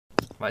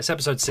Right, it's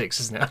episode 6,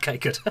 isn't it? Okay,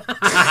 good.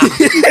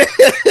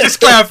 Just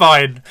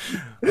clarifying.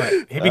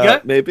 Right, here we go.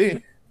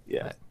 Maybe.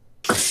 Yeah.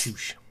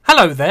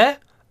 Hello there,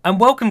 and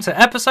welcome to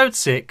episode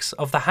 6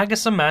 of the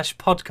Haggis and Mash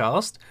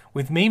podcast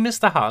with me,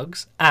 Mr.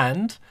 Hugs,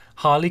 and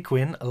Harley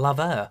Quinn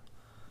Lover.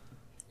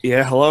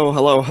 Yeah,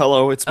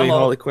 hello. It's me, Hello.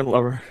 Harley Quinn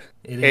Lover.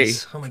 It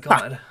is. Oh my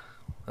god.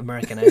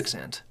 American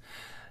accent.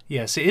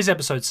 Yes, it is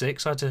episode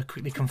 6. I had to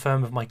quickly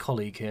confirm with my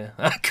colleague here.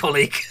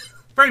 Colleague.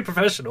 Very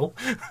professional.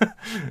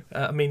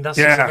 I mean, that's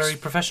just a very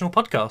professional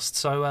podcast.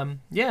 So,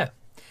 yeah.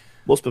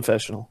 Most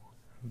professional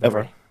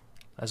ever.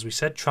 As we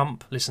said,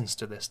 Trump listens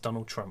to this.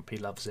 Donald Trump, he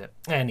loves it.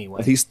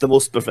 Anyway. He's the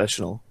most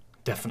professional.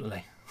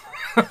 Definitely.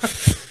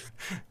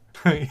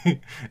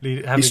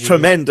 He's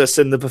tremendous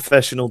in the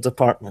professional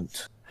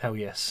department. Hell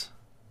yes.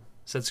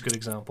 So that's a good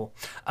example.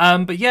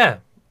 But yeah,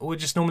 we'll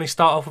just normally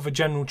start off with a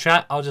general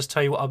chat. I'll just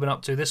tell you what I've been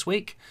up to this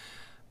week.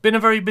 Been a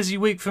very busy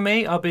week for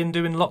me. I've been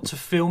doing lots of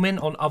filming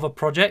on other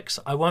projects.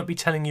 I won't be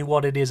telling you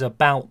what it is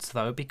about,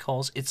 though,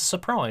 because it's a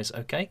surprise,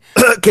 okay?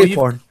 Gay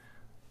porn.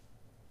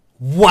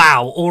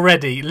 Wow,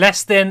 already.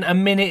 Less than a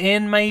minute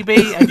in,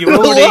 maybe? And you're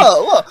already...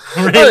 What?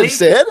 Really? I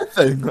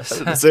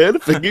didn't say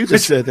anything. You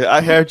just said it.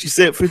 I heard you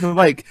say it through the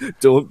mic.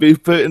 Don't be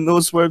putting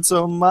those words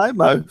on my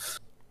mouth.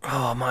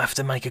 Oh, I might have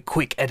to make a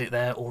quick edit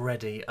there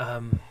already.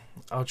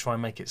 I'll try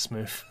and make it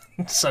smooth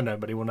so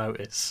nobody will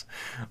notice.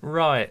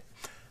 Right.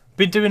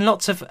 Been doing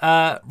lots of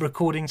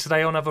recording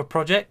today on other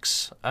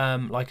projects.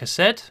 Like I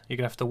said, you're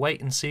going to have to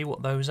wait and see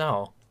what those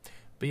are.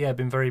 But yeah, I've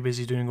been very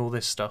busy doing all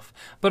this stuff.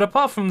 But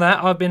apart from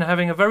that, I've been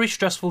having a very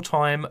stressful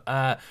time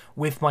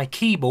with my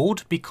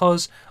keyboard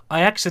because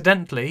I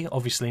accidentally,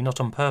 obviously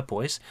not on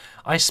purpose,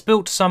 I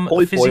spilt some...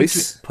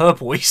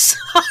 Purpose.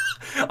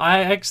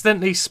 I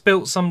accidentally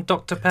spilt some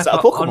Dr. Pepper. Is that a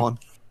Pokemon?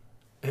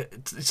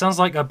 It sounds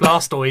like a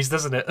Blastoise,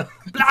 doesn't it?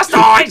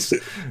 Blastoise!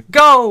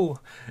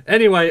 Go!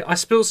 Anyway, I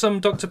spilled some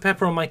Dr.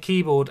 Pepper on my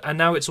keyboard and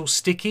now it's all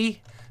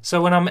sticky.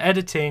 So when I'm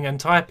editing and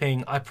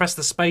typing, I press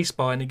the space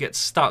bar and it gets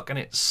stuck and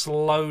it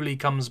slowly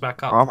comes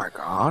back up. Oh my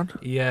god.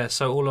 Yeah,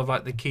 so all of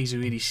like the keys are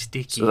really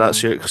sticky. So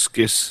that's your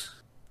excuse.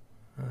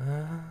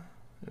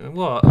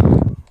 What?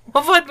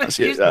 What have I been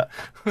excusing?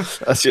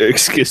 That's your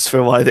excuse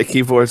for why the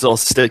keyboard's all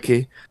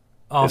sticky.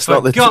 Oh, it's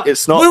not God.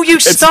 It's not. Will you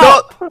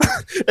stop?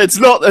 It's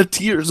not the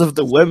tears of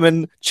the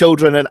women,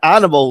 children, and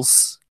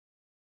animals.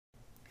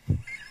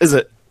 Is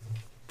it?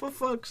 For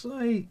fuck's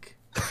sake!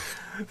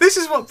 This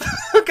is what.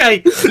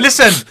 Okay,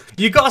 listen.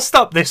 You gotta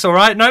stop this, all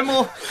right? No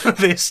more of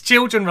this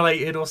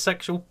children-related or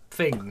sexual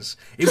things.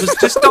 It was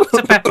just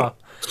Dr. Pepper.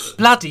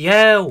 Bloody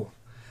hell!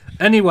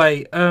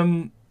 Anyway,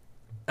 and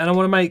I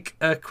want to make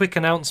a quick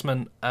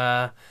announcement.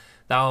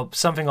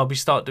 Something I'll be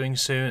start doing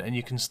soon, and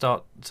you can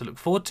start to look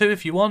forward to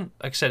if you want.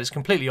 Like I said, it's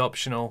completely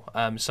optional.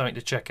 Something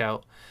to check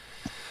out.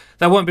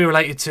 That won't be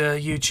related to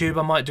YouTube.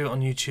 I might do it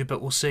on YouTube,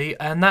 but we'll see.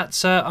 And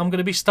that's I'm going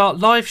to be start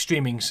live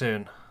streaming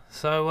soon.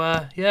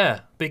 So yeah,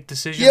 big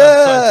decision I've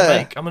decided to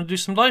make. I'm going to do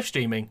some live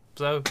streaming.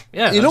 So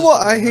yeah. You know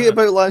what I hate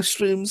about live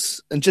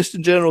streams, and just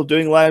in general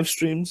doing live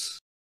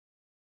streams,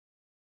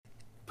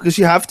 because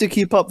you have to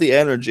keep up the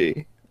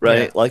energy.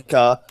 Right, yeah, like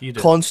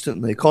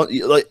constantly.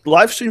 Like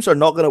live streams are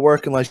not going to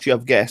work unless you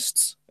have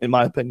guests, in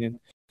my opinion,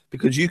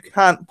 because you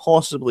can't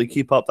possibly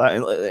keep up that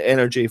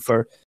energy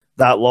for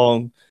that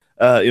long.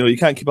 You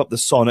can't keep up the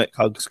Sonic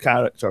Hugs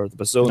character, the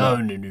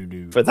persona.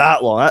 No. For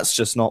that long, that's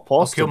just not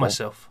possible. I'll kill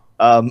myself.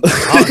 I'll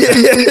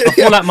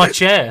fall out my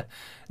chair.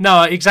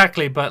 No,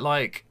 exactly. But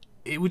like,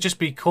 it would just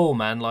be cool,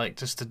 man. Like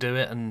just to do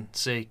it and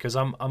see, because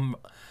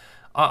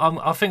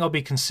I think I'll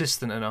be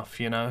consistent enough,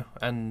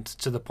 and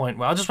to the point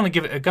where I just want to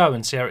give it a go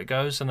and see how it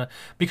goes. And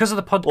because of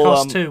the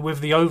podcast too,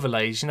 with the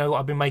overlays, what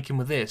I've been making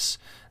with this,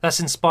 that's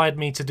inspired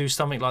me to do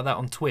something like that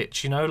on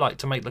Twitch. Like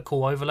to make the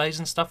cool overlays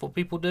and stuff what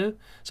people do.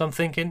 So I'm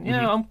thinking,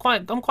 I'm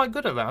quite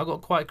good at that. I've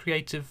got quite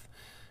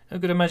a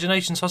good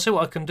imagination. So I'll see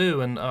what I can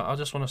do, and I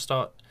just want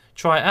to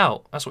try it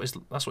out. That's what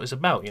it's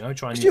about,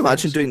 Trying. Could you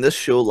imagine doing this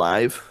show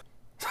live?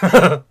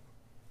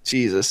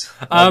 Jesus.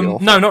 No,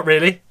 not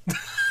really.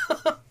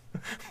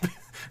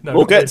 No,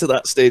 we'll get to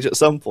that stage at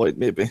some point,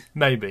 maybe.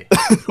 Maybe.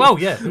 Well,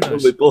 yeah, who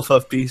knows? We both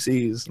have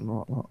PCs and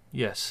whatnot.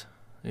 Yes,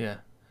 yeah.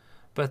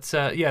 But,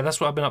 yeah, that's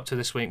what I've been up to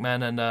this week,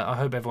 man, and I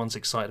hope everyone's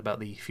excited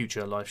about the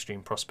future live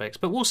stream prospects.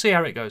 But we'll see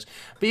how it goes.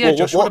 But yeah,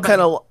 Josh, what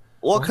kind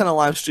of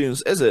live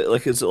streams is it?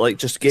 Like, is it like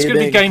just gaming?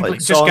 It's going to be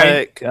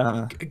Sonic,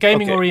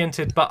 gaming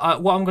oriented.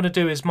 But what I'm going to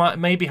do is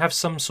maybe have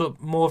some sort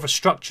of more of a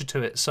structure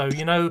to it. So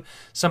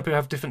some people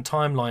have different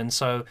timelines.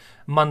 So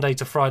Monday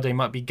to Friday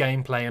might be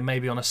gameplay, and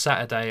maybe on a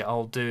Saturday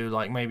I'll do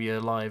like maybe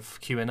a live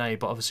Q&A.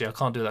 But obviously I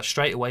can't do that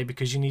straight away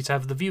because you need to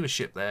have the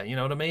viewership there. You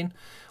know what I mean?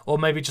 Or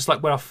maybe just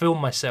like where I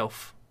film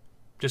myself,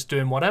 just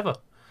doing whatever,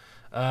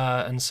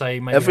 and say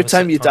maybe every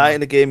time you die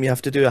in a game you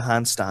have to do a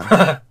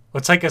handstand. Or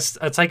take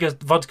a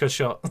vodka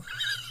shot.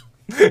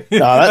 No,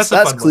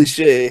 that's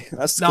cliche.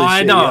 That's no, cliche.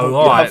 I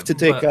know.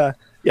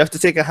 You have to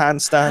take a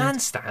handstand.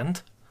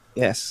 Handstand?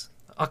 Yes.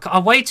 I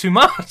weigh too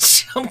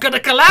much. I'm gonna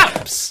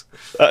collapse.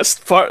 That's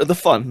part of the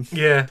fun.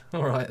 Yeah.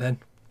 All right then.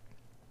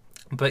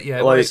 But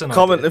yeah, well, it's an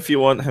comment idea. if you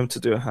want him to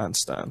do a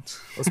handstand.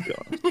 Let's be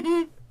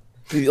honest.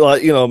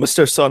 Like,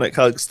 Mr. Sonic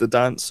Hugs the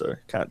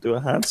dancer can't do a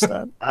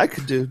handstand. I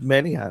could do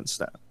many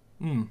handstands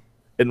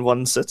in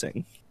one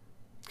sitting.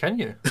 Can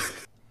you?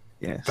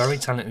 Yes. Very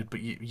talented,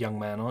 but young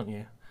man, aren't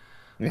you?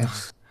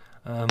 Yes.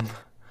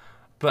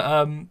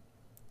 One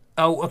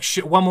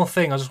more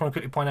thing I just want to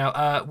quickly point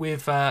out.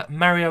 With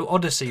Mario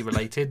Odyssey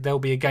related, there'll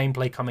be a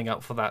gameplay coming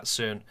up for that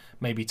soon,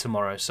 maybe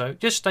tomorrow. So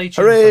just stay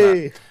tuned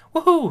Hooray! for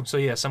that. Woohoo! So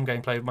yeah, some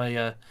gameplay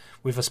with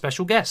with a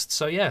special guest.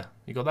 So yeah,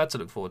 you got that to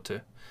look forward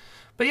to.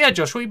 But yeah,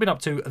 Josh, what have you been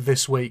up to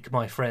this week,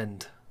 my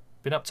friend?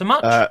 Been up to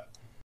much?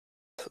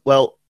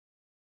 Well,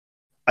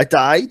 I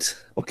died.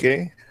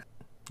 Okay.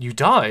 You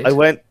died? I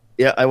went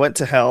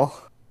to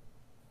hell.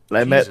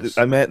 And Jesus.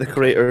 I met the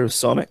creator of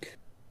Sonic.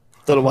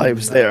 Don't know why he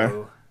was there.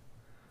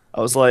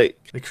 I was like,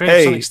 the creator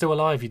of Sonic's still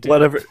alive. You did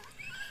whatever.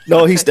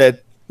 No, he's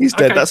dead. He's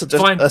dead.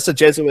 Okay, That's a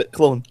Jesuit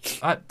clone.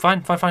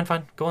 Fine.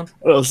 Go on.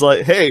 And I was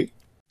like, hey,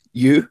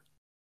 you,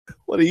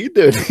 what are you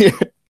doing here?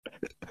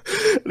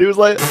 And he was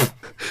like,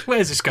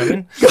 where's this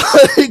going?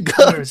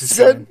 God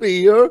sent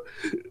me here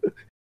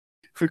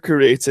for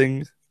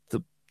creating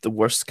the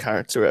worst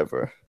character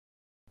ever.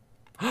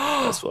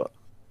 That's what.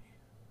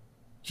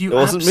 It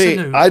wasn't me.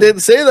 I didn't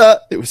say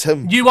that. It was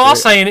him. You are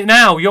saying it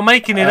now. You're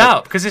making it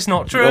up because it's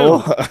not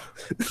true.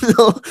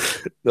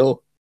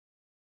 No.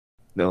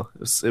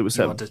 It was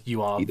him.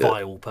 You are a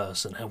vile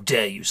person. How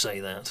dare you say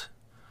that?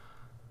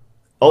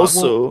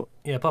 Also,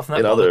 apart from that,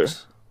 in other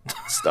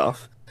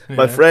stuff,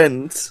 my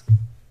friend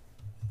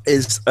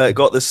is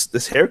got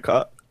this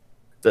haircut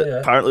that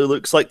apparently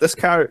looks like this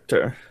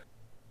character,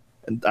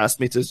 and asked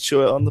me to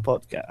show it on the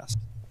podcast.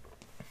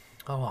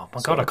 Oh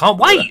my god, I can't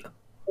wait!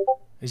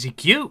 Is he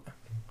cute?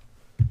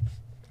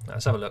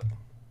 Let's have a look.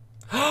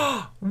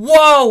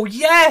 Whoa,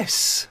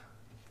 yes!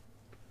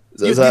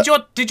 Did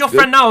your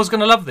friend know I was going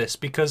to love this?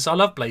 Because I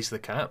love Blaze the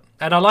Cat,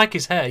 and I like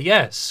his hair,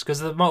 yes,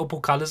 because of the multiple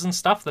colours and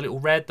stuff, the little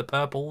red, the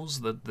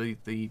purples,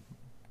 the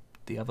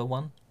other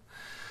one.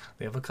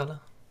 The other colour?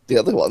 The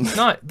other one?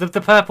 No, the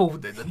purple.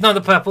 No,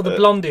 the purple, the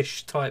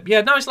blondish type.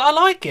 Yeah, no, I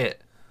like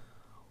it.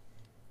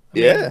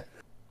 Yeah.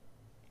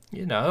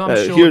 I'm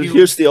sure.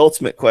 Here's the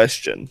ultimate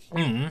question: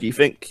 do you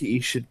think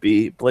he should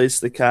be Blaze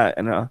the Cat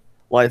in a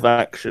live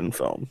action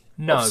film?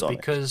 No,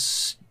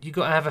 because you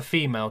got to have a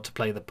female to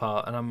play the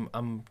part,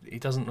 and he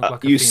doesn't look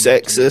like a you female.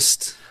 You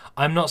sexist.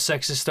 I'm not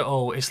sexist at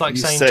all. It's like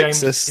saying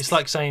sexist. James. It's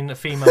like saying a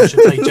female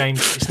should play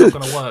James. It's not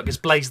going to work. It's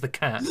Blaze the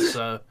Cat,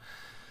 so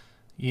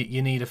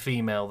you need a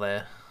female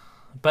there.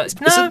 But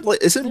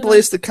isn't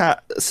Blaze the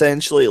Cat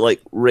essentially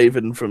like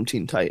Raven from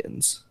Teen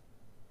Titans?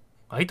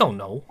 I don't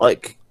know.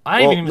 Like.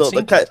 I haven't even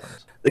seen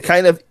the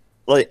kind of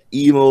like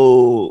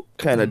emo,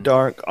 kind of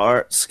dark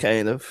arts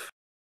kind of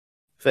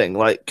thing.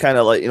 Like kind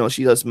of like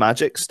she does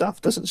magic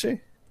stuff, doesn't she?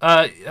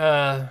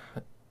 Yeah.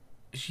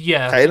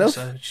 Kind of.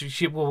 So.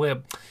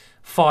 We're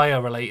fire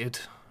related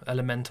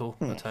elemental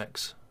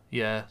attacks.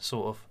 Yeah,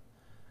 sort of.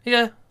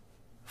 Yeah,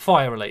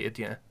 fire related.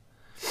 Yeah.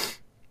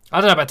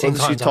 I don't know about Teen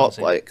Titans. What does she talk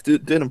like? Do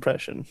an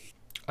impression.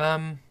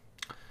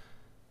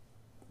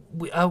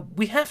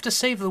 We have to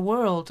save the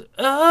world.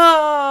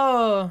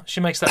 Oh! She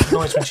makes that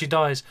noise when she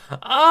dies.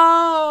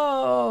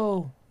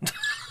 Oh!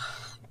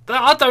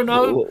 I don't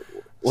know.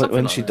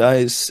 When she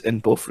dies in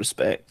both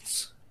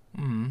respects.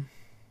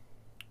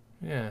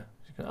 Yeah.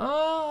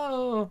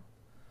 Oh!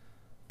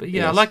 But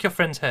yeah, yes. I like your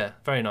friend's hair.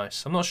 Very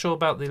nice. I'm not sure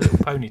about the little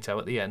ponytail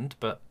at the end,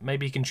 but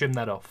maybe you can trim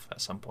that off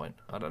at some point.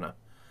 I don't know.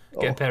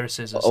 Get a pair of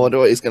scissors. I wonder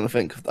what he's going to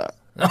think of that.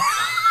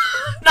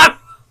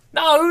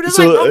 No, there's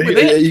nothing wrong with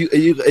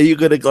it. Are you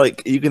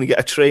gonna get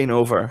a train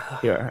over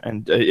here,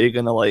 and are you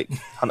gonna like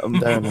hunt him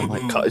down and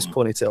like cut his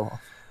ponytail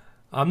off?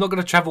 I'm not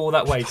going to travel all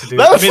that way to do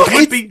it.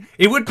 I mean,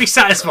 it would be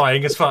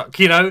satisfying as fuck,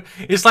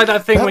 It's like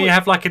that thing when you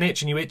have like an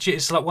itch and you itch it.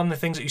 It's like one of the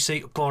things that you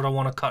see. God, I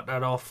want to cut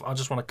that off. I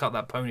just want to cut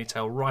that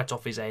ponytail right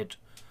off his head.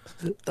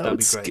 That'd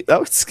be great. That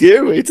would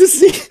scare me to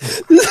see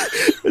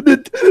in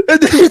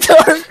the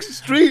dark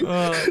street.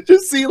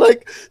 Just see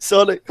like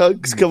Sonic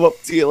Hugs come up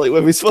to you like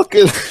with his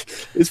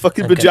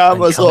fucking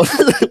pajamas on.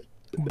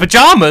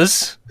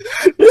 Pajamas?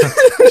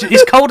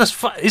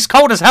 It's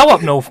cold as hell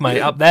up north, mate.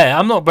 Up there,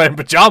 I'm not wearing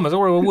pajamas. I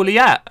wear a woolly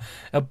hat,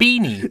 a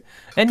beanie.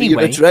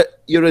 Anyway,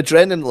 your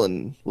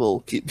adrenaline will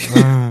keep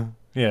you.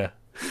 Yeah.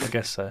 I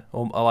guess so.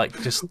 Or I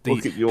like just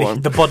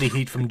the body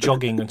heat from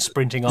jogging and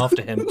sprinting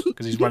after him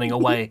because he's running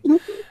away.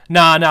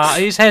 Nah,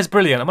 his hair's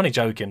brilliant. I'm only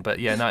joking, but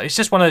yeah, no, it's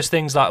just one of those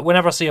things. Like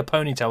whenever I see a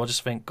ponytail, I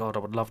just think, God, I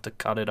would love to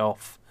cut it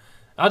off.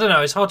 I don't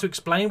know. It's hard to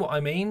explain what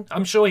I mean.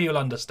 I'm sure he'll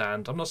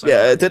understand. I'm not saying.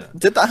 Yeah,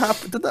 did that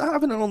happen? Did that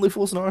happen in Only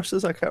Fools and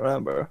Horses? I can't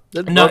remember.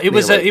 No, it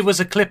was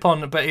a clip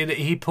on, but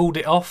he pulled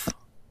it off.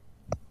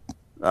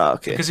 Ah,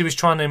 okay. Because he was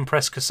trying to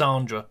impress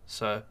Cassandra,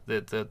 so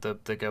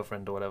the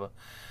girlfriend or whatever.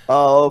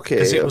 Oh, okay.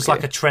 Because it was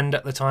like a trend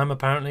at the time,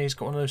 apparently. He's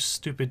got one of those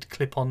stupid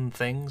clip-on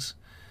things.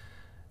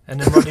 And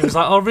then Rodney was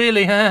like, oh,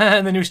 really?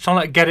 And then he was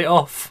trying to get it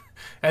off.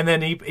 And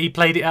then he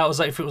played it out as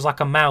if it was like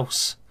a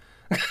mouse.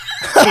 Yeah,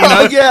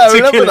 I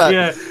remember that.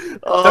 Yeah.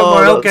 Oh, don't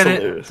worry, I'll get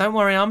hilarious. It. Don't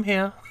worry, I'm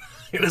here.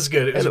 It was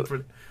good. It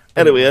was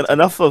Anyway,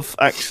 enough of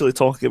actually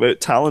talking about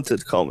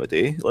talented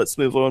comedy. Let's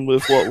move on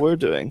with what we're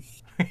doing.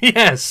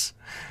 Yes,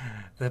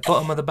 the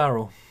bottom of the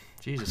barrel.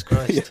 Jesus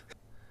Christ.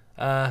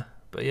 But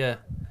yeah.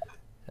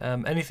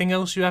 Anything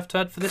else you have to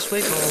add for this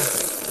week?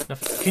 Or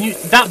nothing? Can you?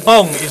 That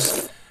bong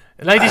is,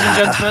 ladies and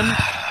gentlemen,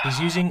 he's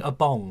using a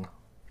bong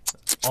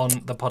on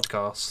the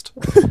podcast.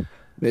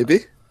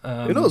 Maybe.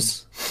 Who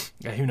knows?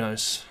 Yeah, who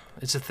knows?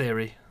 It's a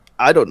theory.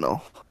 I don't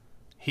know.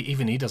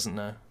 Even he doesn't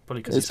know.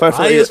 Probably because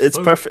it's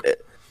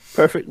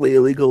perfectly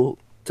illegal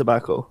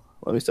tobacco.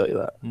 Let me tell you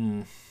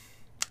that.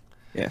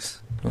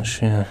 Yes. Not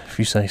sure if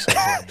you say so.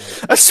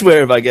 I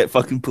swear, if I get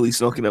fucking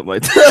police knocking at my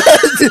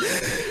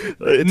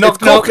door,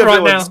 knock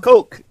right now. It's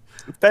Coke,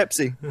 it's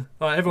Pepsi.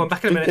 All right, everyone,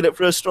 back in a minute. Drinking it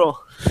for a straw.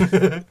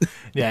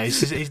 Yeah,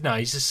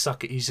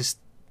 he's just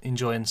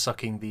enjoying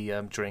sucking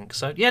the drink.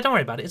 So yeah, don't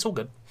worry about it. It's all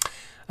good.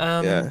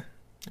 Yeah,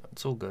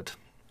 it's all good.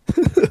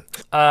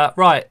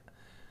 Right,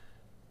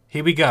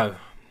 here we go.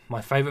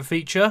 My favourite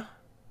feature.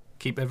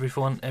 Keep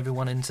everyone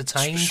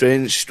entertained.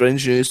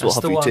 Strange news. We'll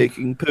have you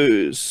taking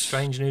poos.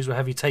 Strange news. We'll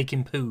have you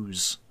taking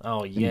poos.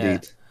 Oh yeah.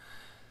 Indeed.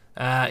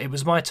 It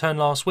was my turn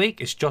last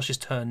week. It's Josh's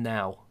turn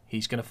now.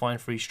 He's going to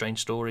find 3 strange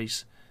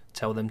stories,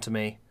 tell them to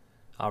me.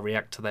 I'll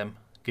react to them,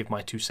 give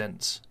my 2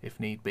 cents if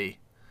need be.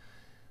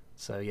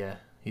 So yeah,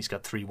 he's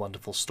got 3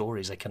 wonderful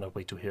stories. I cannot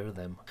wait to hear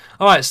them.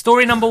 All right,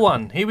 story number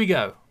 1. Here we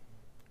go.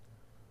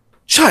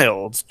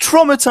 Child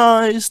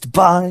traumatized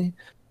by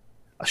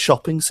a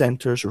shopping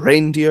centre's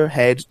reindeer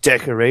head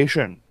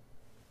decoration.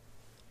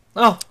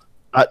 Oh.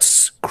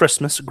 At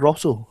Christmas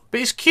Grotto. But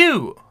it's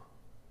cute.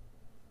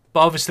 But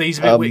obviously he's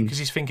a bit weird because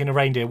he's thinking a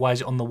reindeer. Why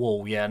is it on the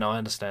wall? Yeah, no, I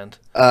understand.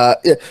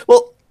 Yeah.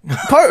 Well,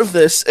 part of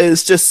this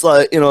is just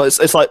like,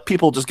 it's like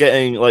people just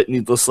getting like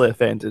needlessly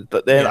offended.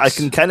 But then I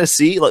can kind of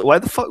see like, why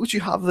the fuck would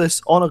you have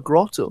this on a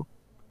grotto?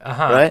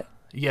 Right?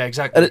 Yeah,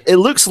 exactly. And it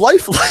looks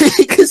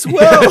lifelike as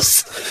well.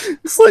 Yes.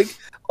 It's like,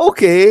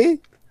 okay.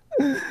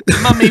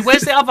 Mummy,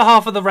 where's the other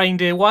half of the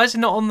reindeer? Why is it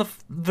not on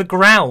the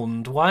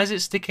ground? Why is it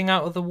sticking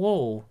out of the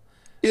wall?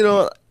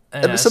 And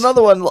it's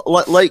another one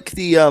like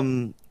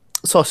the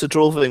sausage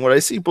roll thing where I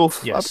see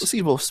both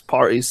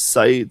parties'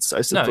 sides,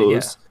 I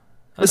suppose.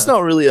 No, it's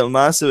not really a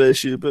massive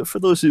issue, but for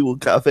those who will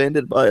get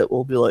offended by it,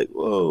 will be like,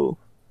 whoa.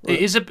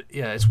 It is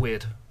it's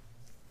weird.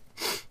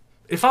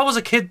 If I was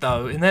a kid,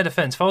 though, in their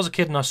defense, if I was a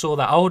kid and I saw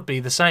that, I would be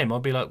the same.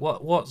 I'd be like,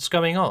 what's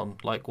going on?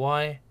 Like,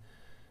 why?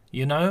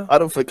 I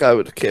don't think I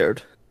would have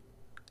cared.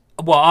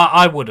 Well,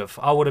 I would have.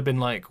 I would have been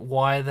like,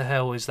 why the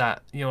hell is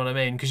that? You know what I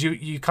mean? Because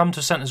you come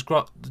to Santa's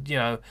Grotto,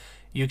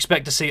 you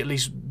expect to see at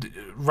least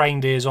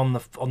reindeers on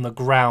the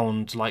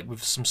ground, like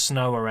with some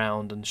snow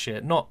around and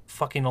shit, not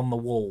fucking on the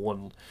wall.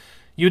 And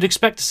you'd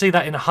expect to see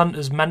that in a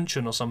hunter's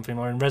mansion or something,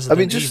 or in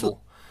Resident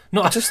Evil.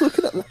 Just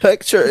looking at the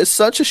picture, it's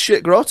such a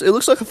shit grotto. It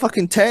looks like a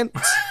fucking tent.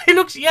 It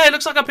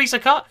looks like a piece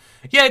of cut.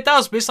 Yeah, it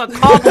does, but it's like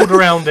cardboard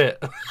around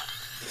it.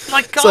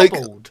 Like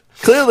cardboard.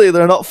 Clearly,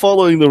 they're not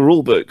following the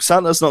rule book.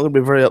 Santa's not going to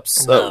be very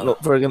upset.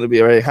 Not very going to be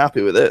very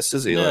happy with this,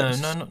 is he? No,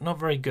 not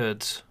very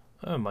good.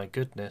 Oh my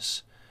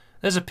goodness.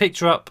 There's a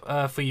picture up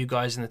for you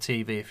guys in the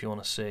TV if you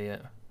want to see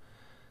it.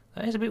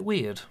 That is a bit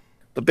weird.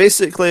 But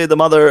basically, the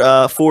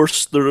mother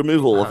forced the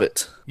removal of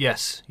it.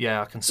 Yes,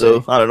 yeah, I can see.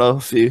 So I don't know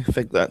if you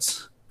think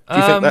that's. Do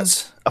you think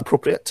that's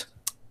appropriate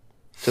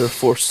to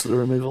force the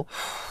removal?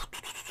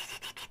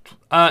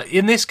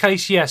 In this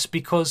case, yes,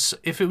 because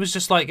if it was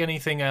just like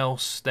anything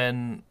else,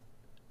 then.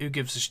 Who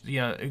gives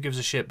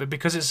a shit? But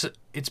because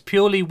it's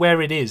purely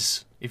where it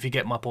is, if you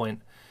get my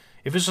point.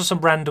 If it's just some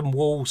random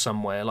wall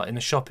somewhere, like in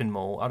a shopping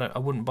mall, I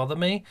wouldn't bother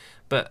me.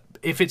 But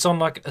if it's on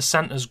like a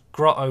Santa's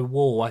Grotto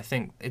wall, I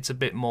think it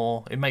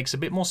makes a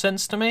bit more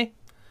sense to me.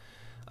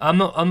 I'm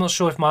not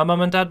sure if my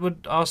mum and dad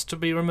would ask to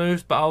be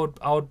removed, but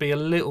I would be a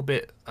little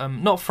bit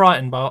not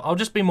frightened, but I'll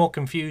just be more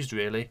confused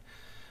really.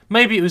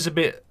 Maybe it was a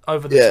bit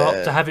over the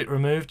top to have it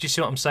removed. Do you see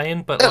what I'm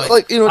saying? But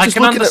I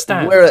can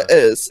understand at where it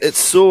is. It's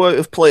so out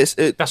of place.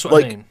 That's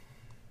what I mean.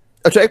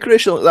 A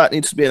decoration like that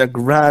needs to be in a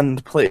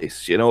grand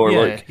place, or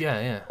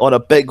on a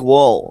big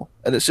wall,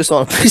 and it's just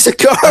on a piece of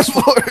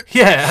cardboard.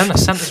 Yeah, and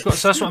Santa's got.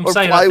 So that's what I'm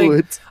saying.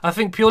 Plywood. I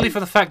think purely for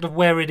the fact of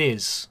where it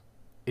is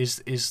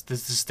the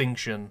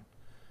distinction,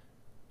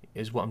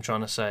 is what I'm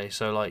trying to say.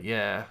 So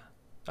I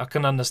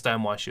can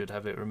understand why she would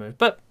have it removed,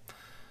 but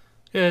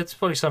yeah, it's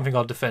probably something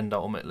I'll defend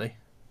ultimately.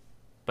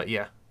 But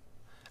yeah,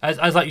 as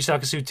like you said, I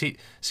can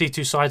see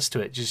 2 sides to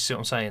it. Do you see what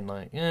I'm saying?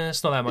 Like,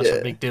 it's not that much of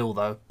a big deal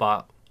though.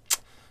 But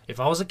if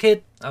I was a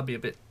kid, I'd be a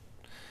bit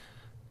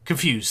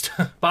confused.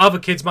 But other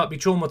kids might be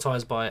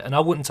traumatized by it, and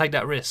I wouldn't take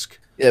that risk.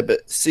 Yeah,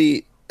 but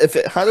see, if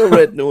it had a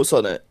red nose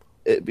on it,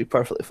 it'd be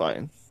perfectly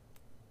fine.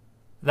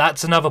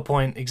 That's another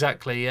point.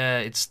 Exactly. Yeah,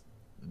 it's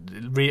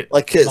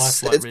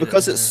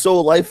because it's so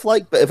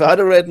lifelike. But if it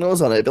had a red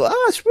nose on it, it'd be like,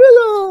 it's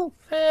real.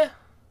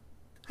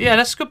 Yeah,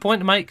 that's a good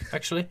point to make,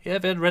 actually. Yeah,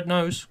 if it had a red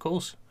nose, of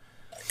course.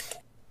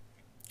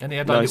 And it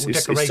had like little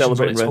decorations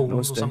on its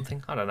horns or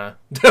something. I don't know.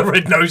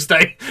 Red Nose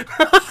Day.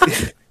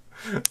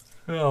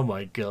 Oh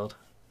my god.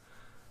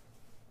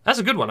 That's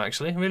a good one,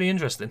 actually. Really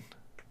interesting.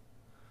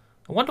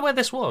 I wonder where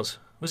this was.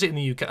 Was it in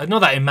the UK? Not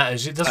that it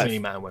matters. It doesn't really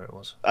matter where it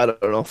was. I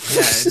don't know. Yeah,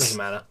 it doesn't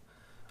matter.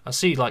 I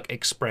see like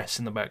Express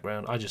in the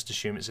background. I just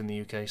assume it's in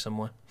the UK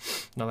somewhere.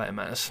 Not that it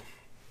matters.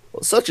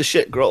 Well, such a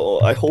shit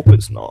grotto. I hope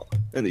it's not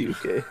in the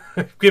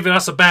UK. Giving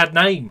us a bad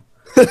name.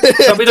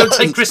 So we don't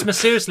take Christmas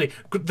seriously.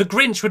 The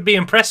Grinch would be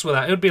impressed with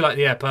that. It would be like,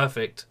 yeah,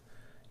 perfect.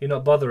 You're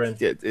not bothering.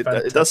 Yeah,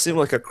 it does seem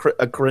like a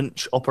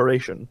Grinch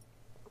operation.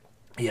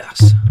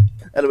 Yes.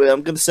 Anyway,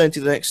 I'm going to send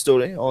you the next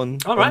story on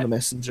right. the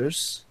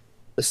messengers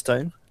this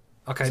time.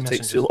 Okay, it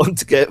takes too long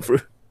to get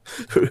through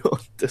on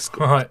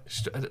Discord. All right.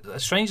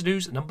 Strange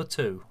news number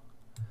 2.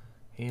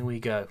 Here we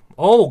go.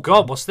 Oh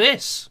God, what's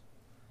this?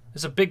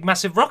 There's a big,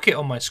 massive rocket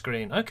on my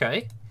screen.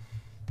 Okay.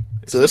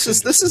 So this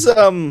is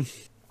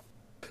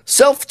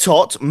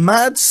self-taught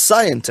mad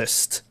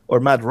scientist, or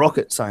mad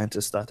rocket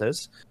scientist, that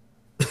is.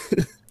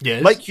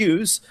 Yes. Mike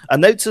Hughes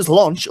announces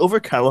launch over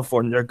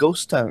California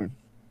ghost town.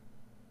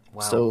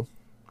 Wow. So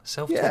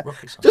self-taught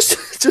rocket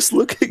scientist. Just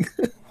looking.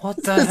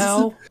 What the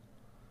hell?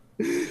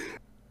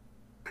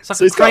 It's like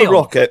so he's got a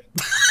rocket.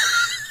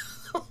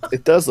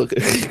 It does look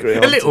like a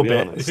crayon, a little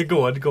bit. Honest.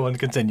 Go on,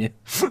 continue.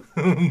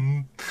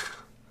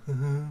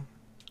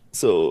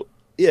 So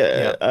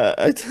yeah.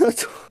 I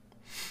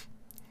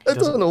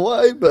don't know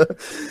why, but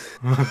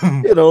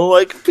you know,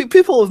 like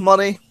people with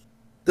money,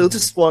 they'll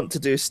just want to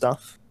do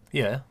stuff.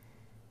 Yeah.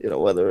 You know,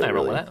 whether it Nothing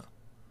wrong really, with that.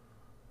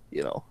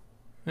 you know,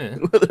 Yeah.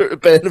 whether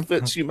it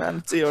benefits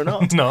humanity or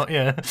not. Not,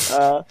 yeah.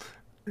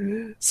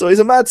 So he's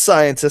a mad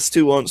scientist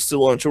who wants to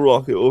launch a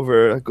rocket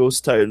over a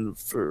ghost town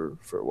for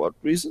what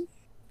reason?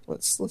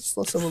 Let's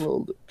have a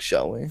little look,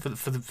 shall we? For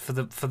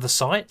the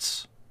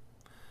sites.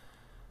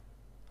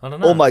 I don't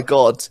know. Oh my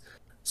god!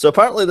 So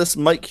apparently this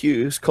Mike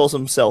Hughes calls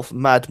himself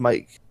Mad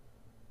Mike.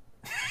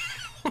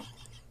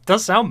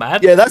 Does sound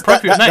mad. Yeah, that's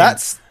appropriate name.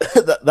 That's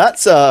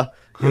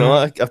you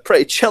know a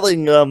pretty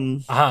chilling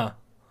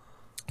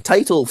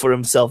title for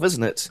himself,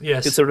 isn't it?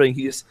 Yes. Considering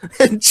he's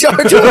in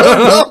charge of a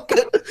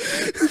rocket.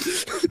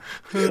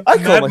 I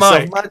call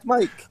myself Mad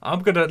Mike.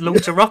 I'm gonna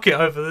launch a rocket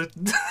over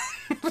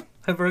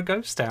over a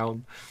ghost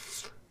town.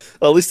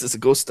 Well, at least it's a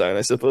ghost town,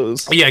 I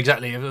suppose. Yeah,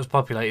 exactly. If it was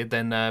populated,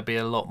 then it'd be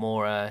a lot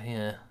more.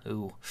 Yeah.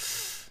 Ooh.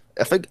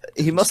 I think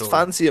he must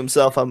fancy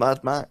himself a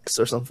Mad Max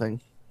or something.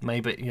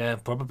 Maybe. Yeah.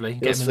 Probably.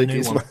 Yes, Get him a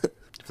new one.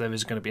 If there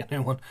is going to be a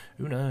new one,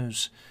 who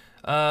knows?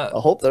 I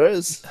hope there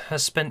is.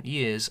 Has spent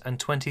years and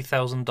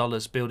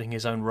 $20,000 building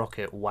his own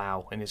rocket.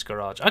 Wow, in his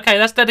garage. Okay,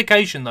 that's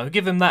dedication though.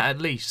 Give him that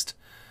at least.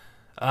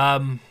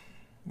 You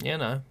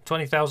know,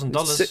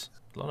 $20,000.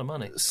 A lot of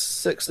money.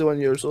 61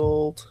 years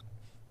old.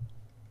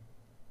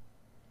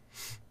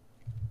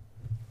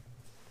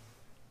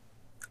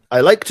 I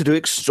like to do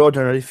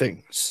extraordinary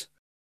things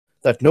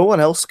that no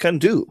one else can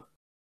do.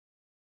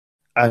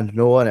 And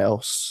no one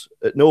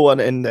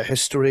in the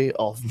history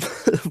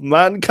of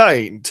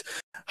mankind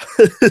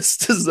has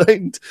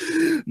designed,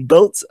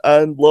 built,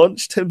 and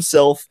launched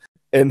himself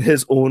in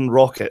his own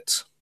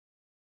rocket.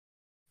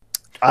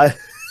 I've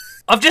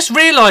just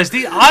realised.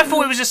 I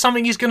thought it was just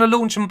something he's going to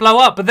launch and blow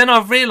up, but then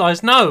I've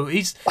realised no.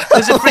 There's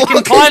a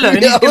freaking pilot,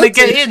 and he's going to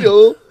get in.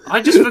 Show.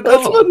 I just forgot.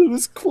 That's one of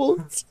his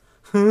quotes.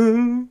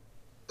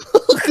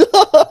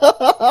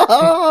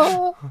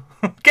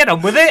 Get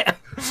on with it.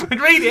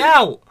 Read it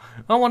out.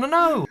 I want to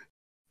know.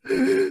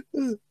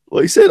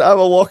 Well, he said, "I'm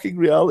a walking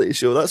reality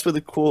show." That's where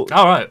the All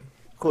right.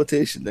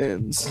 Quotation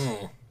ends.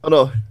 Oh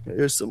no,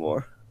 here's some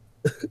more.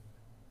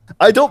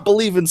 I don't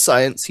believe in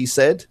science, he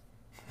said.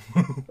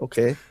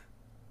 Okay.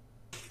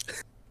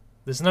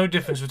 There's no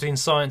difference between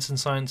science and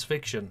science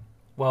fiction.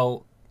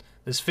 Well,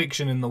 there's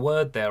fiction in the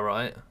word there,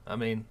 right? I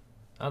mean,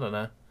 I don't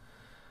know.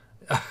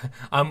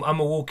 I'm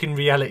a walking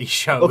reality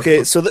show.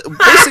 Okay, so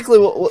basically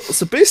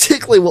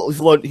what we've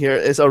learned here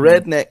is a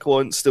redneck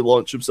wants to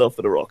launch himself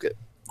in a rocket.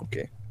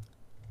 Okay.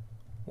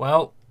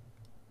 Well,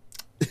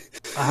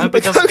 I hope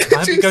it doesn't. I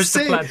hope it goes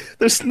to plan.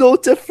 There's no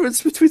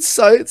difference between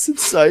science and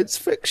science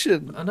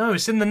fiction. I know,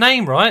 it's in the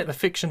name, right? The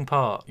fiction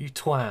part. You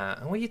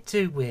twat. What are you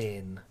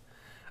doing?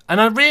 And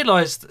I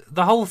realised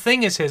the whole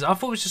thing is his. I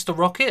thought it was just a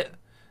rocket,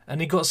 and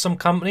he got some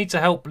company to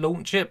help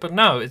launch it, but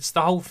no, it's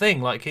the whole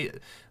thing.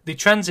 Like the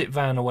transit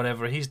van or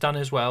whatever he's done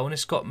as well, and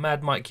it's got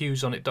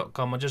madmikehughes on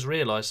it.com. I just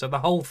realised. So the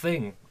whole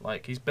thing,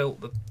 like he's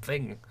built the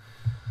thing.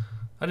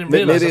 I didn't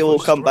realise. Maybe he'll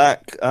come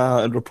back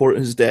and report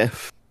his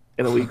death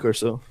in a week or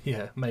so.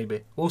 Yeah,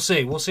 maybe. We'll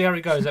see. We'll see how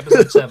it goes.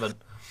 Episode 7.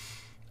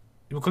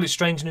 We'll call it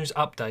Strange News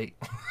Update.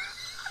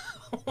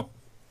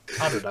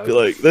 I don't know. Be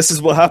like, this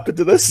is what happened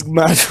to this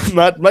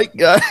mad Mike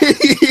guy.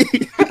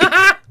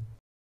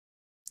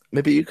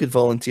 Maybe you could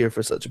volunteer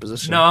for such a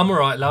position. No, I'm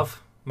alright,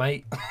 love,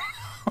 mate.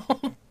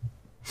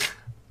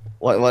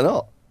 Why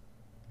not?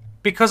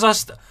 Because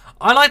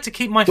I like to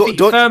keep my feet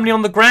firmly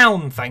on the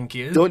ground, thank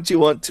you. Don't you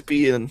want to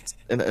be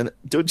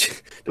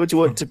don't you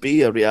want to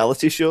be a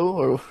reality show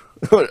or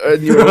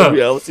in your own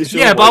reality show?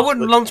 Yeah, but I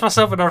wouldn't launch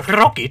myself in a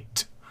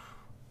rocket.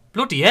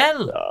 Bloody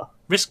hell. Nah.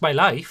 Risk my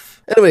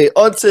life. Anyway,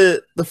 on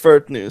to the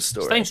third news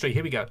story. Strange Street,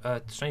 here we go.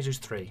 Strange News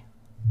 3.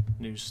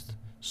 News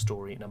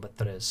story number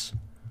 3.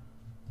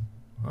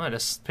 Alright,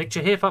 there's a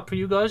picture here up for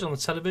you guys on the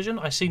television.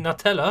 I see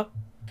Nutella.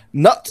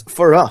 Nut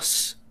for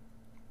Us.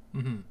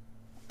 Mm-hmm.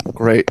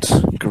 Great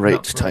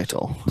Nut for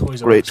title.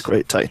 Toys R Us.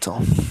 Great title.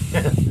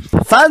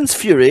 Fans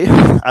fury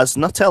as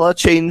Nutella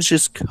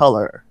changes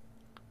color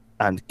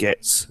and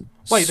gets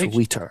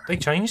sweeter. They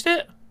changed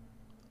it?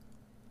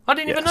 I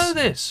didn't even Yes. know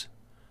this.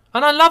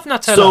 And I love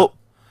Nutella. So,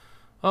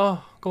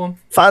 oh, go on.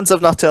 fans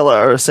of Nutella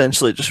are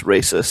essentially just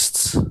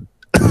racists.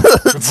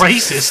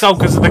 Racist? Oh,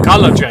 because of the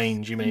colour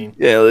change, you mean?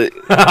 Yeah,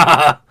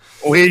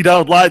 we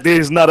don't like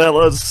these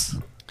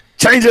Nutellas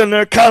changing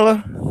their color.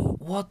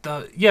 What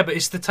the? Yeah, but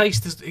it's the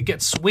taste. It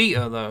gets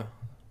sweeter, though.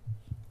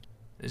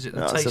 Is it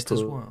the taste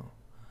as well?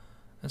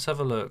 Let's have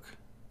a look.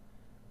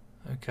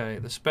 Okay,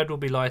 the spread will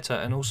be lighter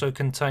and will also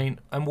contain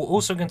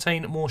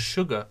more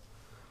sugar.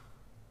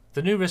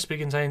 The new recipe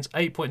contains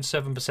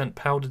 8.7%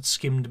 powdered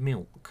skimmed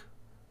milk.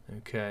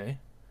 Okay.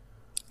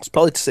 It's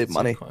probably to save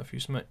money. Quite a few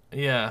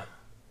yeah.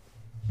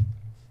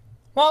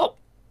 Well,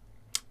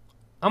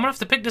 I'm gonna have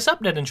to pick this up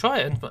then and try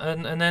it,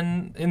 and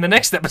then in the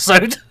next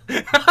episode,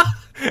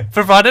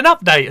 provide an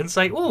update and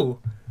say, "Oh,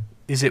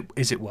 is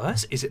it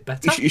worse? Is it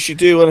better?" You should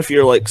do one of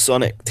your like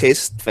Sonic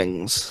taste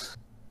things.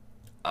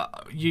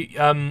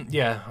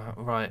 Yeah,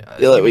 right.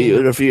 Yeah, like where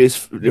you review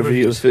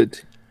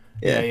food.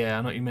 Yeah,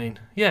 I know what you mean.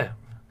 Yeah.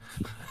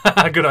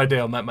 Good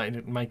idea. I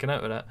might make a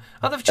note of that.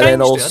 Oh, they've changed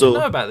And then also, it. I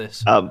didn't know about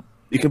this.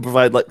 You can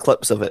provide like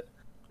clips of it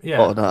Yeah.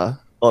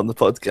 on the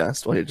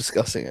podcast while you're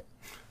discussing it.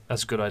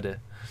 That's a good idea.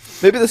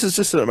 Maybe this is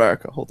just in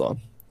America. Hold on.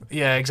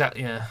 Yeah,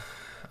 exactly. Yeah.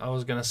 I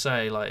was going to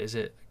say, like, is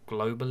it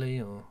globally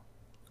or...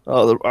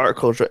 Oh, the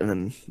article's written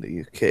in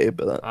the UK,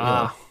 but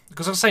that...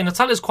 Because I was saying,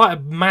 Nutella's quite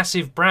a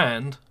massive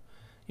brand.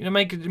 You know,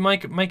 make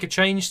a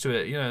change to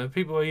it. You know,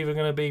 people are either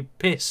going to be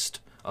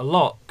pissed a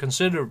lot,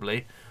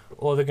 considerably,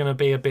 or they're going to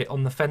be a bit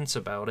on the fence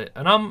about it.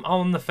 And I'm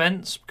on the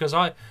fence because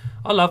I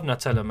love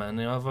Nutella, man.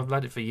 You know, I've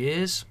had it for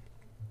years,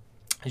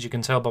 as you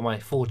can tell by my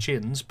 4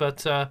 chins.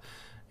 But yeah,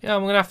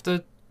 I'm going to have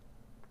to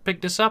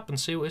pick this up and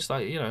see what it's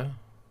like. You know,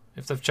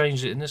 if they've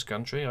changed it in this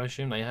country, I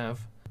assume they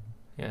have.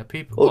 Yeah,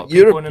 people. Well,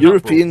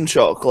 European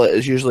chocolate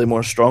is usually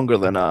more stronger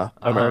than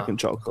American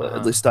chocolate.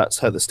 At least that's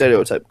how the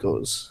stereotype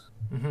goes.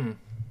 Mm-hmm.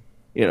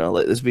 You know,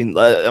 like there's been,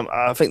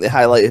 I think they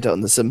highlighted it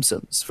on The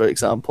Simpsons, for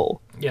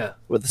example. Yeah.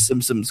 Where the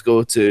Simpsons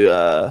go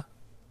to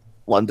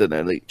London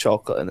and eat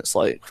chocolate, and it's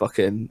like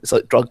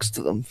drugs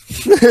to them.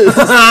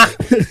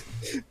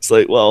 It's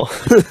like, well.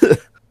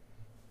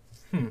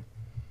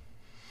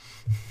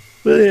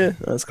 But yeah,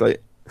 that's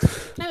quite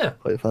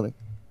funny.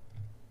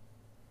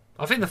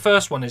 I think the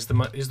first one is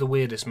the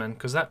weirdest, man,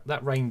 because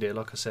that reindeer,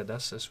 like I said,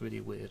 that's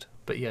really weird.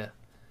 But yeah,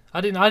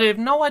 I have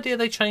no idea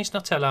they changed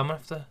Nutella. I'm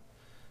gonna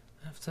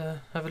have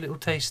to have a little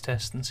taste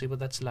test and see what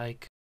that's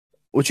like.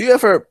 Would you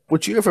ever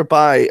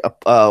buy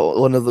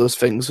one of those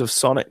things with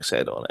Sonic's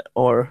head on it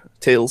or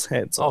Tails'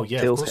 heads? Oh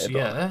yeah, Tails' of course,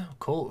 head of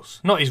course.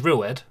 Not his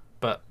real head,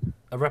 but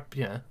a rep.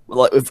 Yeah,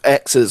 like with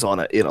X's on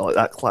it. You know, like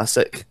that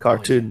classic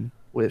cartoon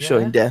with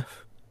showing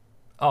death.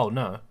 Oh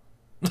no,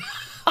 no.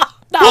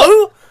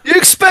 What? You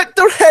expect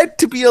their head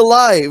to be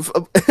alive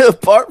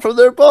apart from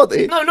their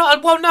body? No,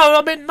 not well. No,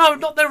 I mean no,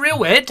 not their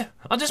real head.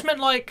 I just meant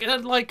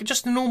like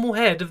just a normal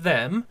head of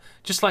them,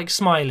 just like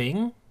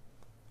smiling.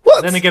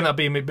 What? Then again, that'd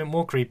be a bit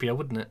more creepier,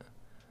 wouldn't it?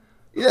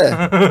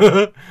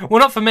 Yeah. Well,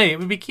 not for me. It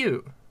would be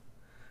cute.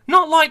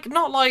 Not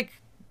like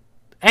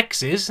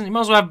X's. And you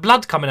might as well have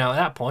blood coming out at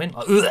that point.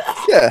 Like,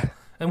 yeah.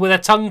 And with their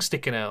tongue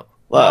sticking out.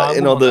 Well,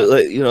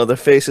 their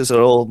faces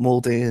are all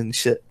mouldy and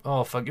shit.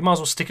 Oh fuck! You might as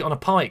well stick it on a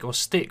pike or a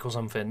stick or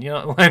something. You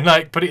know, and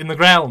like put it in the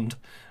ground.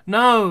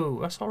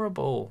 No, that's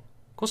horrible.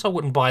 Of course, I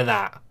wouldn't buy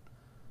that.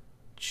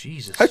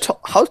 Jesus.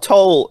 How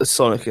tall is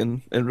Sonic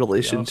in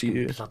relation to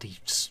you? Bloody,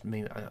 he's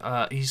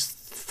I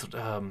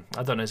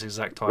don't know his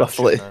exact height.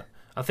 Roughly.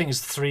 I think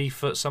he's 3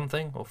 foot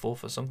something or 4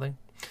 foot something.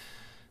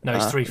 No,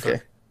 he's 3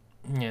 foot.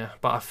 Yeah,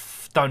 but I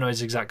don't know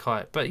his exact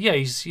height. But yeah,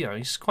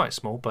 he's quite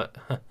small, but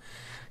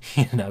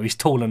he's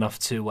tall enough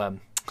to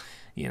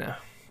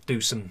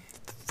do some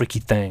freaky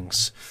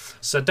things.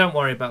 So don't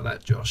worry about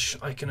that, Josh.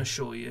 I can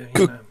assure you.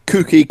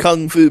 Kooky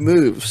kung fu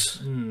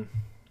moves.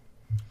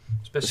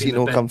 Especially does he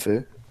know kung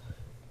fu?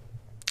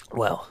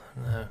 Well,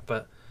 no,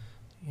 but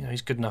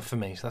he's good enough for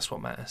me, so that's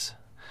what matters.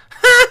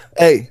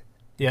 Hey.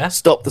 Yeah?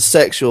 Stop the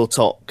sexual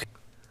talk.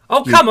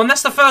 Oh, come on,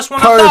 that's the first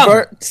one I've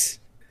done.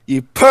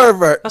 You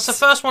pervert. That's the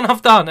first one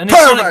I've done, and it's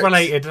Sonic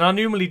related, and I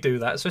normally do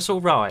that, so it's all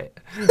right.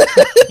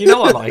 You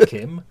know I like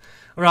him.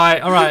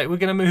 Right, all right, we're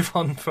going to move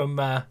on from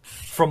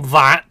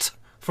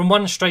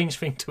one strange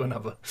thing to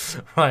another.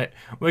 Right,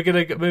 we're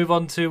going to move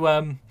on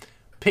to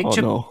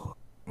picture... Oh,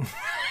 no.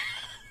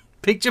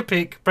 Picture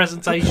pick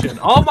presentation.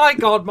 Oh my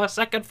god, my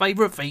second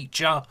favourite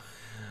feature.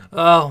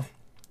 Oh,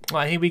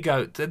 right, here we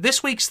go.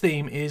 This week's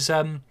theme is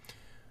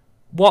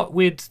what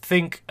we'd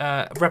think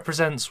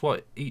represents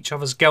what each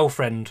other's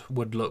girlfriend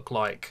would look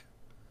like.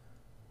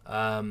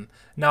 Now,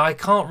 I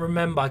can't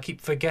remember. I keep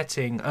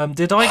forgetting.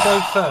 Did I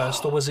go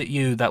first, or was it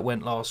you that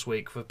went last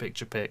week for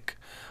picture pick?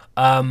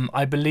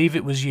 I believe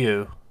it was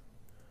you,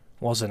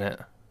 wasn't it?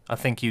 I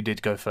think you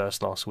did go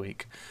first last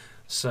week.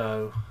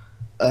 So...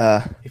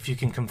 If you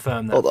can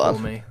confirm that hold for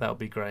on. me, that would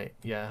be great.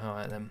 Yeah, all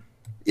right then.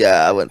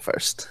 Yeah, I went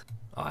first.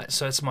 All right,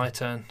 so it's my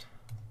turn.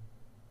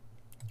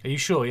 Are you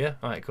sure? Yeah.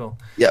 All right, cool.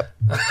 Yep.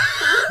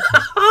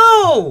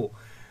 Oh,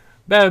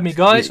 bear with me,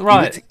 guys.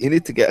 Right. You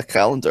need to get a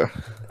calendar.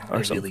 Or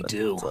I something. really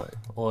do.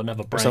 Or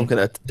another Or brain. some kind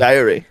of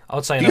diary. I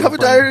would say. Do you have a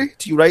diary?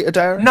 Do you write a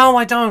diary? No,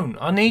 I don't.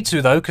 I need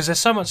to though, because there's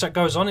so much that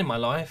goes on in my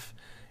life.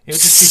 It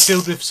would just be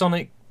filled with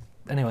Sonic.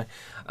 Anyway,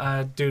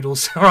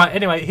 doodles. All right.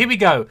 Anyway, here we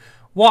go.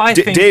 What I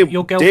think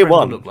your girlfriend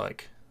will look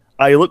like.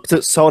 I looked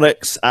at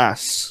Sonic's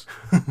ass.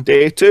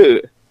 Day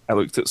 2, I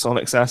looked at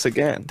Sonic's ass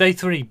again. Day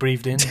 3,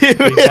 breathed in,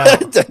 breathed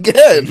out.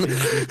 Again.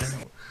 Breathed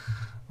out.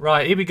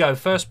 Right, here we go.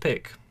 First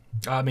pick.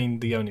 I mean,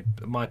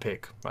 my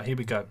pick. Right, here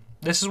we go.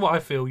 This is what I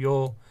feel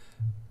your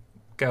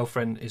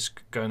girlfriend is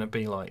going to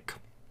be like.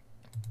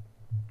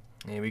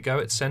 Here we go.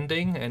 It's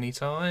sending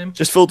anytime.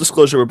 Just full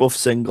disclosure, we're both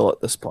single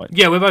at this point.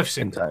 Yeah, we're both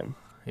single. In time.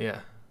 Yeah.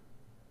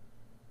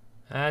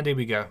 And here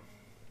we go.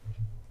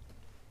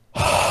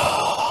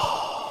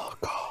 Oh,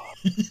 God.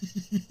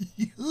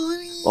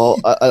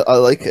 Oh, I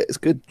like it. It's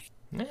good.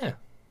 Yeah.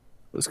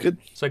 It's good.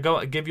 So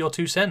give your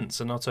 2 cents,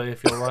 and I'll tell you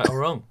if you're right or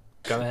wrong.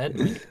 Go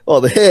ahead. Oh,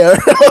 the hair.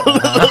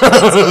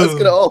 It's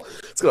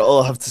gonna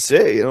all have to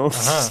say, you know.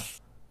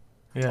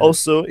 Yeah.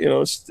 Also, you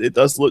know, it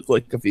does look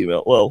like a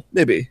female. Well,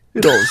 maybe.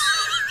 Who knows?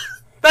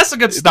 That's a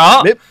good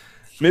start.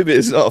 Maybe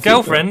it's not a female.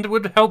 Girlfriend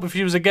would help if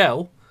she was a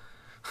girl.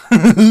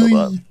 Hold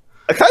on.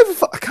 I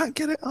can't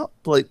get it up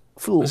like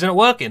full. Isn't it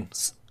working?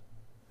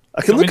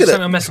 I can look at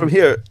it from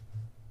here.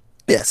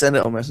 Yeah, send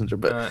it on Messenger.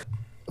 But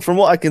from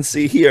what I can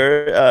see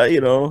here,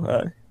 you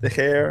know, the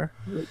hair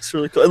looks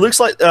really cool. It looks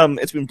like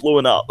it's been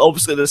blown up.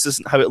 Obviously, this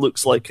isn't how it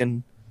looks like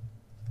in,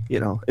 you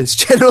know, its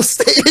general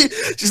state.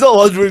 She's not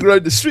wandering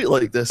around the street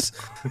like this.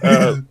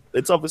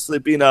 It's obviously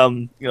been,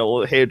 you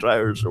know, hair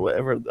dryers or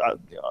whatever. I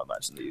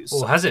imagine they use.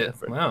 Oh, has it?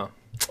 Wow.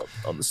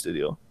 On the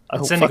studio. I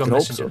fucking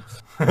hope so.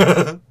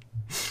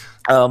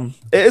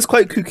 It is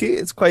quite kooky.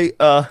 It's quite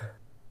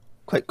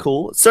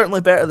cool. It's certainly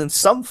better than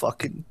some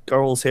fucking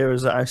girls'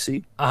 hairs that I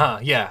see.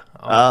 Yeah.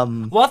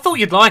 Well, I thought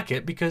you'd like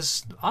it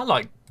because I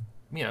like,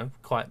 you know,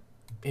 quite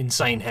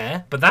insane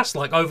hair, but that's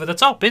like over the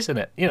top, isn't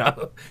it? You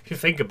know, if you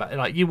think about it,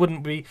 like you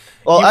wouldn't be.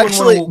 Well,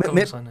 actually,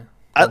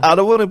 I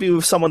don't want to be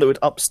with someone that would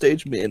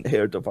upstage me in the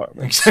hair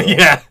department. So.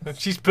 Yeah,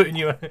 she's putting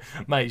you,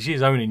 mate.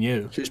 She's owning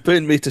you. She's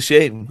putting me to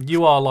shame.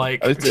 You are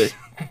like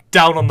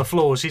down on the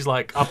floor. She's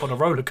like up on a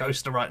roller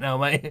coaster right now,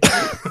 mate.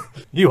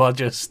 You are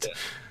just.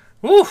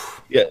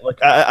 Oof. Yeah, like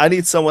I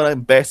need someone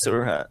I'm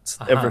better at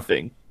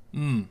everything.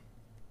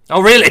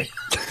 Oh, really?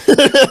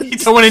 You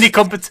don't want any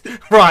competition?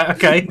 Right?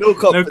 Okay. No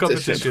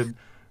competition.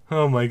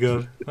 Oh my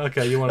god.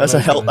 Okay, you want that's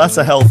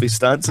a healthy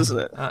stance, isn't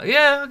it?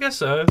 Yeah, I guess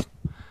so.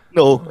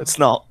 No, it's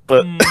not.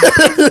 But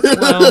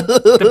well,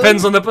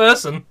 depends on the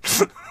person.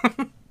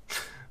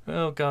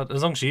 Oh god,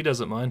 as long as she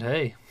doesn't mind,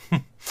 hey.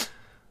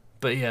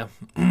 But yeah.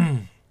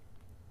 No,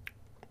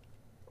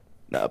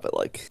 but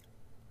like,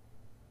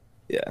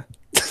 yeah.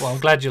 Well, I'm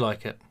glad you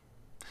like it.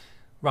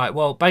 Right,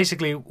 well,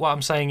 basically what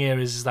I'm saying here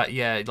is that,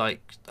 yeah,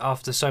 like,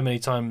 after so many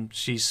times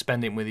she's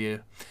spending with you,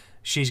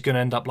 she's going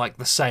to end up like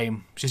the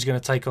same. She's going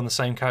to take on the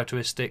same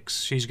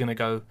characteristics. She's going to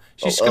go...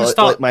 She's going to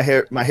start...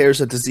 Like my hair's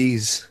a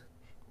disease.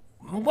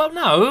 Well,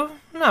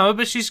 no,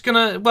 but she's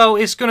going to... Well,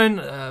 it's going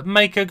to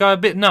make her go a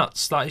bit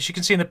nuts. Like, as you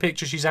can see in the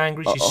picture, she's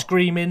angry, she's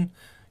screaming,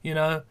 you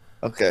know.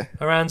 Okay.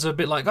 Her hands are a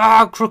bit like,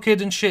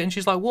 crooked and shit, and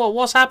she's like,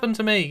 what's happened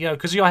to me? You know,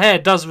 because your hair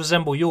does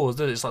resemble yours,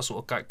 doesn't it? It's like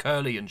sort of like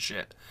curly and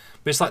shit.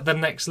 But it's like the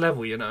next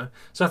level, you know.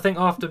 So I think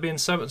after being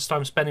so much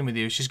time spending with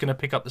you, she's going to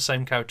pick up the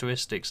same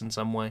characteristics in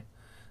some way.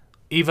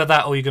 Either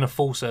that, or you're going to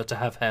force her to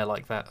have hair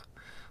like that.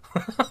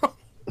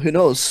 Who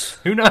knows?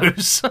 Who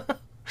knows?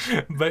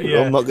 But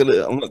yeah, I'm not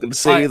gonna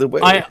say either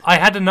way. I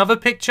had another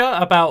picture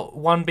about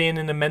one being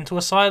in a mental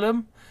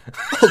asylum.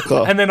 Oh,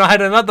 God. And then I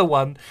had another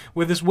one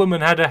where this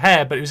woman had her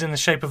hair, but it was in the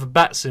shape of a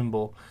bat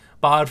symbol.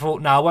 But I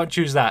thought, no, I won't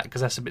choose that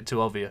because that's a bit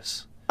too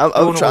obvious.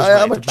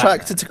 I'm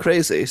attracted to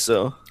crazy,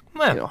 so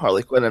yeah. You know,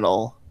 Harley Quinn and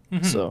all.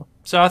 Mm-hmm.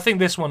 So I think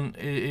this one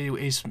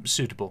is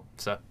suitable.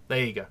 So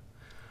there you go.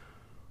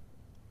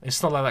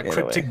 It's not like that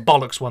cryptic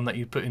bollocks one that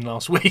you put in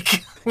last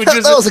week.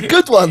 That was a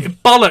good one.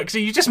 Bollocks!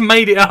 You just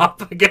made it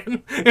up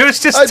again. It was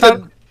just.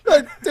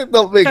 I did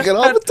not make it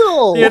up at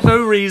all. Yeah,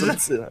 no reason.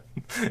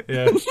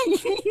 Yeah,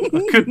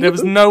 there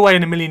was no way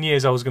in a million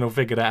years I was going to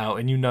figure that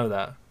out, and you know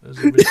that. It was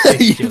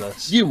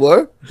ridiculous. You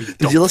were.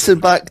 Did you listen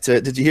back to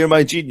it? Did you hear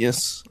my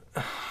genius?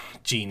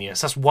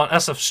 Genius.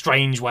 That's a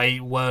strange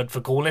word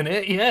for calling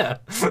it. Yeah.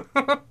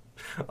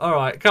 All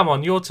right, come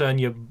on, your turn,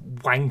 you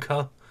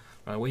wanker.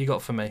 Right, what you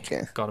got for me?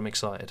 Okay. God, I'm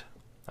excited.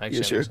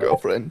 Here's your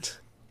girlfriend.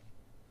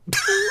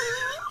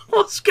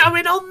 What's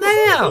going on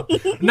there?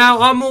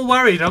 Now I'm all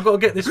worried. I've got to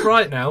get this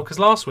right now because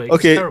last week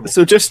was terrible.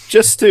 So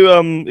just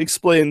to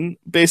explain,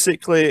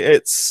 basically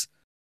it's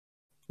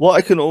what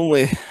I can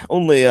only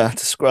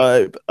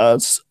describe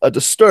as a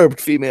disturbed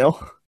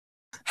female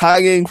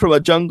hanging from a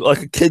jungle,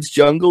 like a kid's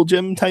jungle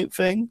gym type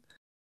thing,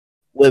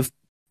 with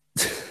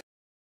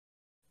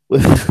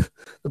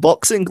the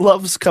boxing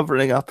gloves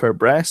covering up her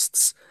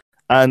breasts,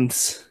 and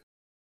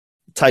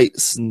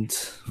tights and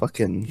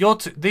fucking.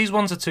 These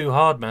ones are too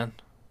hard, man.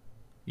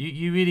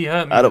 You really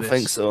hurt me. I don't with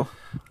think this. so.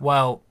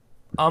 Well,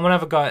 I'm gonna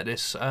have a go at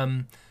this.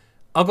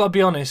 I've got to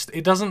be honest.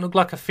 It doesn't look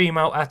like a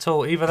female at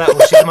all. Either that, or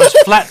she's the most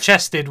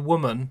flat-chested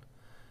woman.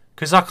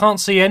 Because I can't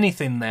see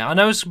anything there. I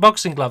know it's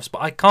boxing gloves,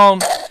 but I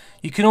can't.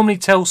 You can normally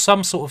tell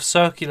some sort of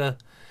circular.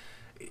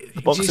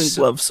 The boxing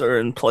gloves are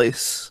in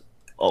place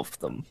of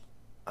them.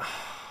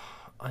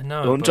 I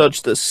know. Don't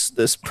judge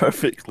this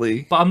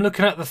perfectly. But I'm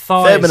looking at the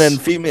thighs, feminine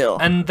female,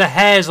 and the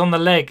hairs on the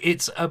leg.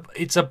 It's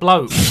a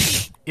bloke.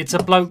 It's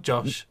a bloke,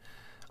 Josh.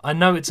 I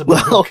know it's a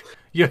bloke.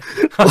 I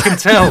can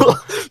tell.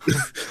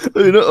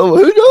 Who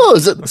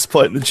knows at this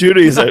point? The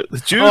jury's out. The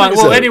jury's All right,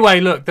 well, out.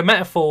 anyway, look. The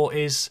metaphor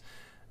is,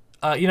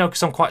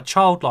 because I'm quite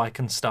childlike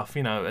and stuff,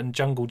 and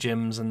jungle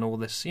gyms and all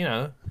this,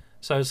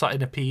 So it's like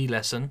in a PE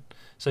lesson.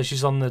 So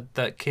she's on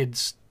that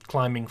kid's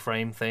climbing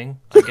frame thing,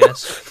 I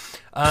guess.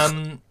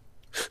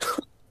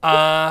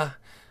 The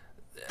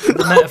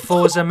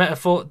metaphor is a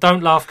metaphor.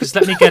 Don't laugh, because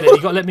let me get it.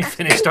 You got to let me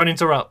finish. Don't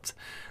interrupt.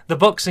 The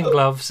boxing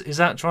gloves, is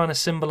that trying to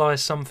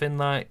symbolise something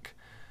like?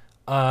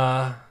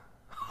 I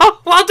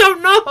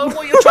don't know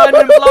what you're trying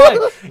to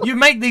imply. You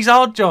make these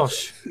hard,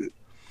 Josh.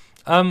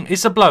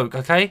 It's a bloke,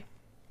 okay?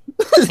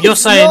 You're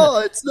saying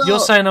it's not. You're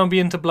saying I'll be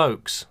into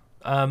blokes.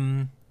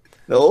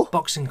 No.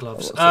 Boxing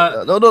gloves.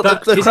 No.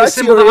 The is it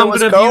simple that criteria I'm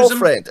was gonna abuse them?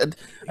 girlfriend, and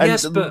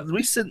Yes, the but-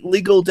 recent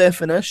legal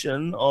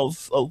definition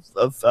of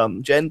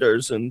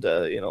genders and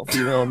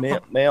female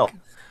and male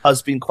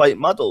has been quite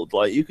muddled.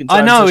 Like you can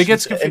I know, it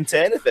transition gets into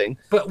anything.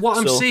 But what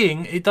I'm So-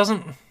 seeing, it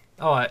doesn't.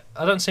 All right,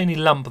 I don't see any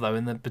lump though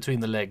between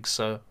the legs,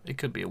 so it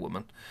could be a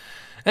woman.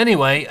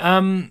 Anyway,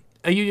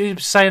 are you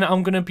saying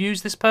I'm going to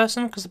abuse this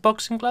person because of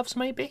boxing gloves?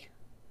 Maybe.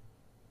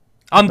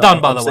 I'm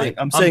done. By the way,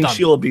 I'm saying done.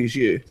 she'll abuse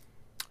you.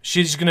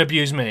 She's going to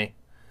abuse me.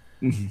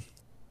 Mm-hmm.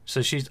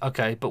 So she's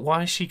okay, but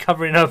why is she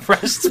covering her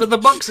breasts for the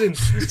boxing?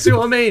 See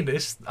what I mean?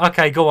 It's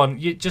okay. Go on,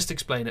 you just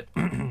explain it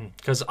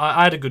because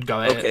I had a good go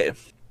at it. Okay.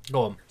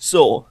 Go on.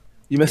 So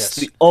you missed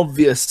Yes. the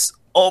obvious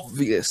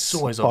It's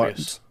always part,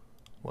 obvious.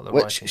 What they're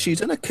which writing.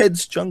 she's in a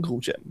kids' jungle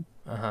gym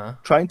Uh-huh.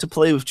 trying to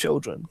play with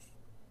children.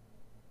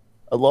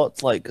 A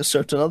lot like a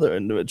certain other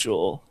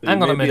individual who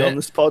Hang on a may be minute. on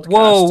this podcast.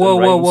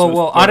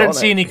 Whoa! I don't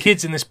see any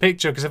kids in this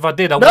picture because if I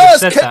did, I would have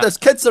said that. There's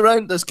kids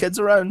around. There's kids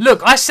around.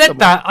 Look, I said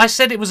that. I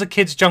said it was a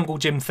kids' jungle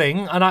gym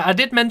thing, and I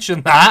did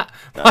mention that.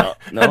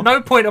 No. At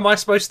no point am I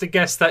supposed to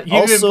guess that you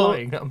Also-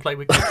 implying that I'm playing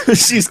with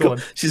kids.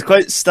 she's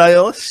quite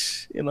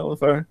stylish,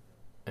 with her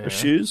Yeah.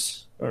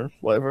 shoes or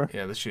whatever.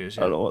 Yeah, the shoes.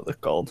 I Yeah. don't know what they're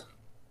called.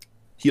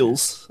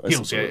 Heels. I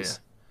Heels. Yeah. suppose.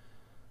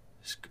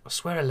 I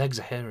swear her legs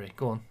are hairy.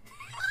 Go on.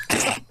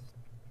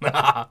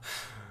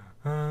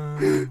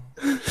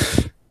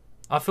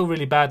 I feel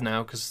really bad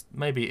now because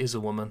maybe it is a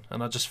woman,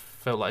 and I just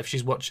felt like if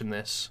she's watching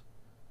this.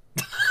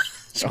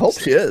 I hope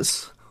she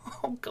is.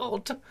 Oh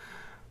God.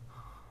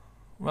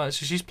 Right,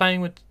 so she's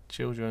playing with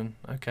children.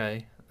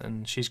 Okay,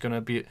 and she's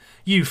gonna be.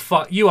 You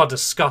are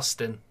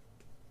disgusting.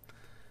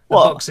 The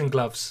What? boxing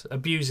gloves,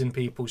 abusing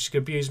people. She could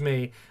abuse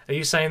me. Are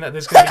you saying that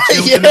there's gonna be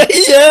children?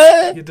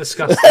 yeah. You're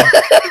disgusting.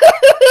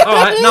 All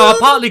right, no, I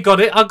partly got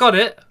it. I got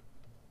it.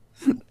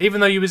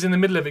 Even though you was in the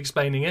middle of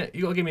explaining it,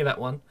 you got to give me that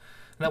one. And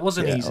that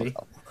wasn't Yeah, easy.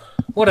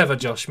 Whatever,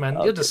 Josh, man.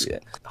 You're just give you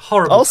it.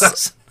 horrible. Also,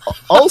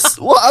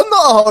 person. what? I'm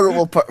not a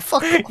horrible person.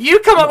 Fuck off. You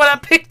come up with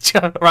that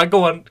picture. Right,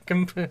 go on.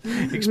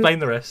 Explain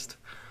the rest.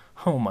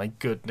 Oh my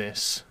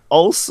goodness.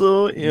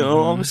 Also,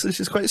 obviously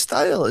she's quite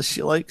stylish.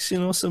 She likes,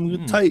 some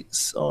good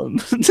tights on.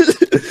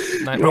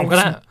 Nothing wrong with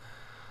that.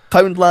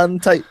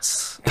 Poundland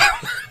tights.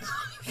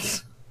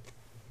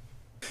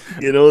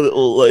 The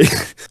old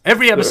like.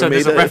 Every episode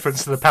there's a made out of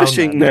reference to the pound.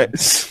 fishing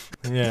nets.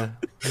 Yeah.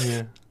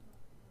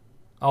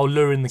 Oh,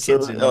 luring the So,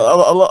 kids in. a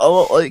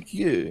lot like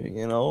you,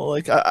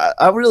 like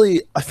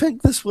I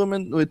think this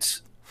woman would.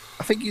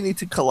 I think you need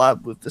to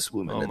collab with this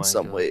woman Oh in my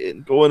some God. way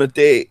and go on a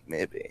date,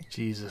 maybe.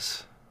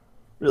 Jesus.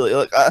 Really,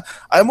 like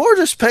I more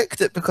just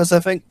picked it because I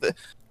think that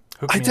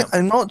Hook me up.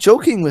 I'm not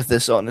joking with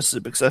this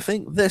honestly because I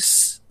think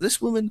this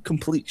woman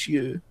completes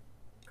you.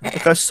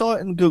 Like I saw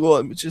it in Google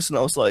Images and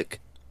I was like,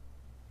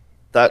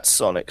 that's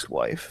Sonic's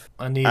wife.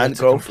 I need and it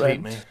to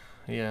complete girlfriend.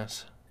 me.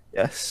 Yes.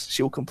 Yes,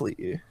 she'll complete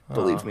you.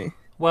 Believe Ah. me.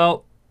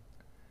 Well,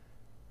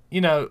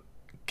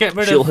 get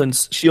rid She'll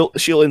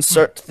of... she'll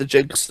insert the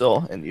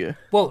jigsaw in you.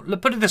 Well,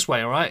 put it this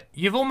way, all right?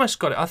 You've almost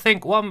got it. I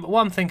think what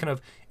I'm thinking of,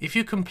 if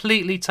you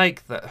completely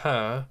take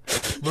her,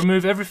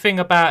 remove everything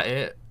about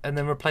it, and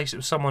then replace it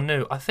with someone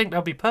new, I think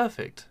that'll be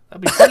perfect.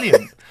 That'd be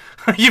brilliant.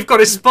 You've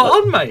got it spot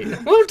on, mate.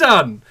 Well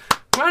done.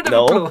 Round of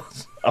No.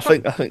 applause. I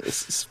think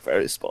this is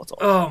very spot on.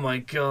 Oh my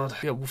God.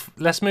 Yeah,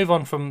 let's move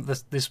on from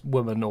this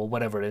woman or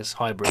whatever it is,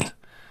 hybrid.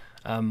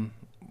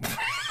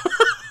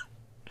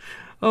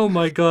 Oh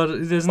my God!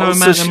 There's no Also,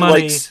 amount of she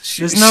money. likes-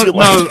 There's she no.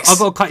 likes- I've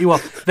got to cut you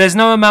off. There's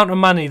no amount of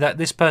money that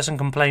this person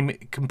can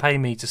pay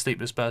me to sleep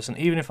with this person,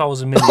 even if I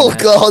was a millionaire. Oh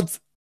God!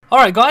 All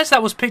right, guys,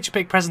 that was Picture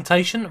Pick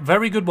presentation.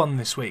 Very good one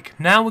this week.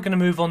 Now we're going to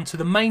move on to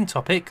the main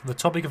topic, the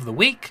topic of the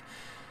week,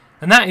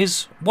 And that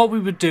is what we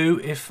would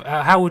do if,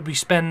 how would we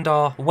spend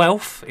our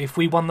wealth if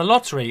we won the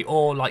lottery,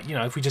 or like, you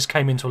know, if we just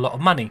came into a lot of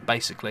money,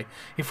 basically.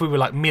 If we were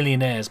like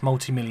millionaires,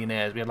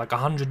 multi-millionaires, we had like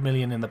 100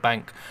 million in the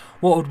bank,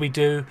 what would we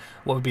do?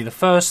 What would be the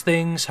first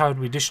things? How would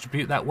we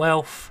distribute that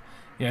wealth?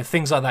 You know,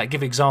 things like that,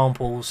 give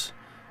examples.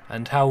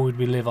 And how would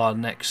we live our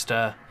next,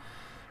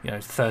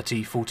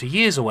 30, 40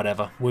 years or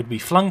whatever? Would we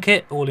flunk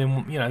it all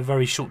in, you know,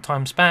 very short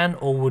time span,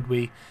 or would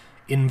we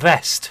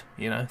invest?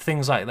 You know,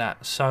 things like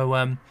that.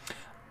 So,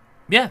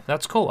 yeah,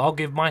 that's cool. I'll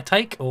give my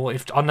take, or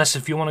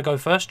unless you want to go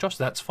first, Josh,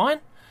 that's fine.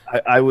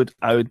 I would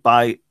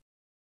buy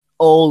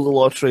all the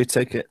lottery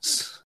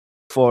tickets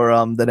for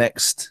the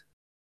next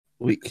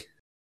week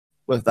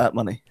with that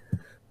money.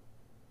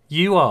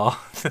 You are.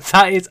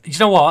 That is. You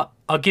know what?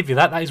 I'll give you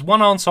that. That is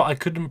one answer I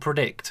couldn't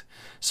predict.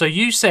 So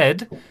you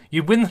said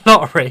you'd win the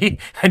lottery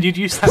and you'd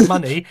use that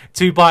money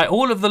to buy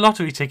all of the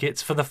lottery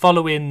tickets for the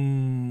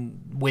following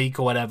week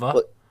or whatever.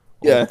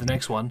 Yeah, or the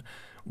next one.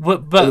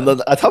 But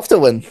I'd have to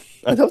win.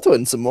 I'd have to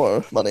win some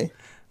more money.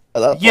 At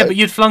that point. Yeah, but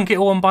you'd flunk it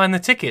all on buying the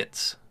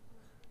tickets.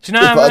 Do you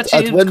know how much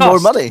I'd it win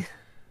cost? more money.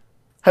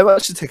 How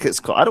much the tickets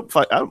cost? I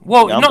don't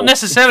Well, gamble. not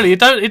necessarily. It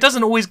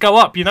doesn't always go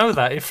up. You know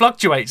that it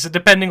fluctuates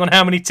depending on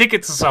how many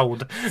tickets are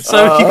sold.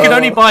 So you can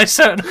only buy a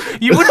certain.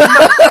 You wouldn't.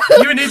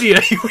 You're an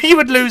idiot. You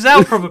would lose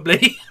out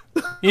probably.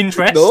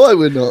 Interest. No, I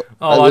would not.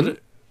 Oh,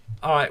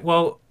 all right.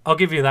 Well, I'll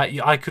give you that.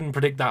 I couldn't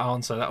predict that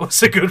answer. That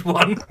was a good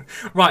one.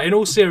 Right. In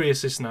all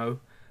seriousness, no.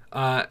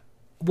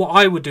 What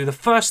I would do, the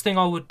first thing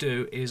I would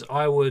do is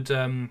I would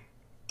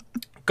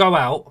go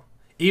out,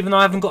 even though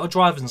I haven't got a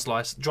driver's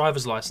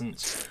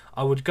license.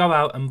 I would go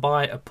out and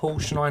buy a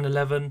Porsche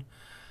 911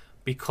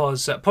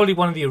 because probably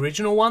one of the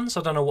original ones.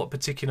 I don't know what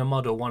particular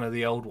model, one of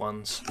the old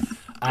ones,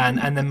 and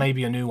then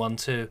maybe a new one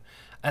too.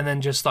 And then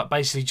just like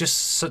basically just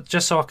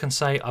so I can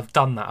say I've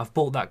done that. I've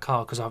bought that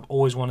car because I've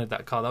always wanted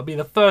that car. That'd be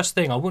the first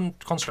thing. I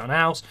wouldn't concentrate on a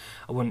house.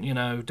 I wouldn't,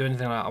 do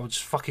anything like that. I would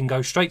just fucking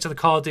go straight to the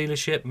car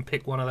dealership and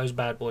pick one of those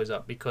bad boys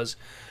up because.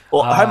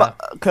 Well, how much?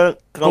 Can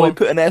we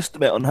put an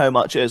estimate on how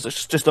much it is?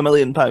 It's just £1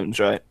 million,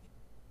 right?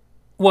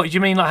 What do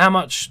you mean? Like how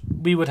much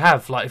we would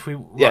have? Like if we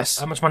yes,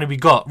 how much money we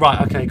got? Right.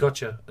 Okay.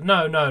 Gotcha.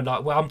 No.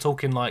 Like I'm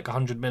talking like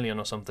 100 million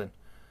or something.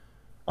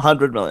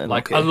 100 million.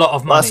 Like okay. a lot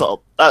of money. That's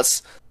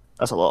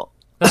a lot.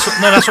 But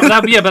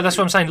that's what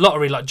I'm saying.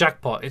 Lottery, like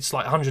jackpot, it's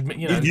like 100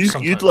 million.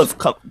 You'd live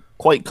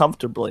quite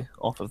comfortably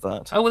off of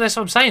that. Oh well, that's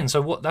what I'm saying.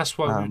 So that's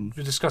what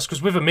we discussed.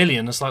 Because with $1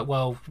 million, it's like,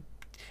 well,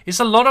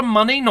 it's a lot of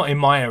money. Not in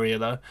my area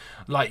though.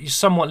 Like you're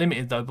somewhat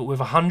limited though. But with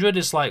 100,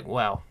 it's like,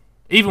 wow.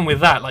 Even with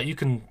that, like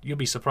you'll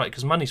be surprised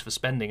because money's for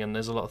spending, and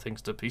there's a lot of things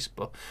to be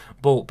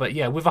bought. But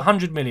yeah, with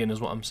 100 million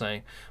is what I'm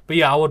saying. But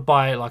yeah, I would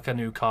buy like a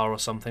new car or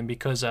something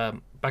because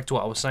back to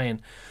what I was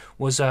saying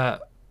was I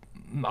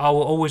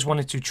always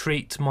wanted to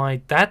treat my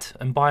dad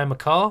and buy him a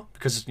car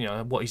because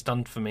what he's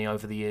done for me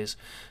over the years.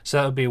 So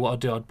that would be what I'd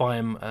do. I'd buy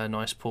him a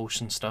nice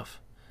Porsche and stuff,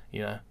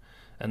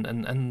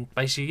 and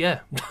basically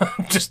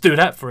just do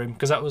that for him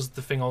because that was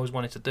the thing I always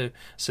wanted to do.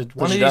 So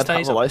one of these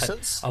days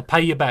I'll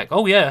pay you back.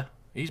 Oh yeah,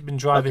 he's been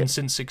driving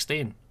since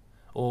 16,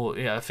 or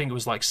I think it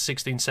was like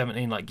 16,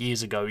 17, like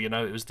years ago.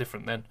 It was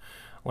different then,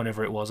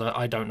 whenever it was.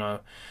 I don't know,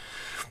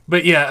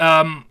 but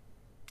yeah.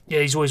 Yeah,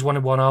 he's always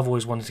wanted one. I've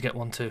always wanted to get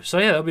one too. So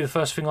yeah, that'll be the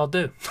first thing I'll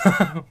do.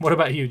 What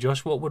about you,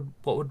 Josh? What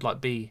would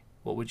like be?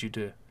 What would you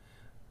do?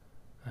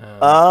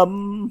 I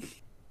mean,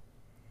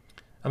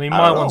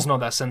 my one's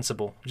not that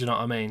sensible. Do you know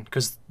what I mean?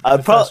 Because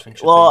the first thing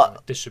should be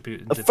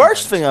distribute. The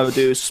first thing I would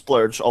do is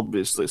splurge.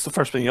 Obviously, it's the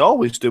first thing you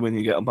always do when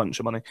you get a bunch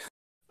of money.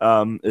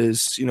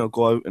 Is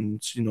go out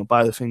and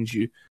buy the things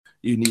you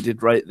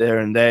needed right there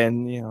and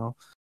then.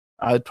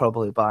 I'd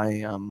probably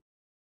buy.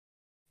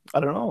 I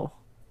don't know.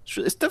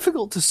 It's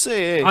difficult to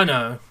say. I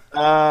know.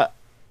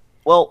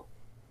 Well,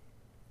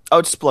 I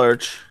would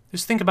splurge.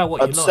 Just think about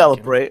what I'd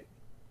celebrate.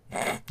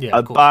 Yeah,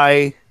 I'd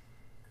buy,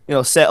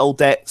 settle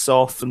debts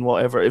off and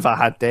whatever. If I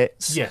had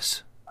debts,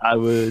 yes, I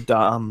would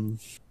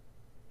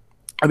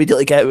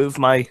immediately get out of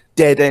my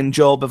dead end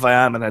job if I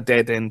am in a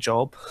dead end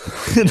job.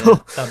 That'd be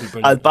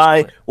brilliant. I'd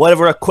buy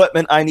whatever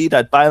equipment I need.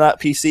 I'd buy that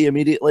PC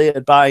immediately.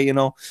 I'd buy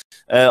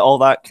all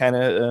that kind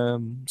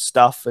of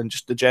stuff and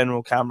just the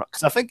general camera.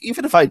 Because I think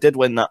even if I did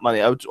win that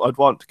money, I'd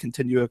want to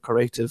continue my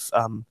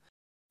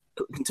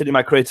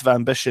creative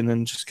ambition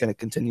and just kind of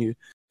continue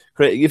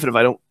creating. Even if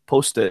I don't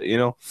post it,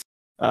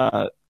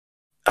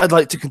 I'd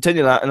like to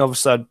continue that. And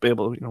obviously, I'd be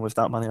able, with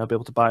that money, I'd be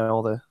able to buy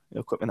all the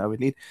equipment I would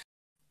need.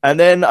 And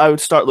then I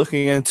would start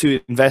looking into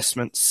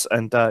investments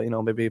and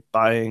maybe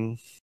buying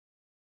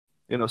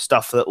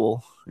stuff that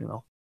will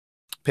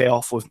pay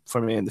off for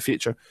me in the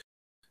future.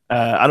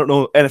 I don't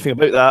know anything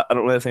about that. I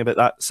don't know anything about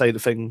that side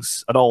of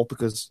things at all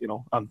because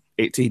I'm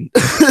 18.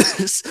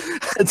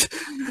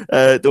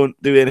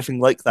 Don't do anything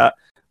like that.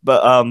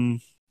 But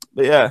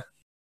yeah.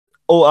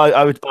 Oh,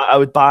 I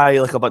would buy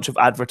like a bunch of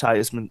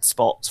advertisement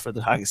spots for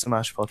the Haggis and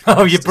Mash podcast.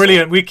 Oh, you're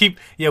brilliant. We'd keep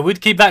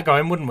that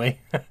going, wouldn't we?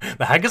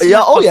 The Haggis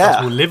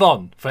podcast will live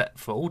on for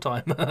all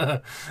time.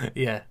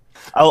 Yeah.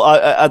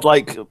 I'd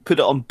like put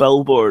it on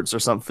billboards or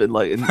something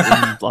like in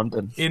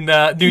London. In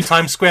New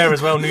Times Square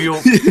as well, New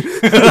York.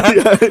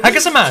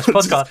 Haggis and Mash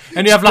podcast,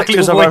 and you have like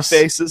Pictures little of our voice,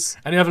 faces.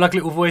 and you have like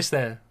little voice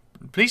there.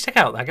 Please check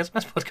out the Haggis and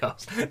Mash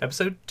podcast,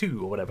 episode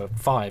 2 or whatever,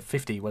 5,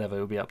 50, whatever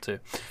it'll be up to.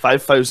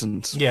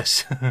 5,000.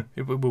 Yes,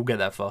 we'll get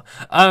that far.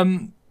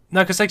 No,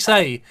 because they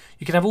say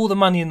you can have all the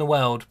money in the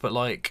world, but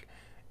like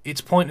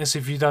it's pointless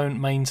if you don't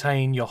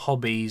maintain your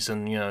hobbies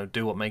and, you know,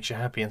 do what makes you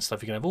happy and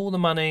stuff. You can have all the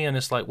money, and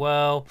it's like,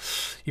 well,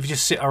 if you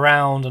just sit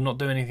around and not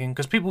do anything,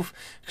 because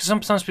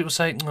sometimes people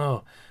say,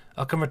 oh,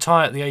 I can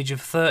retire at the age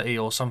of 30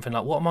 or something.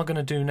 Like, what am I going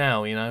to do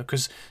now? You know,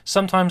 because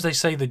sometimes they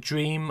say the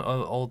dream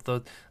or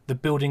the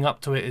building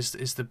up to it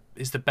is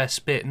the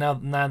best bit. Now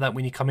that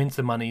when you come into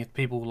the money,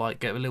 people like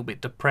get a little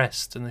bit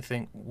depressed and they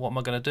think, what am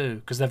I going to do?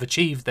 Because they've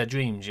achieved their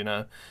dreams. You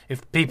know,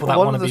 if people that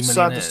want to be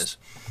millionaires.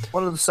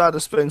 One of the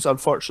saddest things,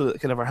 unfortunately, that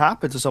can ever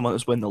happen to someone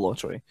is win the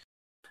lottery,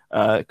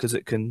 because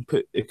it can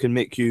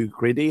make you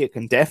greedy. It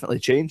can definitely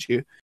change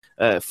you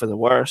for the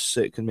worse.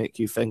 It can make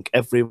you think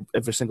every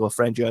single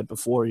friend you had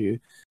before you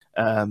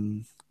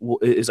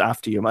is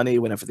after your money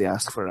whenever they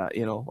ask for a,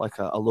 you know, like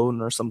a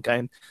loan or some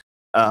kind.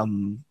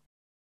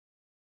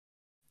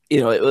 You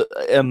know,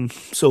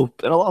 so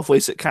in a lot of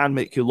ways it can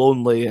make you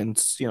lonely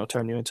and, you know,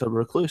 turn you into a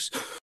recluse.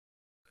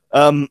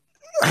 But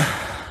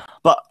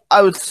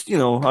I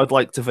would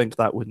like to think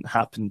that wouldn't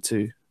happen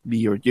to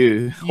me or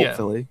you,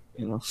 hopefully.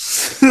 You know.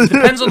 It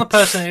depends on the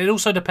person. It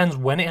also depends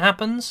when it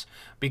happens,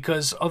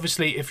 because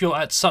obviously if you're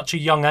at such a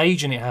young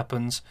age and it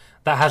happens,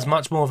 that has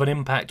much more of an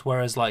impact,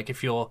 whereas like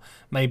if you're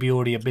maybe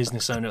already a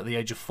business owner at the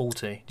age of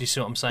 40, do you see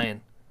what I'm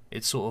saying?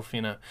 It's sort of,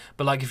 you know,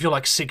 but like if you're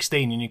like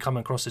 16 and you come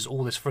across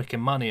all this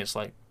freaking money, it's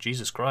like,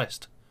 Jesus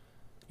Christ,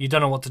 you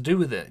don't know what to do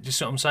with it. Do you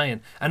see what I'm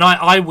saying? And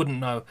I wouldn't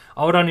know.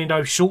 I would only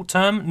know short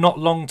term, not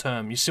long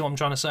term. You see what I'm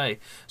trying to say?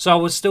 So I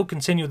would still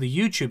continue the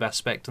YouTube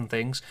aspect and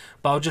things,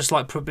 but I'll just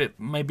like put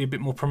maybe a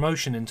bit more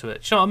promotion into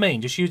it. Do you know what I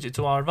mean? Just use it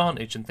to our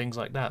advantage and things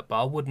like that.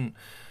 But I wouldn't.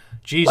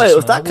 Jesus, well,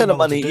 with man, that kind of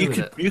money,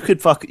 you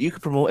could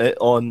promote it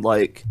on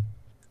like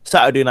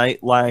Saturday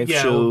Night Live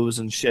shows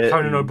and shit.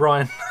 Conan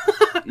O'Brien.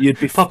 You'd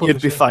be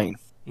fine.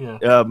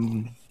 Yeah.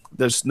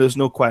 There's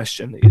no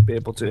question that you'd be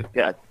able to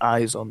get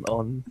eyes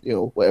on you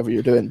know, whatever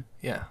you're doing.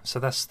 Yeah, so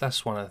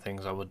that's one of the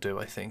things I would do,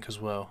 I think, as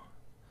well.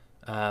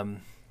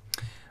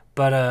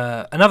 But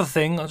another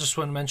thing I just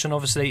want to mention,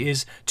 obviously,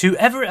 is to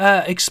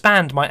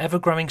expand my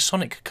ever-growing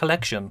Sonic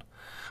collection.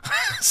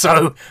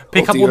 So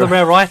pick up all the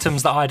rare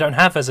items that I don't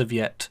have as of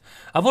yet.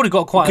 I've already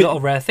got quite a lot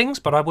of rare things,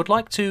 but I would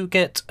like to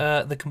get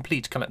the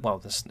complete collection. Well,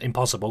 that's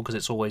impossible because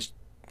it's always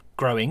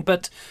growing,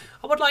 but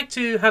I would like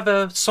to have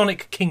a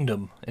Sonic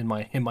Kingdom in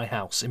my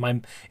house, in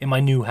my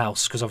new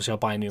house, because obviously I'll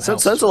buy a new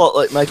house. Sounds a lot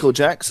like Michael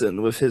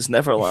Jackson with his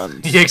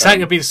Neverland. Yeah,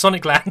 exactly. It'll be the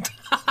Sonic Land.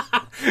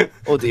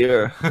 Oh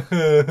dear.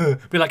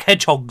 Be like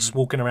hedgehogs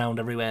walking around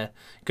everywhere,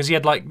 because he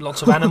had like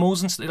lots of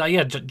animals and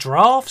like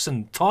giraffes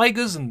and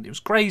tigers, and it was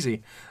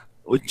crazy.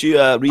 Would you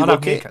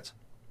relocate?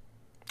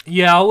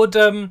 Yeah, I would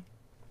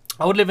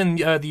live in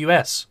the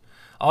US.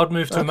 I would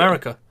move to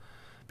America.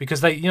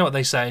 Because you know what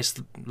they say, it's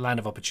the land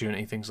of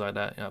opportunity, things like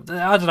that. You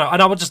know, I don't know,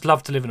 and I would just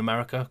love to live in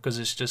America because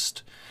it's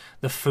just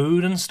the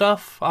food and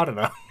stuff. I don't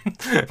know,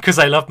 because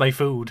I love my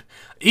food.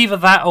 Either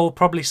that or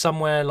probably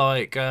somewhere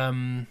like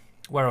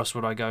where else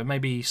would I go?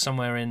 Maybe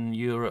somewhere in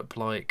Europe,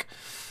 like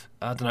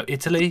I don't know,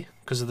 Italy,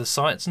 because of the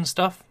sites and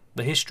stuff,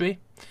 the history.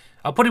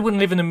 I probably wouldn't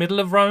live in the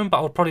middle of Rome, but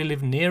I would probably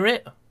live near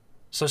it.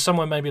 So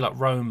somewhere maybe like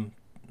Rome.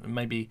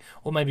 Maybe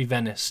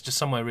Venice, just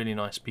somewhere really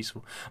nice,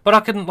 peaceful. But I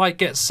couldn't like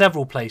get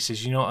several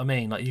places. You know what I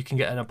mean? Like you can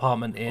get an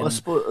apartment in.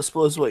 Well, I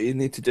suppose what you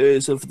need to do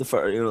is over the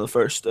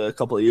first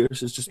couple of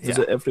years is just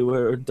visit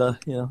everywhere and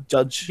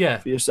judge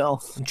for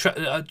yourself. And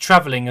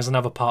traveling is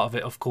another part of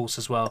it, of course,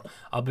 as well.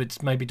 I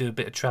would maybe do a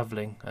bit of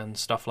traveling and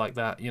stuff like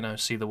that. You know,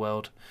 see the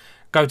world.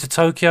 Go to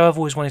Tokyo. I've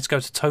always wanted to go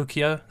to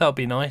Tokyo. That would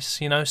be nice,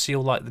 you know, see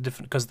all like the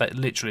different, because that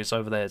literally it's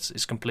over there.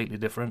 It's completely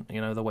different,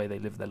 you know, the way they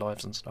live their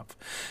lives and stuff.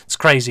 It's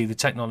crazy, the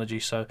technology.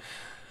 So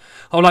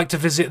I'd like to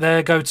visit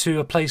there. Go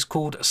to a place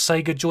called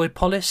Sega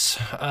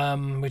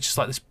Joypolis, which is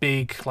like this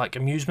big like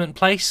amusement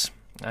place.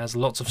 There's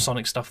lots of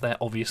Sonic stuff there,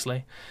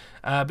 obviously.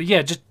 But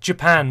yeah, just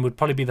Japan would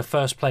probably be the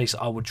first place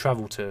I would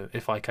travel to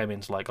if I came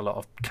into like a lot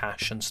of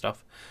cash and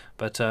stuff.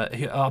 But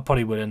I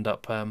probably would end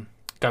up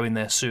going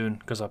there soon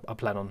because I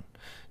plan on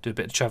do a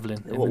bit of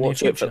travelling in the near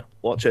future.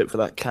 Watch out for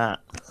that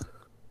cat.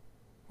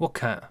 What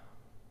cat?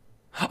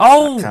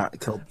 Oh,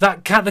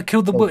 that cat that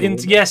killed in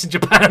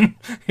Japan,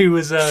 who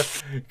was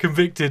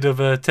convicted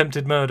of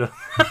attempted murder.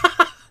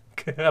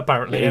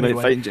 Apparently, he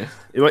might find you.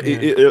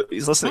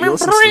 He's listening. To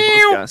the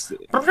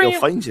podcast.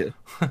 He'll find you.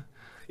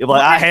 You're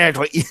like, I heard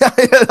what you.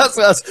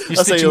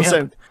 that's how you'll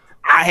sound.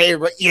 I heard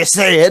what you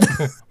said.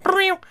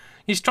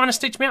 He's trying to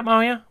stitch me up,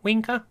 Mario.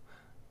 Winker.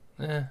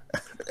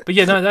 But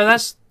yeah, no,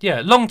 that's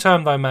long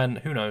term though, man.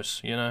 Who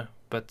knows, you know?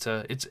 But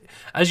it's,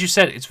 as you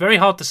said, it's very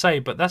hard to say.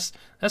 But that's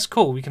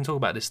cool. We can talk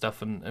about this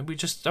stuff, and we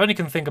just only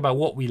can think about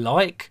what we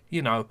like,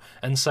 you know,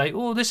 and say,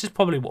 oh, this is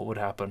probably what would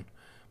happen.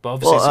 But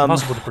obviously, it's Well,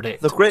 impossible to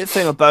predict. the great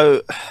thing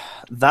about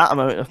that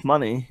amount of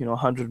money,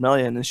 100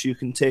 million, is you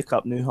can take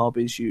up new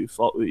hobbies you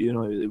thought it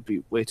would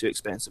be way too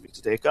expensive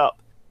to take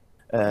up.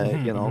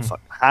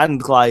 Hand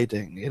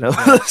gliding,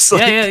 It's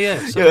like,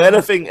 Yeah.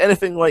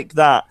 anything like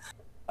that.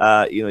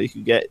 You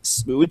can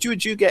get. Would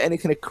you get any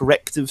kind of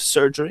corrective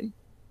surgery,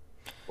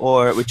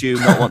 or would you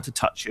not want to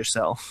touch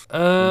yourself?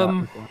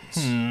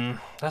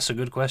 That's a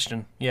good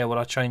question. Yeah, would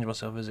I change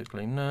myself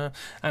physically? No,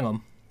 hang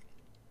on.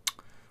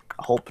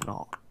 I hope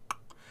not.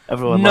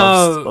 Everyone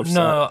loves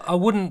that. I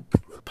wouldn't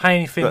pay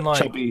anything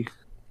like chubby.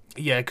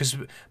 Yeah, because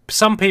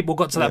some people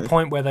got to that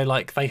point where they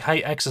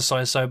hate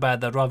exercise so bad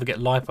they'd rather get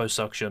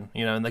liposuction,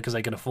 and because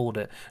they can afford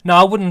it. No,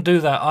 I wouldn't do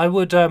that. I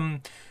would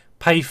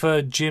pay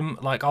for gym.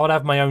 Like, I would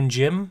have my own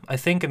gym, I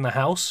think, in the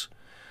house,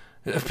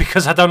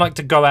 because I don't like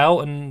to go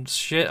out and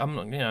shit. I'm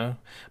not,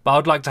 but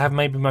I'd like to have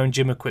maybe my own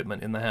gym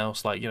equipment in the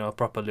house, like a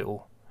proper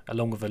little,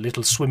 along with a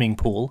little swimming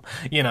pool,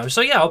 So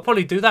yeah, I'll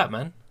probably do that,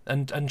 man.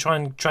 And try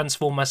and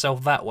transform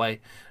myself that way,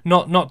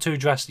 not too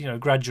drastic,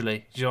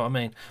 gradually. Do you know what I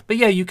mean? But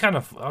yeah,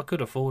 I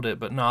could afford it,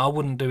 but no, I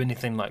wouldn't do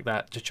anything like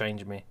that to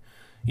change me,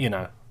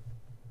 if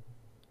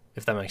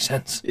that makes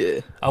sense.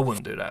 Yeah, I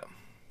wouldn't do that.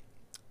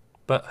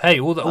 But hey,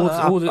 all the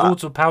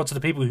power to the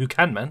people who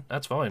can, man.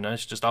 That's fine.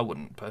 It's just I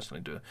wouldn't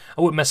personally do it.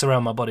 I wouldn't mess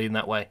around my body in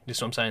that way. You know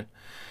what I'm saying?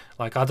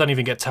 Like, I don't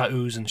even get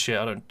tattoos and shit.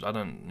 I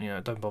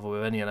don't bother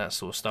with any of that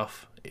sort of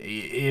stuff.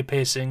 Ear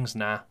piercings,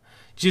 nah.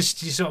 You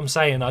see what I'm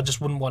saying? I just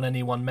wouldn't want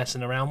anyone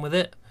messing around with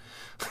it.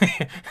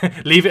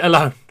 Leave it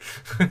alone.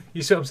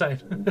 You see what I'm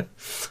saying?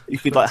 You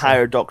could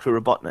hire Dr.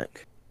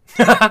 Robotnik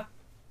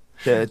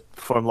to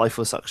perform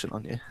liposuction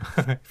on you.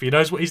 If he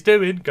knows what he's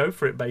doing, go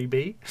for it,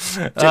 baby.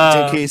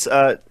 Jinkies,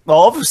 well,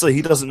 obviously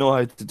he doesn't know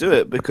how to do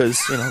it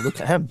because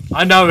look at him.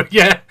 I know.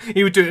 Yeah,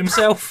 he would do it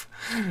himself.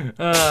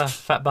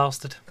 Fat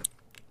bastard.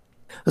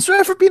 Has there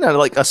ever been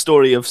a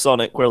story of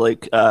Sonic where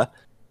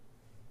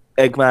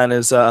Eggman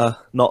is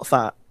not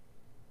fat?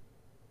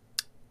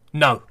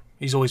 No,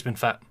 he's always been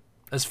fat.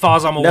 As far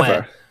as I'm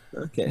aware.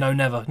 Never. Okay. No,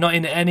 never. Not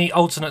in any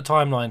alternate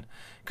timeline.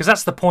 Because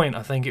that's the point.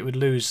 I think it would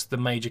lose the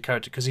major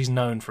character because he's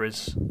known for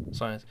his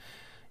size.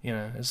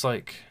 It's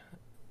like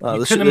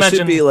there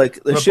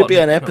should be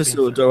an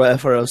episode or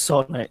whatever of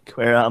Sonic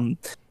where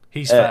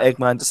he's fat.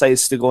 Eggman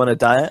decides to go on a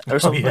diet or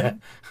something. Yeah.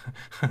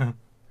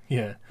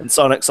 Yeah. And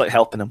Sonic's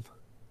helping him.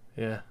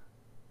 Yeah.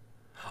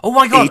 Oh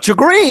my god! Eat your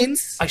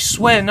greens. I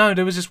swear, no.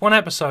 There was this one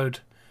episode.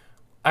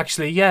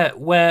 Actually, yeah,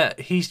 where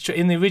he's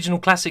in the original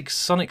classic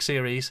Sonic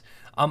series.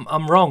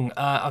 I'm wrong.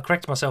 I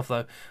correct myself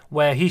though.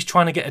 Where he's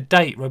trying to get a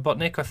date,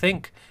 Robotnik, I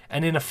think,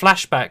 and in a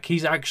flashback,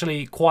 he's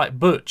actually quite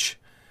butch.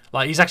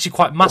 Like, he's actually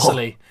quite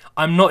muscly. Oh.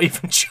 I'm not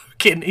even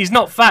joking. He's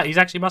not fat. He's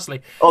actually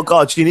muscly. Oh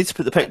god, you need to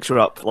put the picture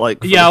up.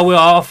 Yeah, I will.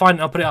 I'll find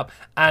it. I'll put it up.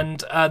 And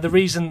the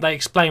reason they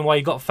explain why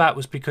he got fat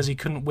was because he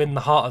couldn't win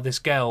the heart of this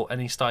girl, and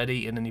he started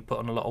eating, and he put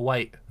on a lot of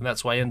weight, and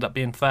that's why he ended up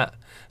being fat.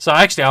 So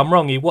actually, I'm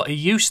wrong. He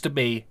used to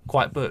be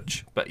quite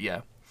butch, but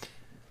yeah.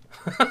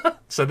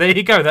 So there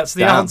you go. That's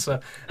the answer.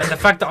 And the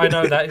fact that I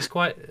know that is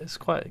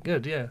quite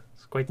good. Yeah,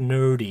 it's quite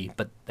nerdy.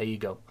 But there you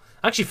go.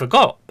 I actually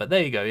forgot, but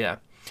there you go. Yeah.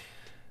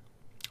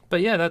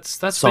 But yeah, that's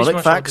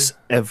Sonic facts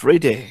every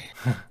day.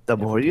 The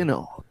more you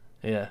know.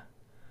 Yeah.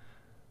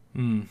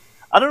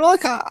 I don't know.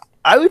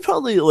 I would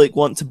probably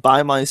want to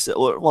buy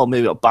myself, well,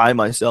 maybe I'll buy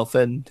myself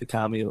into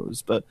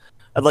cameos, but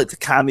I'd like to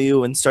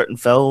cameo in certain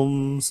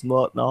films and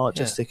whatnot,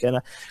 just to kind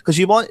of, because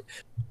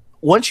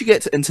once you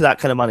get into that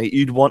kind of money,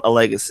 you'd want a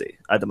legacy.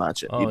 I'd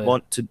imagine you'd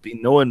want to be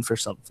known for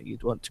something.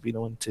 You'd want to be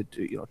known to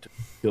do, to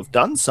have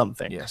done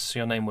something. Yes,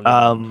 your name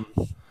will.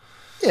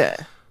 Yeah.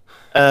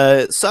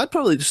 So I'd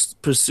probably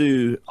just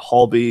pursue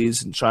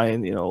hobbies and try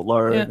and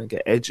learn and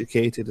get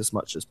educated as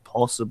much as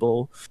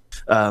possible.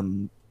 I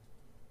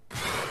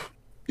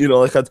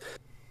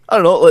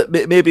don't know,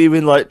 maybe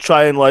even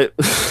try and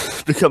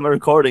become a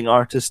recording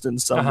artist in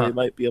some way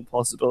might be a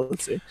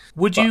possibility.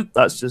 Would you?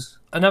 That's just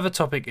another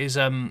topic. Is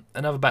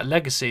another about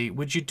legacy.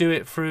 Would you do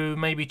it through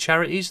maybe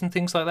charities and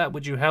things like that?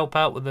 Would you help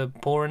out with the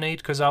poor in need?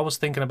 Because I was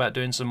thinking about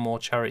doing some more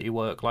charity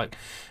work. But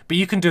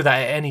you can do that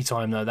at any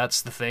time though.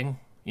 That's the thing.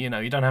 You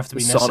don't have to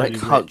be necessarily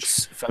Sonic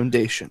Huts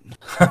Foundation.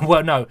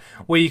 Well, no,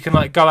 where you can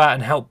go out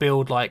and help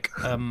build a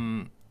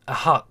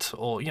hut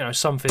or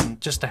something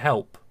just to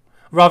help,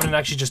 rather than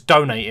actually just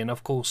donating.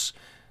 Of course,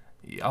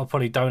 I'll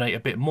probably donate a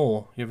bit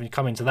more. You're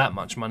coming to that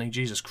much money,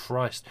 Jesus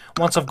Christ!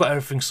 Once I've got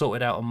everything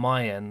sorted out on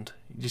my end,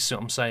 you see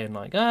what I'm saying?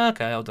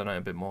 Okay, I'll donate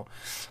a bit more.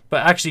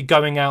 But actually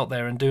going out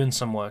there and doing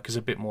some work is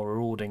a bit more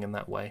rewarding in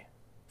that way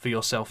for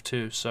yourself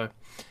too. So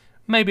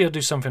maybe I'll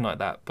do something like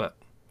that. But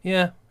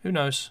yeah, who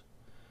knows?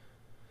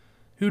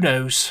 Who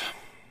knows?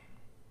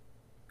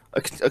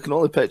 I can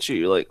only picture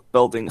you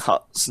building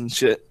huts and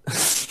shit.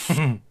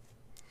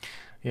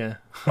 Yeah.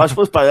 I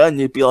suppose by then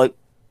you'd be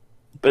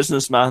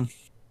businessman.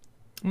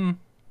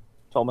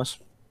 Thomas.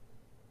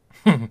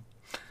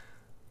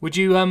 Would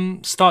you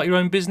start your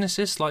own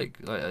businesses, like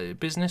a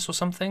business or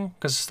something?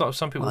 Because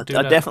some people do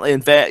I that. definitely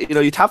invest.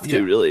 You'd have to Yeah.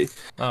 really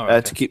Oh,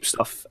 okay. to keep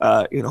stuff,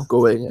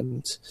 going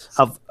and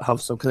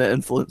have some kind of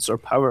influence or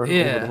power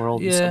over the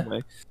world in some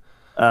way.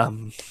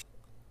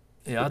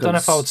 Yeah, I don't know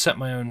if I would because- set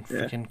my own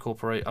freaking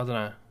corporate. I don't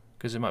know,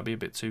 because it might be a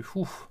bit too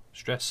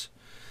stress.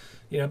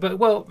 Yeah, but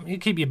well, you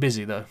keep you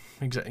busy though.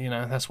 Exactly.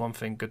 That's one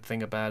thing. Good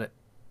thing about it.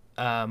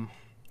 And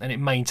it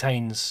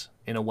maintains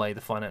in a way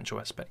the financial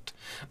aspect.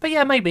 But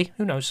yeah, maybe.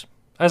 Who knows?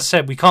 As I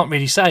said, we can't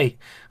really say.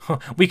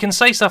 We can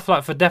say stuff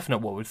like for definite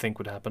what we think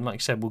would happen. Like I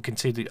said, we'll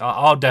continue.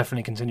 I'll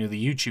definitely continue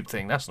the YouTube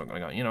thing. That's not going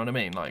to go. You know what I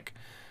mean? Like,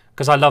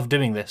 because I love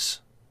doing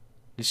this.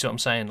 You see what I'm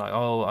saying? Like,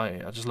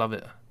 I just love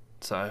it.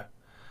 So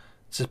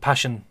it's a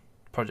passion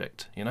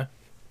project.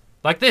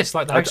 Like this,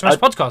 like the Haggis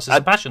podcast is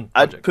a passion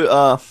project.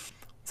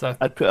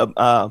 I'd put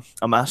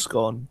a mask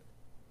on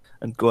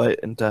and go out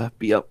and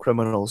beat up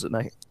criminals at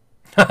night.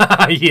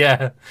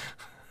 Yeah,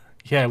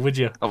 would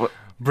you?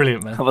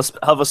 Brilliant, man.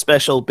 Have a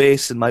special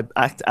base in my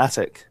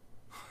attic.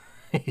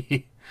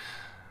 That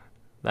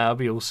would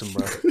be awesome,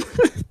 bro.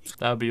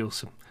 That would be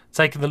awesome.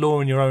 Taking the law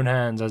in your own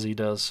hands, as he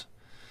does.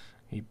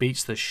 He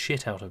beats the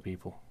shit out of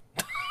people.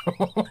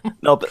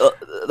 No, but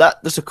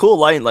there's a cool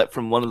line like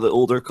from one of the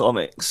older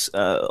comics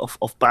of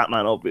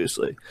Batman,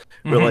 obviously,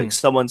 where like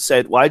someone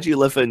said, "Why do you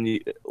live in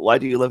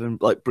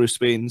like Bruce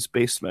Wayne's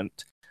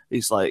basement?"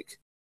 He's like,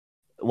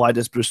 "Why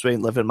does Bruce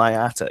Wayne live in my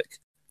attic?"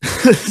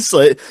 it's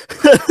like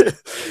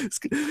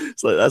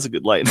it's like that's a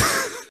good line.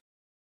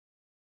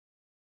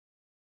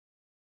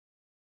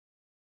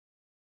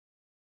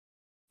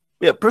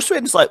 Yeah, Bruce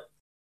Wayne's like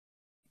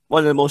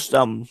one of the most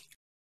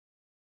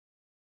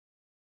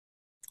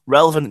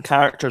relevant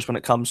characters when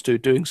it comes to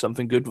doing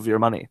something good with your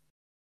money,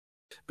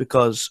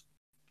 because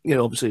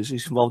obviously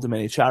he's involved in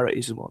many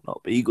charities and whatnot,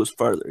 but he goes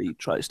further. He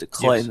tries to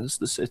cleanse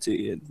the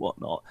city and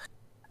whatnot,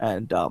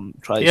 and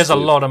tries. He has a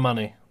lot of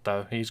money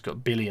though. He's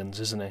got billions,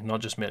 isn't he? Not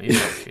just millions.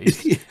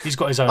 He's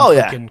got his own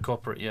fucking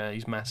corporate. Yeah,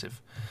 he's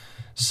massive.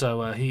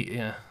 So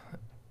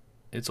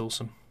it's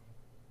awesome.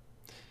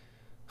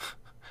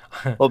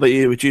 What about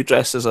you? Would you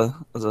dress as a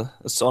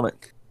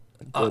Sonic?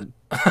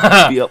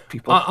 Beat up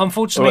people?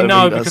 Unfortunately,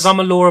 no, because I'm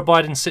a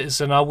law-abiding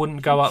citizen. I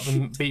wouldn't go up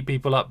and beat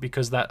people up,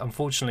 because that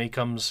unfortunately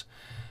comes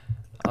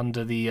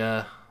under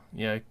the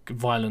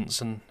violence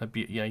and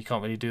abuse. You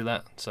can't really do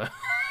that. So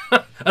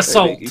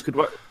assault. You could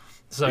work.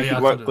 So you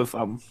could work with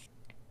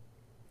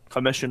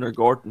Commissioner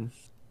Gordon.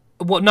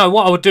 What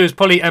I would do is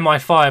probably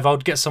MI5. I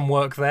would get some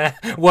work there,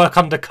 work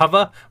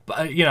undercover,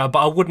 but but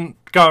I wouldn't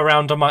go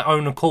around on my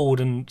own accord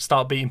and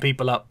start beating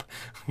people up.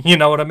 You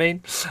know what I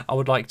mean? I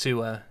would like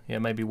to,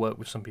 maybe work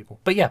with some people.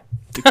 But yeah,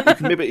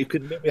 you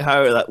could maybe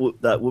hire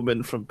that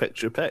woman from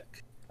Picture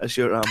Pick as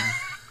your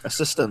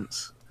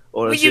assistant,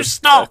 or will as you your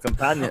stop?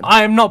 Companion.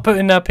 I am not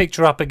putting her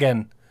picture up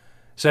again.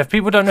 So if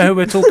people don't know who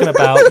we're talking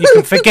about, you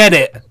can forget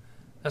it.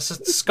 That's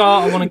a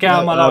scar I want to get out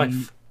of my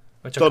life.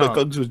 Which Sonic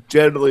Guns was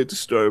generally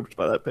disturbed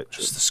by that picture.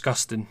 It's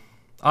disgusting.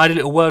 I had a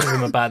little word with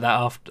him about that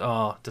after.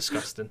 Oh,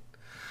 disgusting.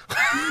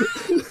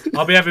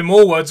 I'll be having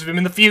more words with him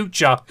in the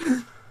future.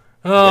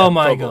 Oh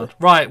my god!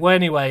 Right. Well,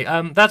 anyway,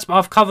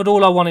 I've covered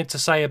all I wanted to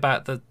say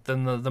about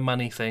the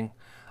money thing.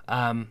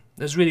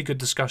 There's really good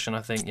discussion.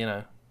 I think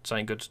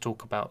something good to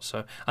talk about.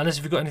 So, unless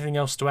if you've got anything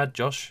else to add,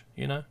 Josh,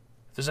 if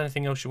there's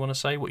anything else you want to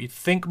say, what you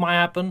think might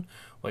happen,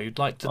 what you'd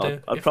like to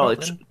do, I'd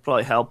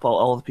probably help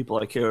all the people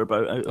I care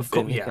about out of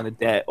any kind of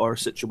debt or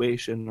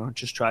situation, or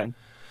just try and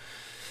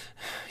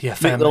make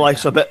their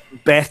lives a bit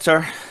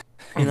better.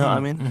 You know what I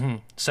mean? Mm-hmm.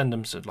 Send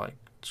them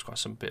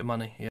some bit of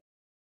money. Yeah.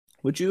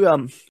 Would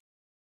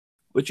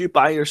you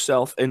buy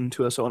yourself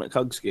into a Sonic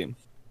Hugs game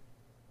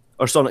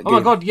or Sonic game? Oh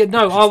my god! Yeah,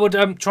 no. I would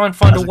try and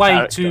find a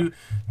way to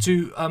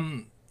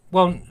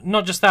well,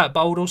 not just that,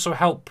 but I would also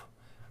help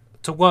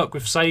to work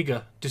with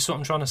Sega. Just what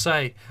I'm trying to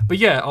say. But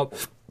yeah,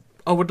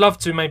 I would love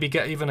to maybe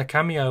get even a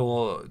cameo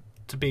or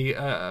to be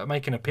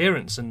make an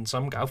appearance in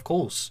some. Of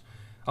course,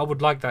 I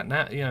would like that.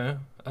 Now,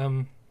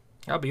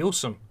 that'd be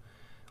awesome.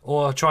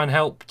 Or try and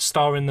help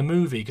star in the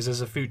movie because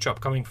there's a future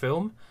upcoming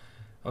film.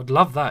 I'd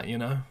love that.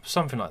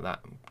 Something like that.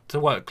 To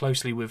work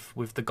closely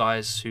with the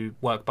guys who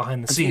work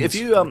behind the scenes.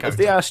 If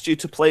they asked you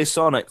to play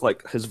Sonic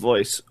like his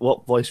voice,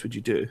 what voice would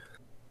you do?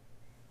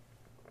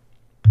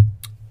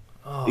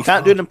 Oh, you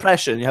can't do an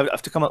impression. You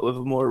have to come up with a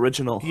more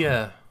original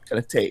kind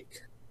of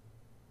take.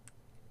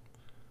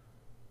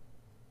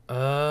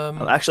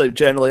 I'm actually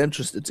generally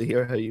interested to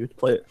hear how you would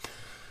play it.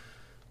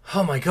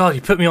 Oh my god,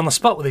 you put me on the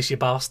spot with this, you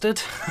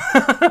bastard.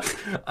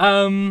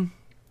 Oh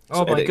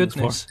my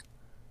goodness.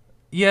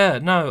 Yeah,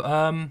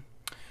 no.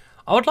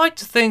 I would like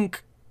to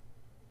think.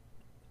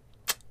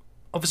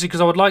 Obviously,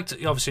 because I would like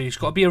to. Obviously, it's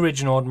got to be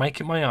original. I'd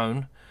make it my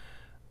own.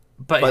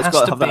 But it has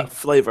got to have be that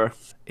flavour.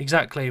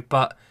 Exactly,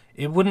 but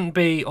it wouldn't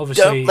be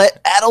obviously. Don't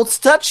let adults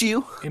touch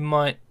you. It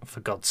might, for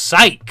God's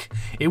sake,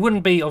 it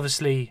wouldn't be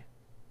obviously.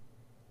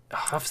 I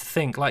have to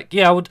think.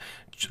 I would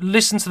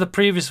listen to the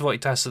previous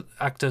voice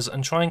actors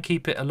and try and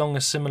keep it along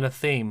a similar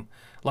theme,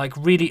 like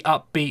really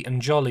upbeat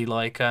and jolly.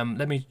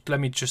 Let me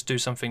just do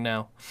something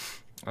now.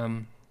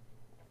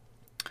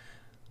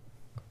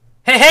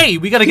 hey,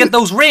 we got to get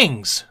those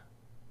rings.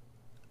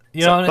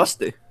 You know,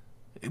 Busty.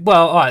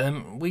 Well, all right,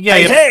 then. Well, yeah,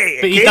 Hey,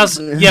 but he kids.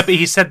 does. Yeah, but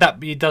he said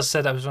that. He does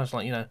say that as much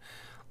like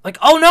like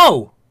oh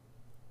no,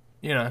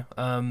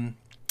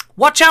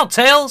 watch out,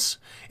 Tails.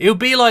 It would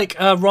be like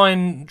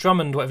Ryan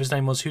Drummond, whatever his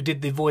name was, who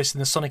did the voice in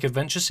the Sonic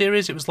Adventure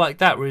series. It was like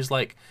that, where he's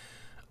like,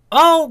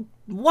 oh,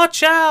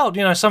 watch out,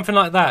 something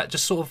like that.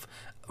 Just sort of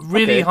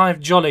really high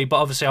jolly.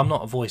 But obviously, I'm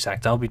not a voice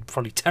actor. I'll be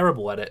probably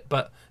terrible at it.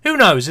 But who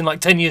knows? In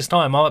like 10 years'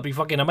 time, I might be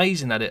fucking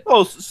amazing at it.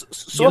 Well,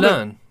 you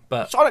learn.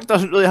 But Sonic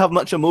doesn't really have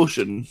much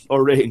emotion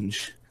or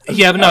range.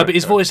 Yeah, but no, but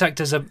his voice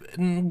actors are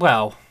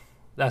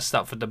that's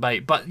up for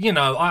debate. But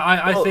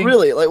I think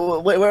really, like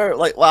where,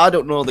 like, well, I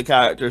don't know the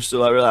characters,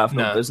 so I really have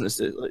no business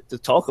to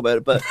talk about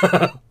it. But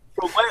from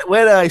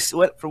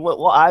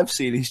what I've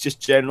seen, he's just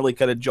generally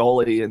kind of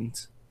jolly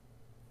and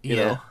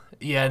no,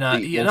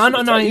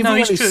 even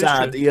when he's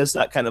sad, he has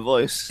that kind of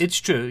voice. It's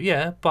true,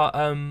 yeah, but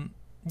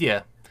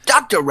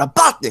Dr.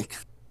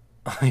 Robotnik.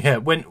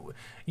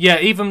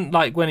 Even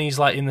like when he's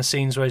like in the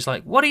scenes where he's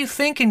like, "What are you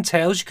thinking,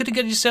 Tails? You could have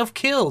got yourself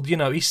killed."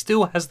 He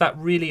still has that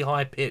really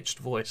high pitched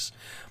voice,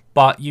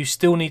 but you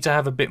still need to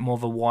have a bit more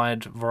of a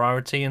wide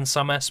variety in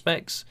some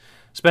aspects,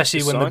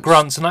 especially when the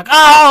grunts and like,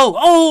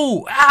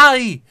 "Oh,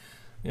 aye,"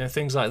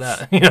 things like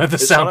that. The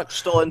Is sound. Sonic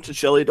still into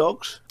chili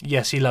dogs?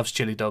 Yes, he loves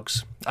chili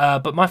dogs.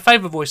 But my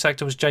favourite voice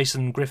actor was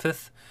Jason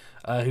Griffith,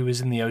 who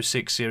was in the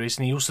 '06 series,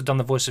 and he also done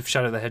the voice of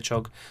Shadow the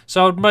Hedgehog.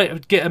 So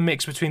I'd get a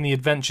mix between the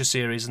Adventure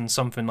series and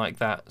something like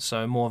that,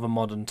 so more of a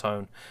modern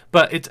tone.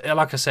 But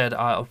like I said,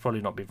 I'll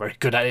probably not be very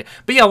good at it.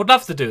 But yeah, I would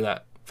love to do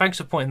that. Thanks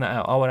for pointing that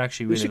out. I would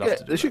actually really love to do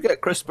that. They should get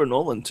Christopher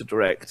Nolan to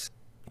direct.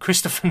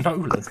 Christopher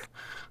Nolan?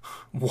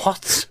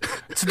 What?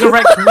 To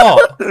direct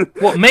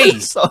what? What, me?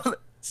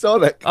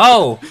 Sonic.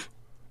 Oh.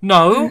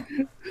 No.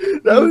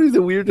 That would be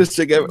the weirdest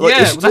thing ever. Like,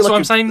 that's what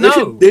I'm saying,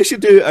 no. They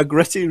should do a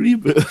gritty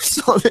reboot of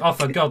Sonic. Oh,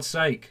 for God's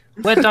sake.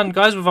 We're done,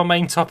 guys, with our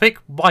main topic.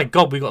 By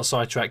God, we got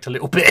sidetracked a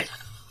little bit.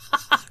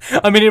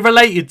 I mean, it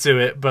related to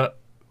it, but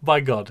by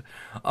God.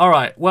 All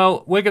right,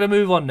 well, we're going to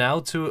move on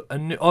now to a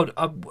new... do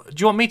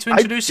you want me to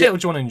introduce it, or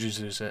do you want to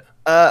introduce it?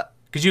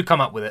 Because you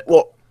come up with it.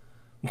 What?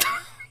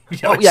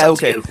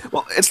 Okay.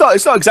 Well, it's not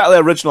exactly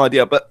an original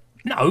idea, but...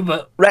 No,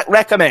 but...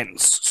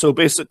 recommends. So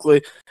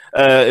basically,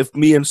 if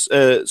me and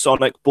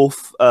Sonic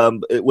both,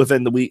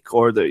 within the week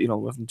or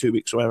within 2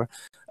 weeks or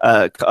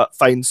whatever,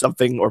 find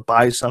something or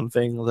buy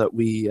something that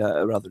we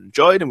rather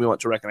enjoyed and we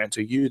want to recommend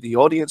to you, the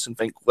audience, and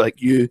think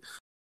like you,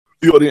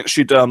 the audience,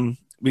 should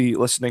be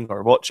listening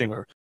or watching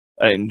or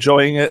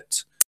enjoying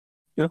it,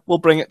 we'll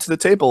bring it to the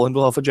table and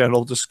we'll have a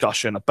general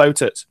discussion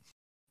about it.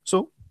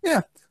 So,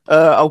 yeah,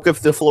 I'll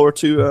give the floor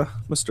to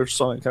Mr.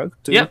 Sonic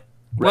to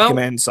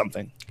recommend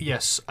something.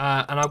 Yes,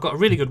 and I've got a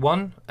really good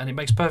one, and it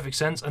makes perfect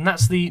sense, and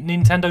that's the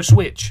Nintendo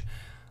Switch.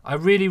 I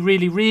really,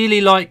 really,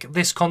 really like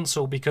this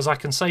console because I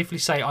can safely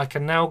say I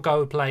can now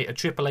go play a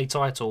AAA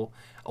title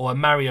or a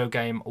Mario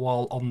game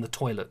while on the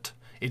toilet.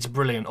 It's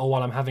brilliant. Or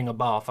while I'm having a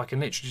bath. I can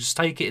literally just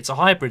take it. It's a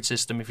hybrid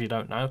system, if you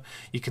don't know.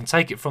 You can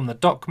take it from the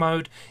dock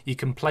mode. You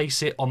can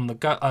place it on the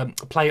go,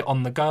 play it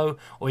on the go,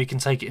 or you can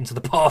take it into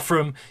the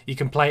bathroom. You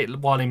can play it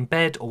while in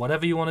bed, or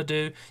whatever you want to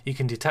do. You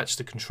can detach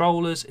the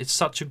controllers. It's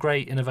such a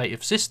great,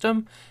 innovative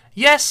system.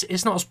 Yes,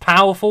 it's not as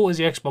powerful as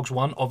the Xbox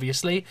One,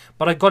 obviously,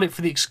 but I got it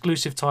for the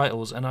exclusive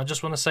titles, and I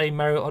just want to say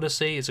Mario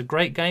Odyssey is a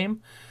great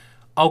game.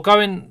 I'll go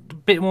in a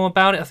bit more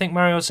about it. I think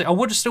Mario Odyssey, I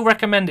would still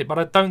recommend it, but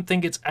I don't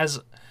think it's as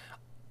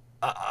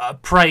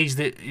praised.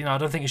 I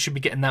don't think it should be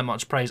getting that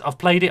much praise. I've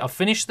played it. I've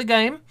finished the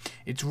game.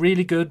 It's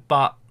really good,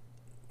 but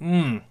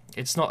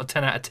it's not a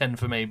 10 out of 10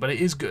 for me, but it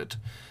is good.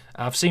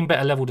 I've seen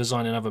better level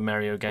design in other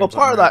Mario games. Well,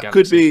 part of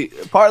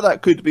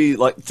that could be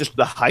like just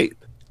the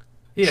hype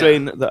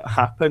train that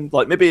happened.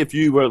 Like maybe if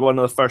you were one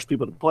of the first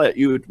people to play it,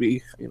 you would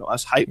be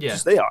as hyped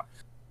as they are.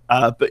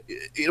 But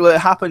it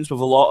happens with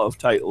a lot of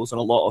titles and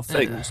a lot of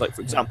things. Like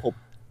for example,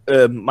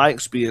 my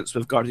experience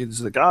with Guardians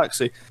of the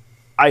Galaxy,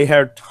 I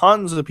heard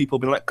tons of people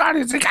being like,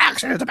 "Guardians of the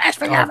Galaxy is the best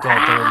thing ever!"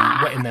 God,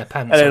 they're wetting their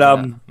pants.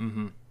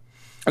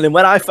 And then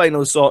when I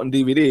finally saw it on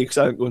DVD, because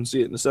I didn't go and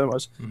see it in the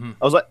cinemas,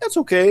 I was like, "It's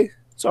okay,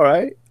 it's all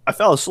right." I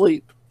fell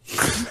asleep.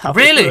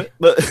 Really?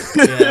 But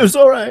it was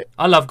all right.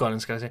 I love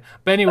Guardians of the Galaxy,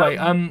 but anyway,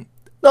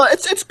 no,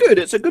 it's good.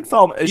 It's a good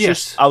film. It's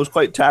just I was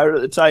quite tired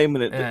at the time,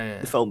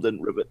 and the film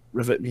didn't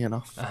rivet me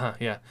enough.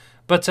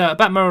 But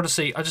about Mario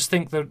Odyssey, I just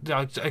think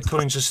that,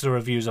 according to the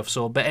reviews I've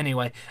saw, but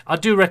anyway, I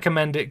do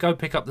recommend it. Go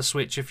pick up the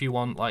Switch if you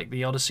want, like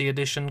the Odyssey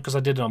edition, because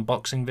I did an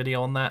unboxing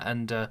video on that,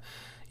 and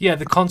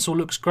the console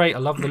looks great. I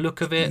love the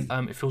look of it.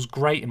 It feels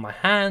great in my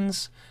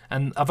hands,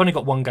 and I've only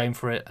got one game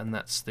for it, and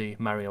that's the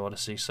Mario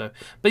Odyssey. So,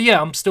 but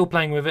yeah, I'm still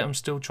playing with it. I'm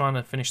still trying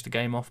to finish the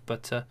game off,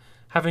 but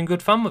having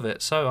good fun with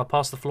it. So I'll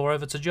pass the floor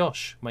over to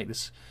Josh. Make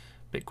this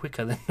a bit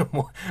quicker than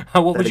normal.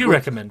 What would you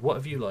recommend? What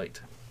have you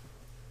liked?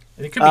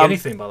 And it could be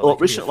anything, by the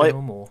way.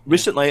 Well,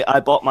 recently I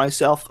bought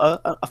myself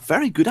a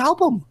very good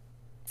album.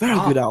 Very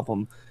good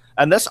album.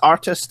 And this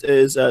artist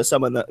is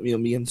someone that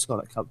me and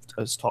Sonic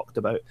has talked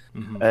about I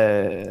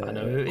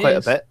know who it quite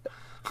is. a bit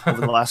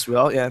over the last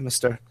while. Yeah,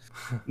 Mr.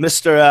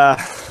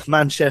 Mr.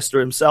 Manchester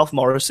himself,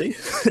 Morrissey.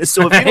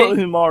 So if you don't know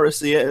who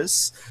Morrissey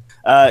is,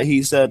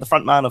 he's the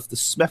front man of the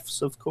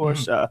Smiths, of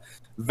course.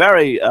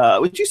 Very.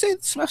 Would you say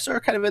the Smiths are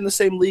kind of in the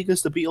same league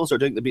as the Beatles, or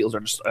do you think the Beatles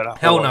are just?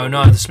 Hell no,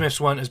 no. The Smiths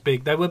weren't as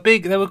big. They were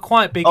big. They were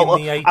quite big in the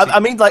 80s. I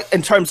mean, like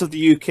in terms of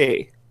the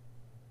UK,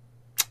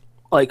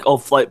 like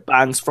of like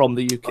bands from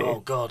the UK. Oh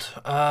God.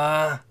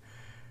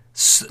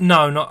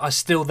 No, not. I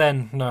still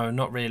then. No,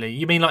 not really.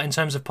 You mean like in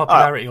terms of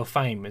popularity or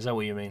fame? Is that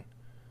what you mean?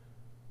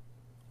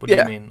 What do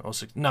you mean?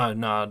 Also, no,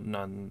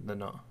 they're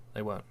not.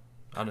 They weren't.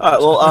 I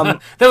don't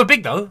think so. They were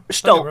big though.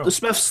 Still, the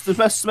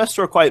Smiths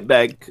were quite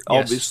big,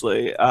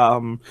 obviously.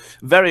 Yes.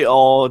 Very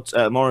odd.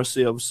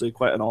 Morrissey, obviously,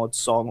 quite an odd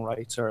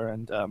songwriter,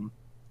 and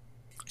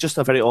just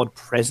a very odd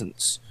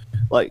presence.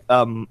 Like,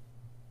 I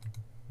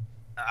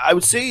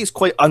would say he's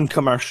quite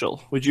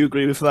uncommercial. Would you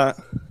agree with that?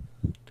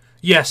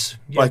 Yes.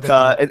 Yeah, like,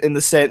 in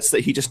the sense that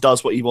he just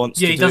does what he wants.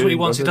 Yeah, to he does do. what he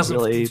wants. He doesn't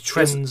really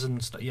trends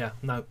and stuff. Yeah.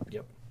 No.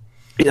 Yep.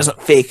 He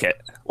doesn't fake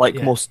it like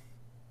most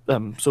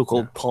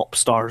so-called pop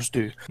stars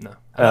do. No.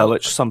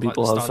 Which some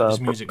people have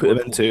put him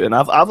into, and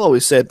I've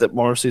always said that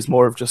Morrissey's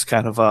more of just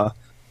kind of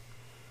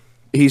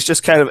he's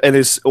just kind of in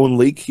his own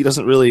league. He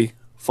doesn't really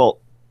fault.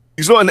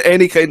 He's not in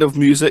any kind of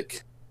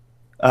music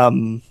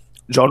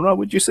genre.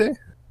 Would you say?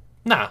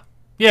 Nah.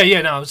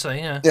 Yeah. No, I would say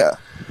yeah. Yeah.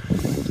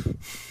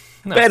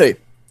 No. But anyway,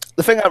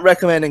 the thing I'm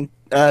recommending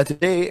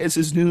today is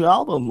his new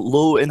album,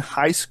 Low in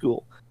High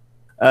School,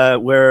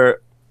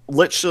 where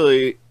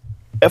literally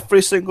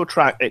every single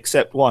track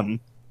except one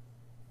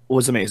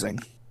was amazing.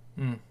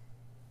 In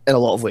a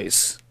lot of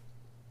ways.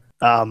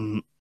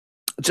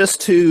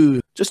 Just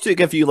to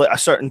give you like a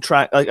certain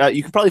track, like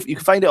you can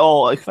find it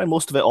all. You can find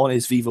most of it on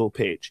his Vivo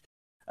page,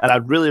 and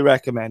I'd really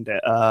recommend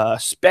it.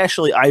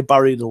 Especially "I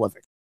Bury the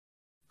Living,"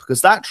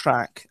 because that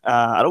track.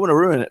 I don't want to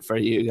ruin it for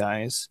you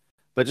guys,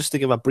 but just to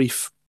give a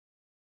brief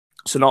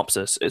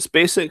synopsis, it's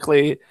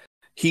basically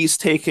he's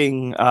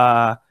taking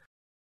the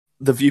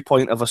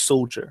viewpoint of a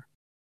soldier,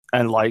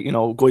 and like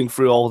going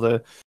through all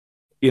the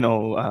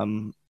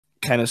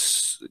kind of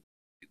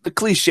the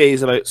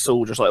cliches about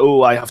soldiers, like,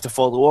 oh, I have to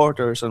follow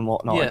orders and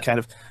whatnot, and kind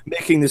of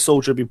making the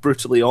soldier be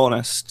brutally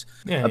honest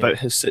about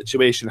his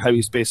situation, how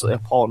he's basically a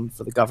pawn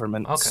for the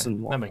government. Okay,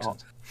 and that makes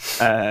sense.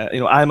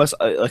 I must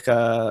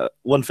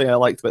one thing I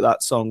liked about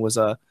that song was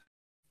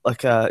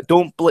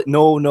don't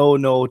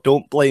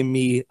blame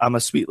me, I'm a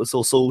sweet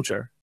little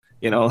soldier.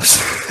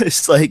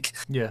 It's like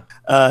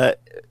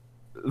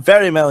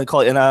very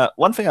melancholy. And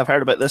one thing I've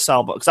heard about this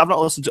album, because I've not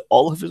listened to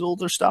all of his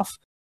older stuff,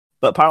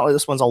 but apparently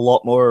this one's a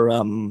lot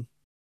more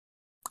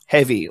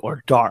heavy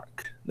or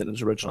dark than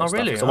his original stuff.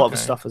 Really? A lot of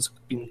his stuff has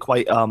been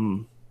quite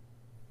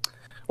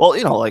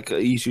like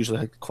he's usually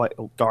had quite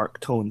a dark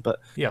tone, but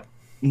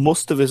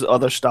most of his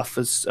other stuff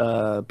has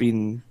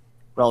been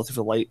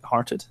relatively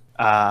light-hearted.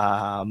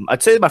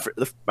 I'd say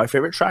my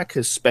favorite track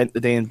is "Spent the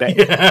Day in Bed."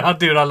 Yeah,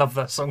 dude, I love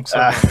that song so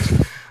much.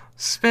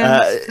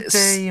 Spent the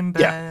day in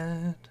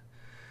bed,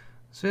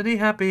 really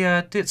happy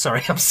I did.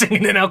 Sorry, I'm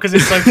singing it now because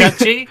it's so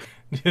catchy.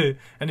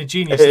 And a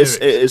genius lyrics.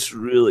 It is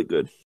really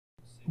good.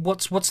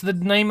 What's the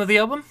name of the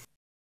album?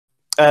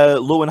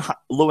 Low in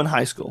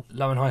High School.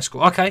 Low in High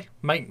School. Okay,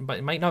 make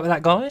note of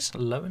that, guys.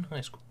 Low in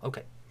High School.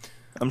 Okay.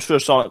 I'm sure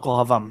Sonic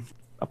will have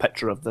a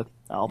picture of the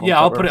album. Yeah,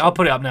 I'll put it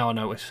up now. I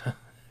know it.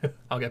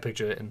 I'll get a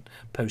picture of it in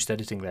post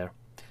editing there.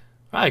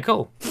 All right,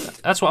 cool.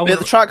 That's what I want.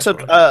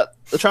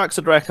 The tracks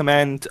I'd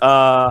recommend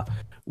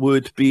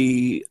would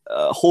be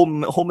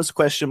Home is a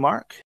question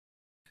mark.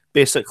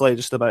 Basically,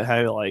 just about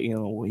how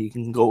you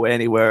can go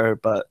anywhere,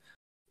 but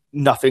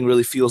nothing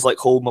really feels like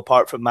home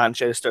apart from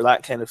Manchester.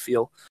 That kind of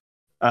feel.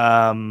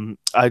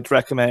 I'd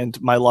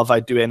recommend My Love,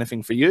 I'd Do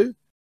Anything for You.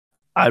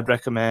 I'd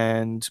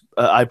recommend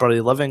I Bury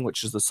the Living,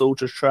 which is the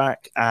Soldiers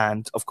track,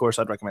 and of course,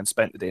 I'd recommend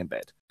Spent the Day in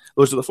Bed.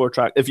 Those are the 4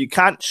 tracks. If you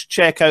can't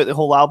check out the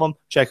whole album,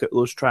 check out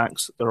those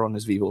tracks. They're on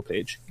his Vivo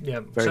page.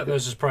 Yeah, set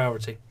those as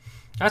priority.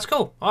 That's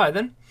cool. All right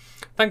then.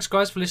 Thanks,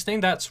 guys, for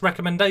listening. That's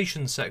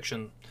recommendations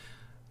section.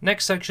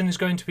 Next section is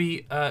going to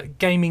be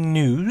gaming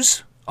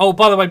news. Oh,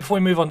 by the way, before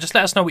we move on, just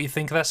let us know what you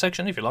think of that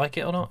section, if you like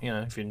it or not.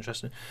 If you're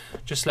interested,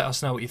 just let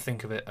us know what you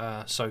think of it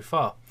so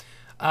far.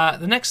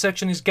 The next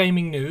section is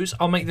gaming news.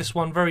 I'll make this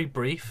one very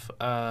brief.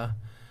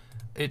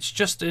 It's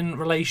just in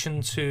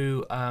relation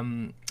to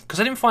because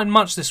I didn't find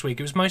much this week.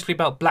 It was mostly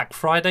about Black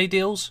Friday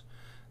deals.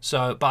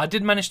 But I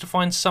did manage to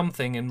find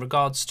something in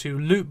regards to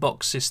loot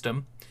box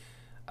system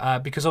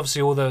because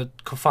obviously all the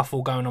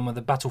kerfuffle going on with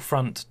the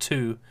Battlefront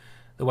 2.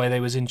 The way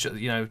they was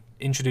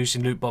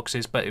introducing loot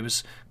boxes, but it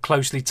was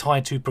closely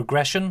tied to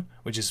progression,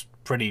 which is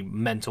pretty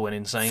mental and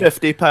insane.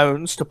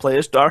 £50 to play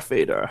as Darth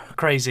Vader.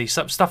 Crazy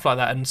stuff like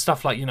that, and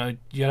stuff like you'd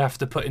have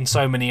to put in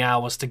so many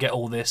hours to get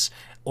all this,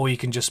 or you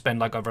can just spend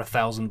like over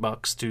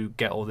 $1,000 to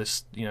get all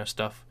this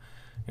stuff.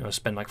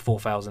 Spend like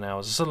 4,000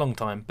 hours. It's a long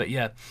time, but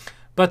yeah.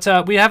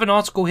 But we have an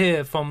article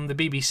here from the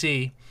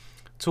BBC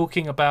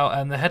talking about,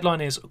 and the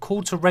headline is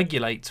 "Call to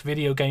Regulate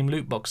Video Game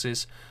Loot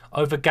Boxes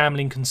Over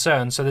Gambling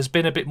Concerns." So there's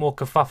been a bit more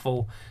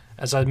kerfuffle,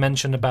 as I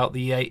mentioned, about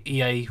the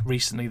EA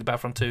recently, the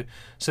Battlefront 2.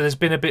 So there's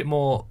been a bit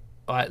more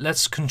Like,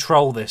 let's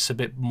control this a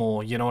bit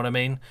more, you know what I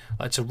mean?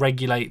 Like, to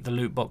regulate the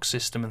loot box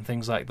system and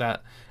things like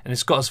that. And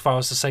it's got as far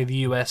as to say the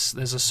US,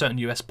 there's a certain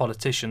US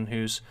politician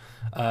who's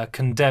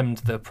condemned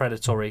the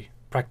predatory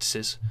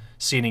practices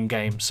seen in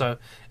games. So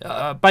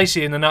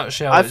basically, in a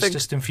nutshell, it's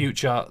just in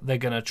future they're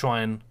going to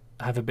try and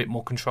have a bit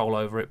more control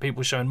over it.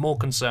 People showing more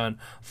concern,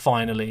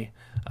 finally.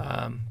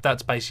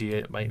 That's basically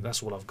it, mate.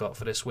 That's all I've got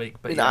for this week.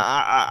 But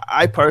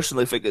I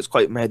personally think it's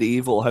quite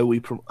medieval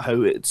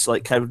how it's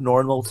like kind of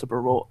normal to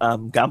promote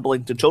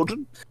gambling to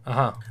children.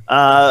 And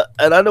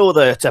I know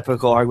the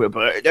typical argument,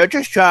 but they're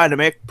just trying to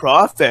make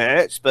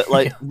profits. But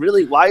like,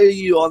 really, why are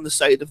you on the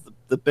side of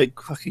the big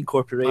fucking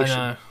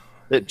corporation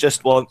that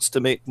just wants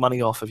to make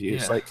money off of you?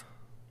 It's like,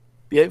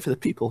 be out for the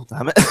people,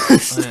 damn it.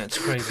 It's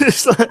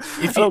crazy.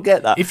 I don't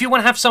get that. If you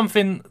want to have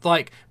something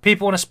like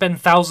people want to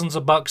spend thousands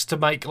of bucks to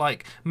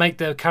make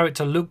their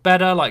character look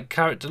better, like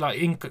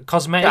in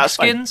cosmetic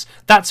skins,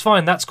 that's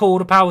fine. That's cool. All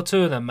the power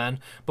to them, man.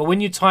 But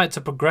when you tie it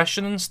to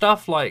progression and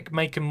stuff, like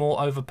making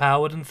more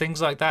overpowered and things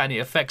like that, and it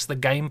affects the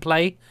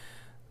gameplay,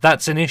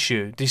 that's an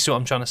issue. Do you see what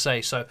I'm trying to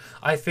say? So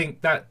I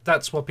think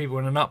that's what people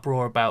are in an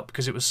uproar about,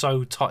 because it was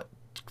so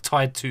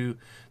tied to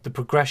the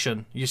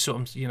progression. You saw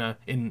them,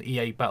 in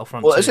EA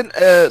Battlefront. Well, isn't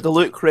the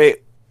loot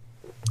crate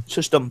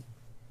system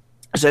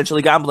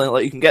essentially gambling?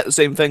 Like, you can get the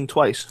same thing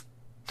twice.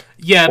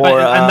 Yeah,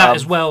 and that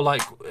as well.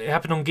 Like, it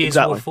happened on Gears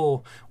of War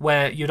 4,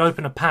 where you'd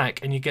open a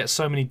pack and you get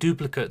so many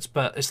duplicates,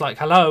 but it's like,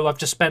 hello, I've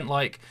just spent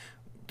like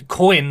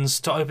coins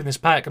to open this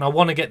pack and I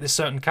want to get this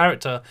certain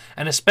character.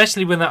 And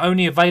especially when they're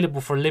only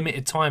available for a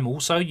limited time,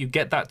 also you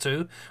get that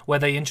too, where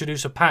they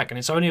introduce a pack and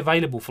it's only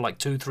available for like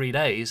 2-3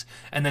 days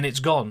and then it's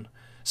gone.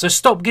 So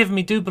stop giving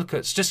me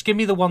duplicates. Just give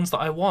me the ones that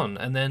I want,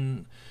 and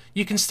then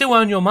you can still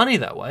earn your money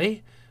that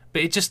way.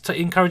 But it just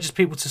encourages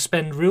people to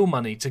spend real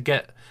money to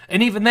get.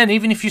 And even then,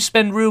 even if you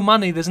spend real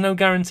money, there's no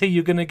guarantee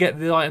you're going to get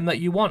the item that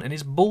you want, and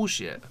it's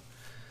bullshit.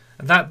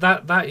 And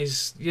that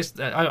is just.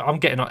 I'm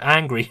getting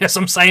angry as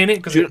I'm saying it,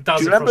 because it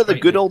does. Do you remember the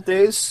good old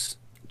days?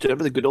 Do you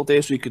remember the good old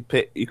days where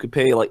you could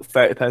pay like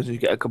 £30 and you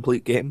get a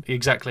complete game?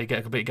 Exactly, get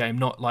a complete game.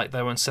 Not like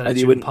they won't sell it to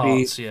you in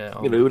parts. You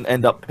wouldn't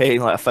end up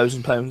paying like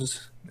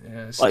 £1,000.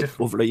 Yeah, it's like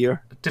over a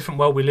year. A different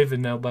world we live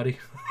in now, buddy.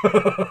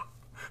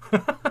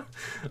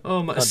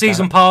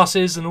 Season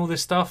passes and all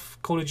this stuff.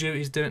 Call of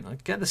Duty's doing.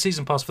 Get the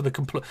season pass for the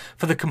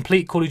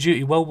complete Call of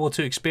Duty World War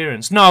II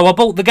experience. No, I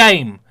bought the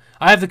game.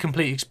 I have the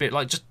complete experience.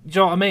 Like, just,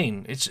 you know what I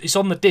mean? It's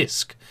on the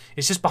disc.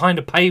 It's just behind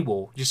a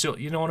paywall.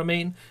 You know what I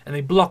mean? And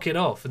they block it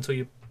off until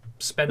you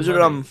spend. Is there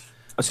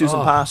a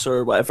season pass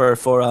or whatever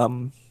for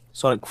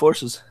Sonic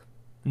Forces?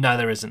 No,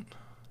 there isn't.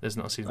 There's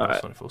not a season pass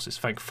for Sonic Forces.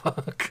 Thank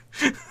fuck.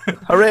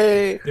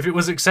 Hooray! If it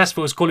was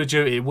successful as Call of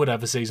Duty, it would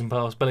have a season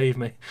pass. Believe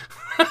me.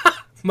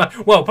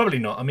 Well, probably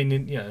not. I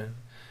mean,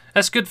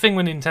 that's a good thing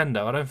with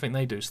Nintendo. I don't think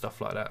they do stuff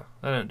like that.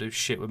 They don't do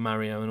shit with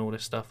Mario and all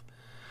this stuff.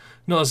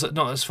 Not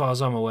as far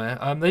as I'm aware.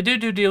 They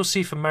do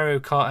DLC for Mario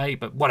Kart 8,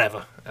 but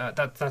whatever.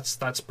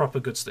 That's proper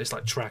good stuff. It's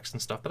like tracks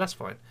and stuff, but that's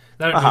fine.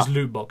 They don't use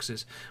loot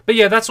boxes. But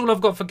yeah, that's all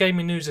I've got for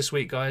gaming news this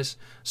week, guys.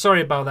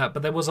 Sorry about that,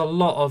 but there was a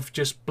lot of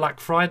just Black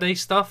Friday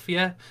stuff.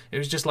 Yeah, it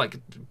was just like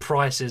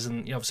prices,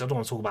 and obviously I don't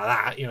want to talk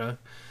about that.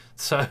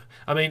 So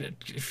I mean,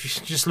 if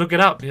you just look it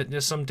up,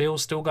 there's some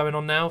deals still going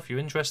on now. If you're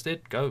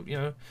interested, go.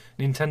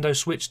 Nintendo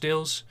Switch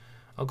deals.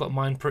 I got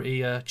mine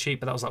pretty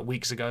cheap, but that was like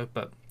weeks ago.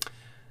 But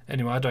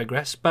anyway, I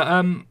digress. But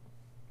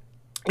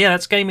yeah,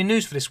 that's gaming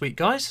news for this week,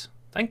 guys.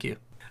 Thank you.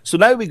 So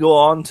now we go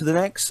on to the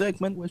next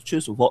segment, which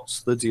is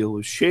What's the Deal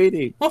with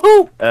Shady?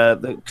 Woohoo!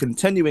 The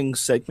continuing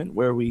segment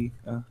where we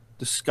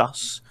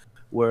discuss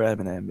where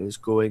Eminem is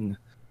going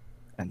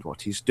and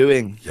what he's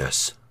doing.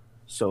 Yes.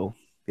 So,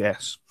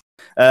 yes.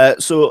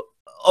 So,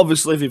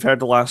 obviously, if you've heard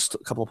the last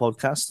couple of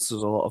podcasts,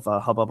 there's a lot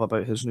of hubbub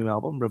about his new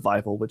album,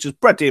 Revival, which is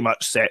pretty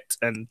much set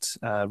and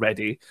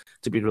ready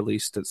to be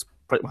released. It's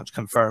pretty much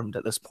confirmed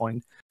at this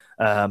point.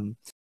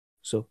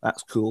 So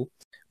that's cool.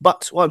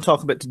 But what I'm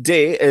talking about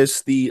today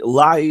is the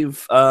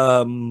live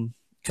kind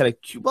of...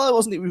 Well, it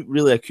wasn't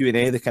really a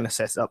Q&A. They kind of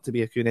set it up to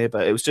be a Q&A,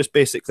 but it was just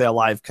basically a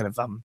live kind of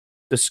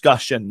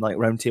discussion, like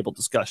roundtable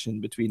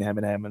discussion between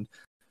Eminem and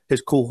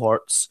his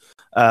cohorts,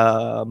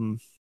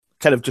 kind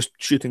of just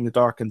shooting the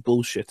dark and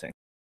bullshitting,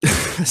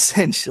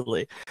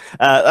 essentially.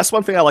 That's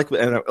one thing I like.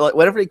 Like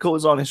whenever he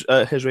goes on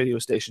his radio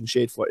station,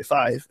 Shade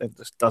 45, and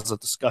just does a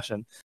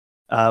discussion,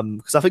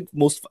 because I think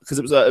because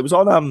it was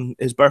on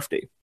his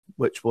birthday,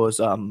 which was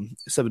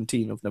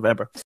 17th of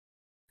November,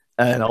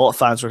 and a lot of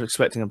fans were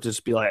expecting him to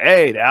just be like,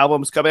 "Hey, the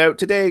album's coming out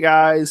today,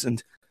 guys,"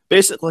 and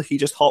basically he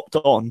just hopped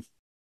on,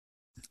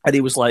 and he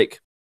was like,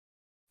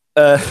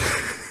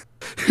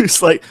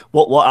 It's like,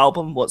 what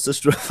album? What's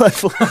this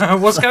revival?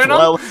 What's going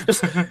on?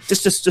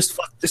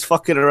 just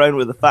fucking around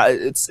with the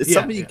fact. It's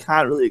something you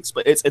can't really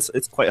explain.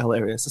 It's quite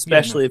hilarious,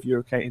 especially if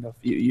you're kind of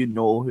you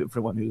know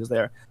everyone who was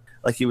there.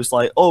 Like he was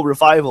like, oh,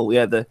 Revival,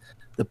 yeah, the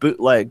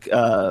bootleg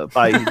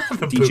by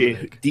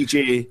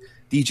DJ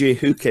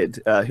Who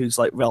Kid, who's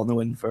like well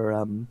known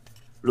for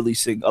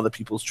releasing other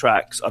people's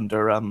tracks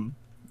under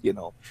you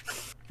know,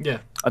 Yeah.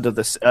 under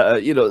this,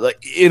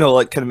 like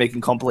kind of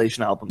making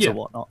compilation albums and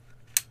whatnot.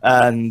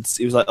 And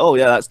he was like, "Oh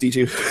yeah, that's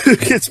DJ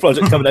Kid's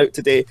project coming out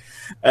today,"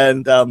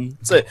 and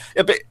so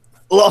but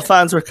a lot of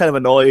fans were kind of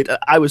annoyed.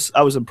 I was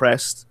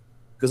impressed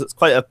because it's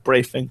quite a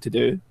brave thing to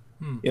do.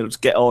 You know,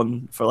 just get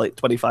on for like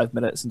 25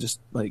 minutes and just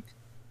like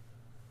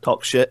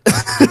talk shit.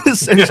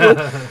 Essentially,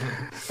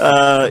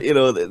 you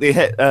know, they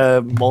hit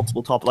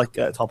multiple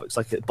topics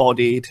like it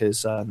bodied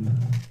his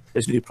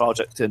new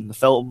project in the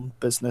film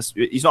business.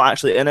 He's not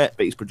actually in it,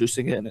 but he's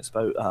producing it, and it's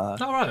about.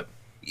 All right.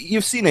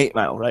 You've seen 8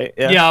 Mile, right?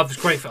 Yeah, it was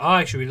great.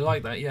 I actually really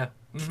like that. Yeah,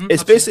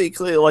 it's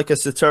basically like a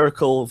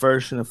satirical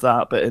version of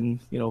that, but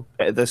in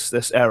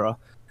this era.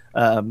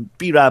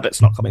 B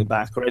Rabbit's not coming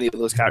back, or any of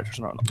those characters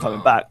are not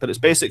coming back. But it's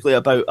basically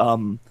about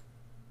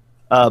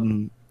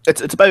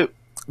it's about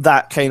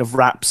that kind of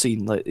rap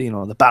scene, like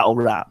the battle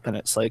rap, and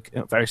it's like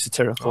very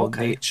satirical in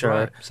nature.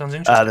 Right. Sounds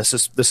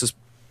interesting.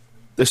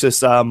 This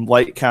is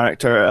white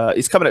character.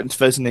 He's coming out in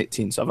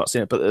 2018, so I've not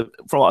seen it. But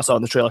from what I saw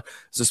in the trailer,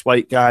 it's this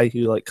white guy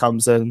who like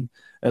comes in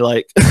and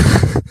like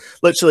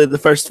literally the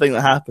first thing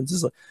that happens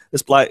is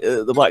like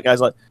the black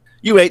guy's like,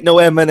 "You ain't no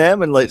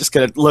Eminem," and like just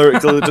kind of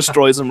lyrically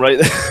destroys him right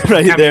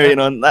there,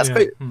 and that's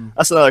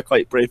that's another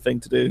quite brave thing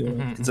to do,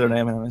 considering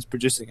Eminem is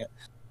producing it.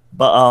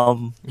 But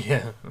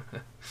yeah.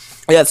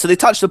 So they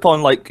touched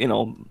upon like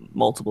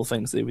multiple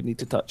things they would need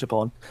to touch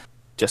upon,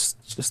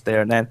 just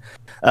there and then.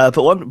 But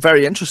one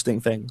very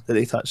interesting thing that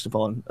they touched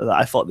upon that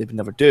I thought they would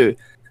never do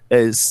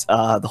is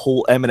the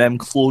whole Eminem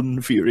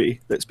clone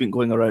theory that's been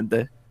going around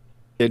the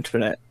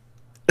internet.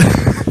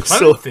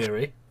 Clone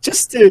theory.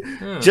 Just to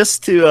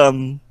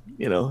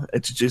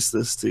introduce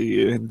this to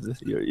you and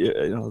your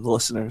the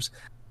listeners.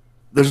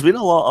 There's been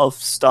a lot of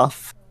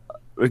stuff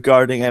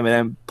regarding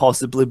Eminem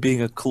possibly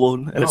being a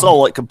clone, and it's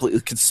all like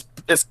completely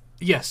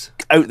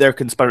out there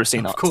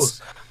conspiracy nuts. Of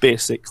course,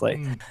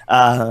 basically.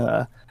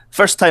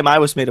 First time I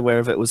was made aware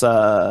of it was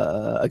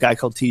a guy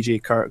called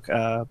TJ Kirk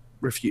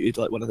refuted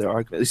like one of their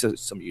arguments. This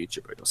is some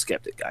YouTuber,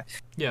 skeptic guy.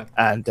 Yeah,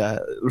 and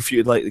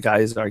refuted like the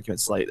guy's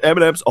arguments like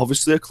Eminem's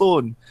obviously a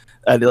clone,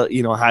 and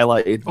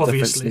highlighted the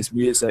difference in his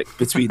music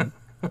between.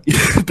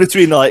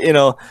 Between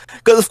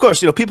because of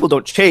course people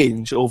don't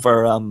change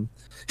over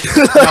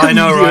I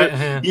know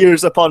right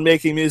years upon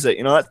making music.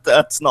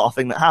 That's not a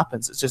thing that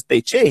happens. It's just they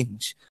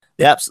change.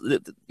 They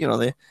absolutely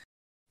they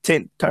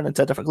turn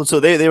into a different. So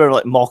they were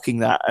like mocking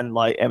that, and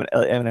like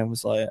Eminem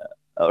was like,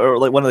 or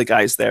like one of the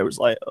guys there was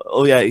like,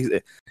 "Oh yeah,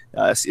 you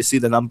see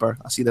the number,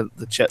 I see the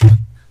chip,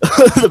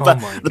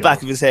 the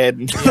back of his head."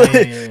 And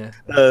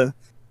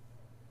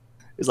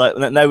it's like,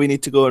 now we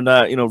need to go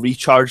and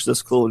recharge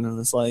this clone, and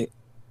it's like.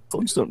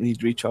 Clones don't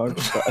need recharge,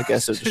 but I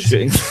guess they're just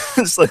shooting.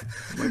 It's like,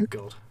 oh my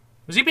god,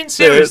 was he being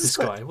serious? This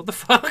guy, what the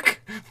fuck?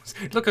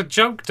 It looked like a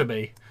joke to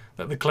me.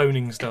 Like the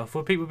cloning stuff.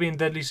 Were people being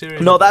deadly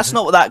serious? No, that's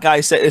not what that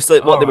guy said. It's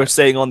like what they were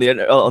saying on the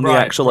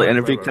actual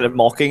interview, kind of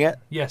mocking it.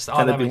 Yes,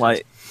 kind of being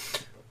like.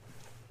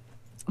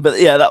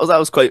 But yeah, that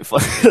was quite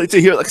funny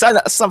to hear. Like,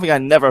 that's something I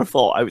never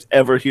thought I would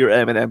ever hear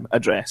Eminem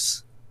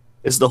address.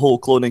 Is the whole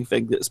cloning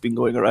thing that's been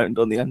going around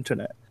on the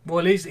internet.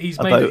 Well, he's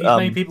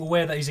made people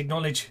aware that he's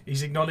acknowledged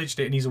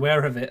it and he's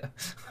aware of it.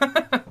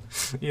 And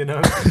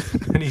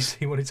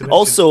he wanted to.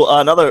 Also,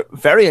 another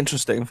very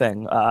interesting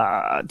thing.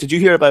 Did you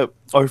hear about,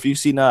 or have you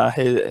seen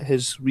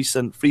his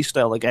recent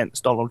freestyle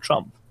against Donald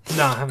Trump?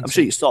 No, I haven't. I'm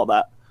sure you saw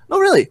that. No,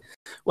 really.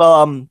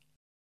 Well,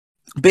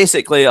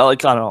 basically, I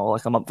don't know,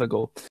 like a month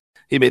ago,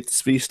 he made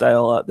this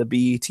freestyle at the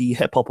BET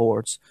Hip Hop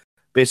Awards.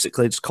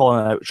 Basically, just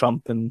calling out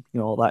Trump and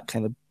all that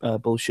kind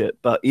of bullshit.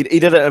 But he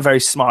did it in a very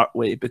smart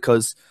way,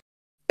 because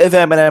if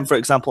Eminem, for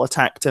example,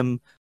 attacked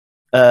him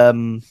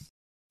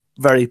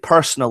very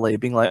personally,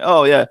 being like,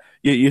 "Oh yeah,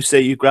 you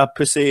say you grab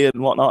pussy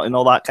and whatnot and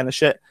all that kind of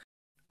shit,"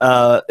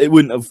 it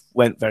wouldn't have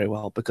went very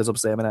well, because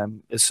obviously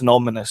Eminem is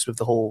synonymous with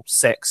the whole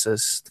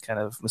sexist, kind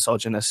of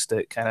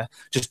misogynistic, kind of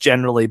just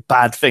generally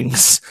bad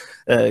things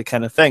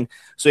kind of thing.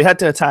 So he had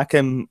to attack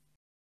him.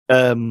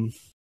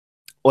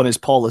 On his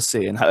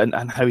policy and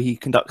how he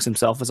conducts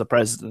himself as a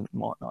president and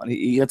whatnot. And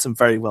he had some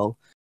very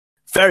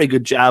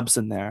good jabs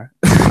in there.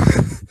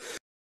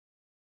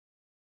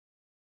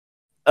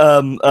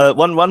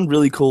 One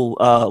really cool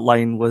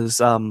line was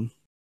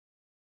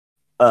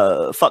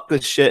fuck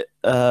this shit,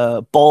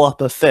 ball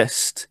up a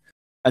fist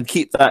and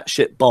keep that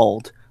shit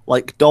bald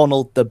like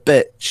Donald the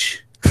bitch.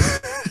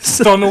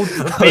 Donald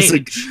the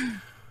bitch.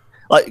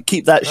 Like,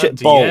 keep that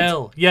shit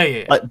bald.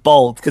 Yeah. Like,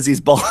 bald, because he's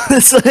bald.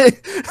 That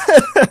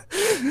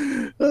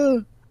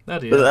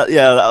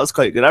was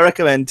quite good. I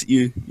recommend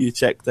you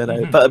check that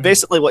out. But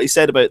basically what he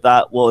said about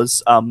that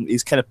was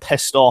he's kind of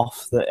pissed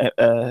off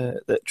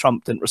that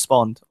Trump didn't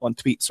respond on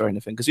tweets or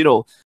anything. Because,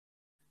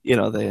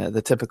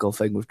 the typical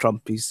thing with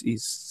Trump,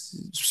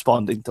 he's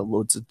responding to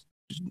loads of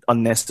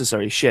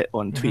unnecessary shit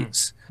on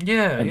tweets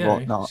and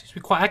whatnot.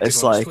 He's quite active.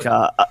 It's like,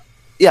 I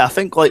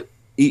think, like,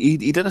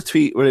 he did a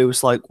tweet where he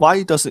was like,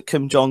 "Why doesn't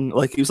Kim Jong?"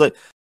 Like he was kind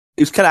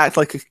of act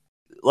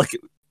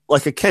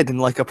like a kid in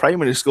like a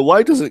primary school.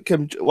 Why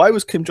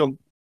was Kim Jong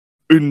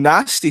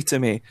nasty to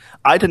me.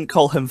 I didn't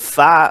call him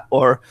fat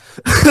or,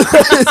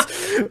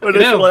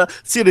 anything like that.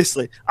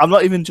 Seriously, I'm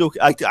not even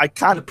joking. I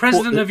can't. The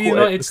president of the quote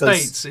United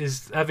States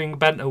is having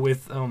banter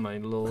with. Oh my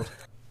lord!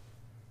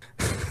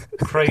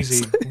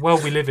 Crazy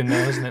world we live in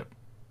now, isn't it?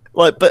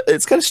 Like, but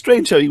it's kind of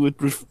strange how you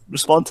would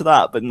respond to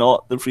that, but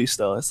not the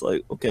freestyle. It's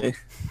like, okay,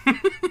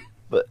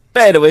 but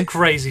anyway,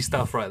 crazy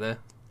stuff right there.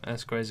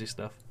 That's crazy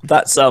stuff.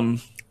 That's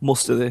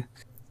most of the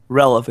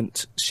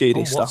relevant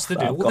shady stuff. What's the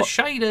deal with the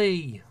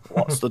shady?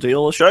 What's the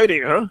deal with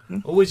shady? Huh?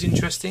 Always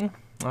interesting.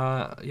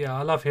 Yeah,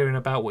 I love hearing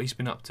about what he's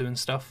been up to and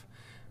stuff.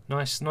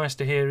 Nice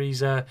to hear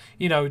he's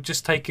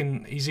just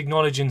he's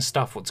acknowledging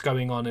stuff what's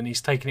going on, and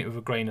he's taking it with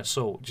a grain of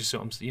salt. Just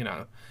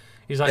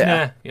he's like,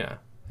 yeah,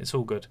 it's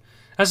all good.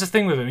 That's the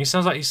thing with him. He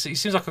seems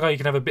like a guy you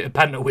can have a bit of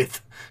banter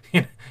with,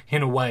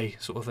 in a way,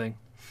 sort of thing.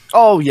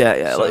 Oh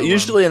yeah. So, like,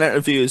 usually in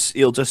interviews,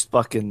 he'll just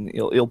fucking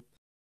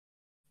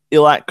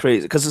he'll act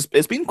crazy because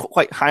it's been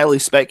quite highly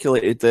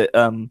speculated that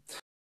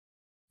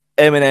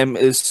Eminem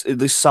is at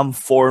least some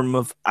form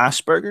of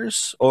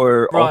Asperger's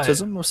or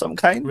autism of some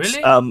kind.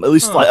 Really? At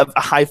least like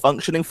a high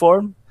functioning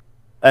form,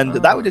 and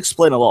that would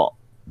explain a lot.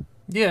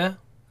 Yeah.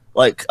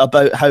 Like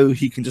about how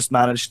he can just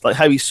manage, like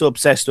how he's so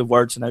obsessed with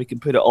words and how he can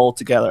put it all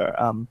together.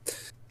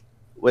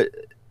 Which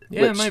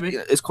maybe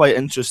is quite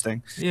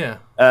interesting. Yeah.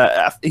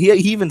 He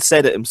even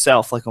said it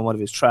himself, like on one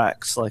of his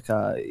tracks. Like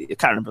I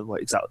can't remember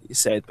what exactly he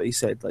said, but he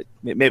said like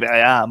maybe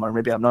I am or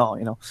maybe I'm not.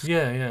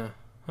 Yeah.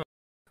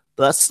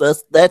 That's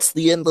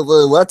the end of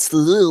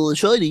the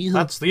shady.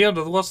 That's the end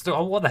of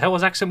what the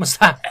hell's accent was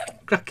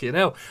that? Fucking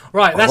hell.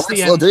 Right, that's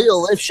the end. What's the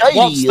deal with shady?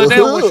 What's the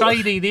deal with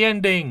shady? The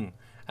ending.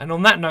 And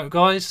on that note,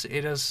 guys,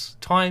 it is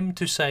time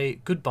to say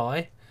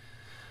goodbye.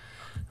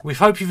 We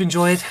hope you've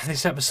enjoyed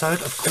this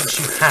episode. Of course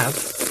you have.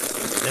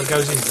 There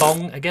goes his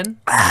bong again.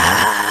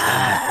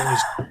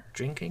 Always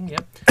drinking,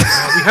 yep.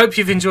 We hope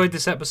you've enjoyed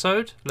this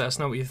episode. Let us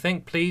know what you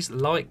think. Please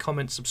like,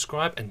 comment,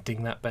 subscribe, and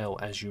ding that bell,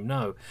 as you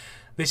know.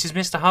 This is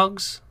Mr.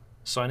 Hugs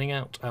signing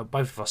out.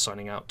 Both of us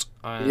signing out.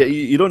 Yeah,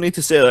 you don't need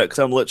to say that because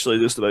I'm literally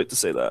just about to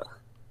say that.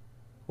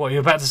 What, you're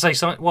about to say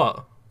something?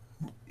 What?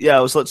 Yeah, I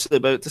was literally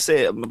about to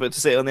say it. I'm about to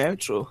say it on the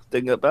outro.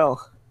 Ding that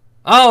bell.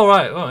 Oh,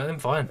 right. All right, then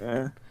fine.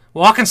 Yeah.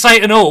 Well, I can say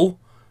it and all.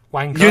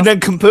 Wanker. You then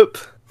can poop.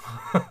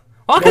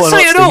 I can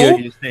say it all.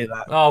 You say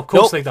that. Oh, of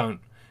course they don't.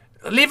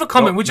 Leave a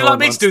comment. Would you like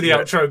me to do the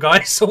outro,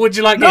 guys? Or would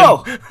you like No.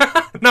 him?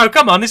 No,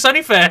 come on. It's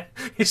only fair.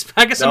 It's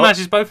Haggis and Mash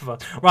is both of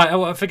us.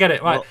 Right, forget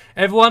it. Right,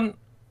 everyone,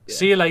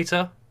 see you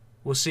later.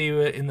 We'll see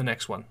you in the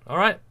next one. All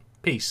right?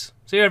 Peace.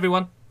 See you,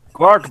 everyone.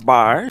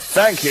 Goodbye.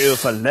 Thank you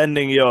for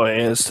lending your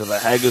ears to the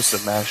Haggis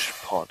and Mash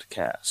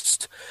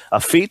podcast.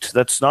 A feat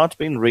that's not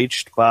been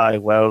reached by,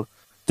 well,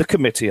 the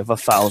committee of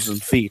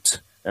 1,000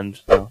 feet.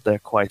 And they're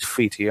quite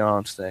feety,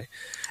 aren't they?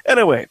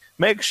 Anyway,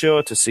 make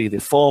sure to see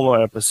the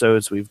former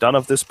episodes we've done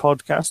of this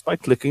podcast by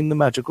clicking the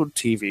magical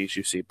TVs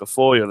you see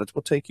before you. That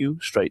will take you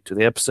straight to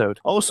the episode.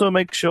 Also,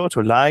 make sure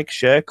to like,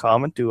 share,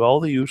 comment, do all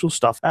the usual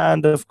stuff.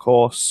 And, of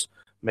course,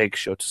 make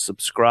sure to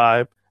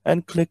subscribe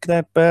and click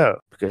that bell.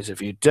 Because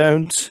if you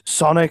don't,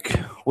 Sonic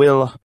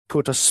will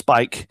put a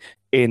spike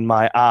in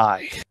my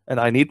eye. And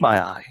I need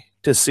my eye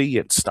to see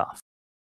and stuff.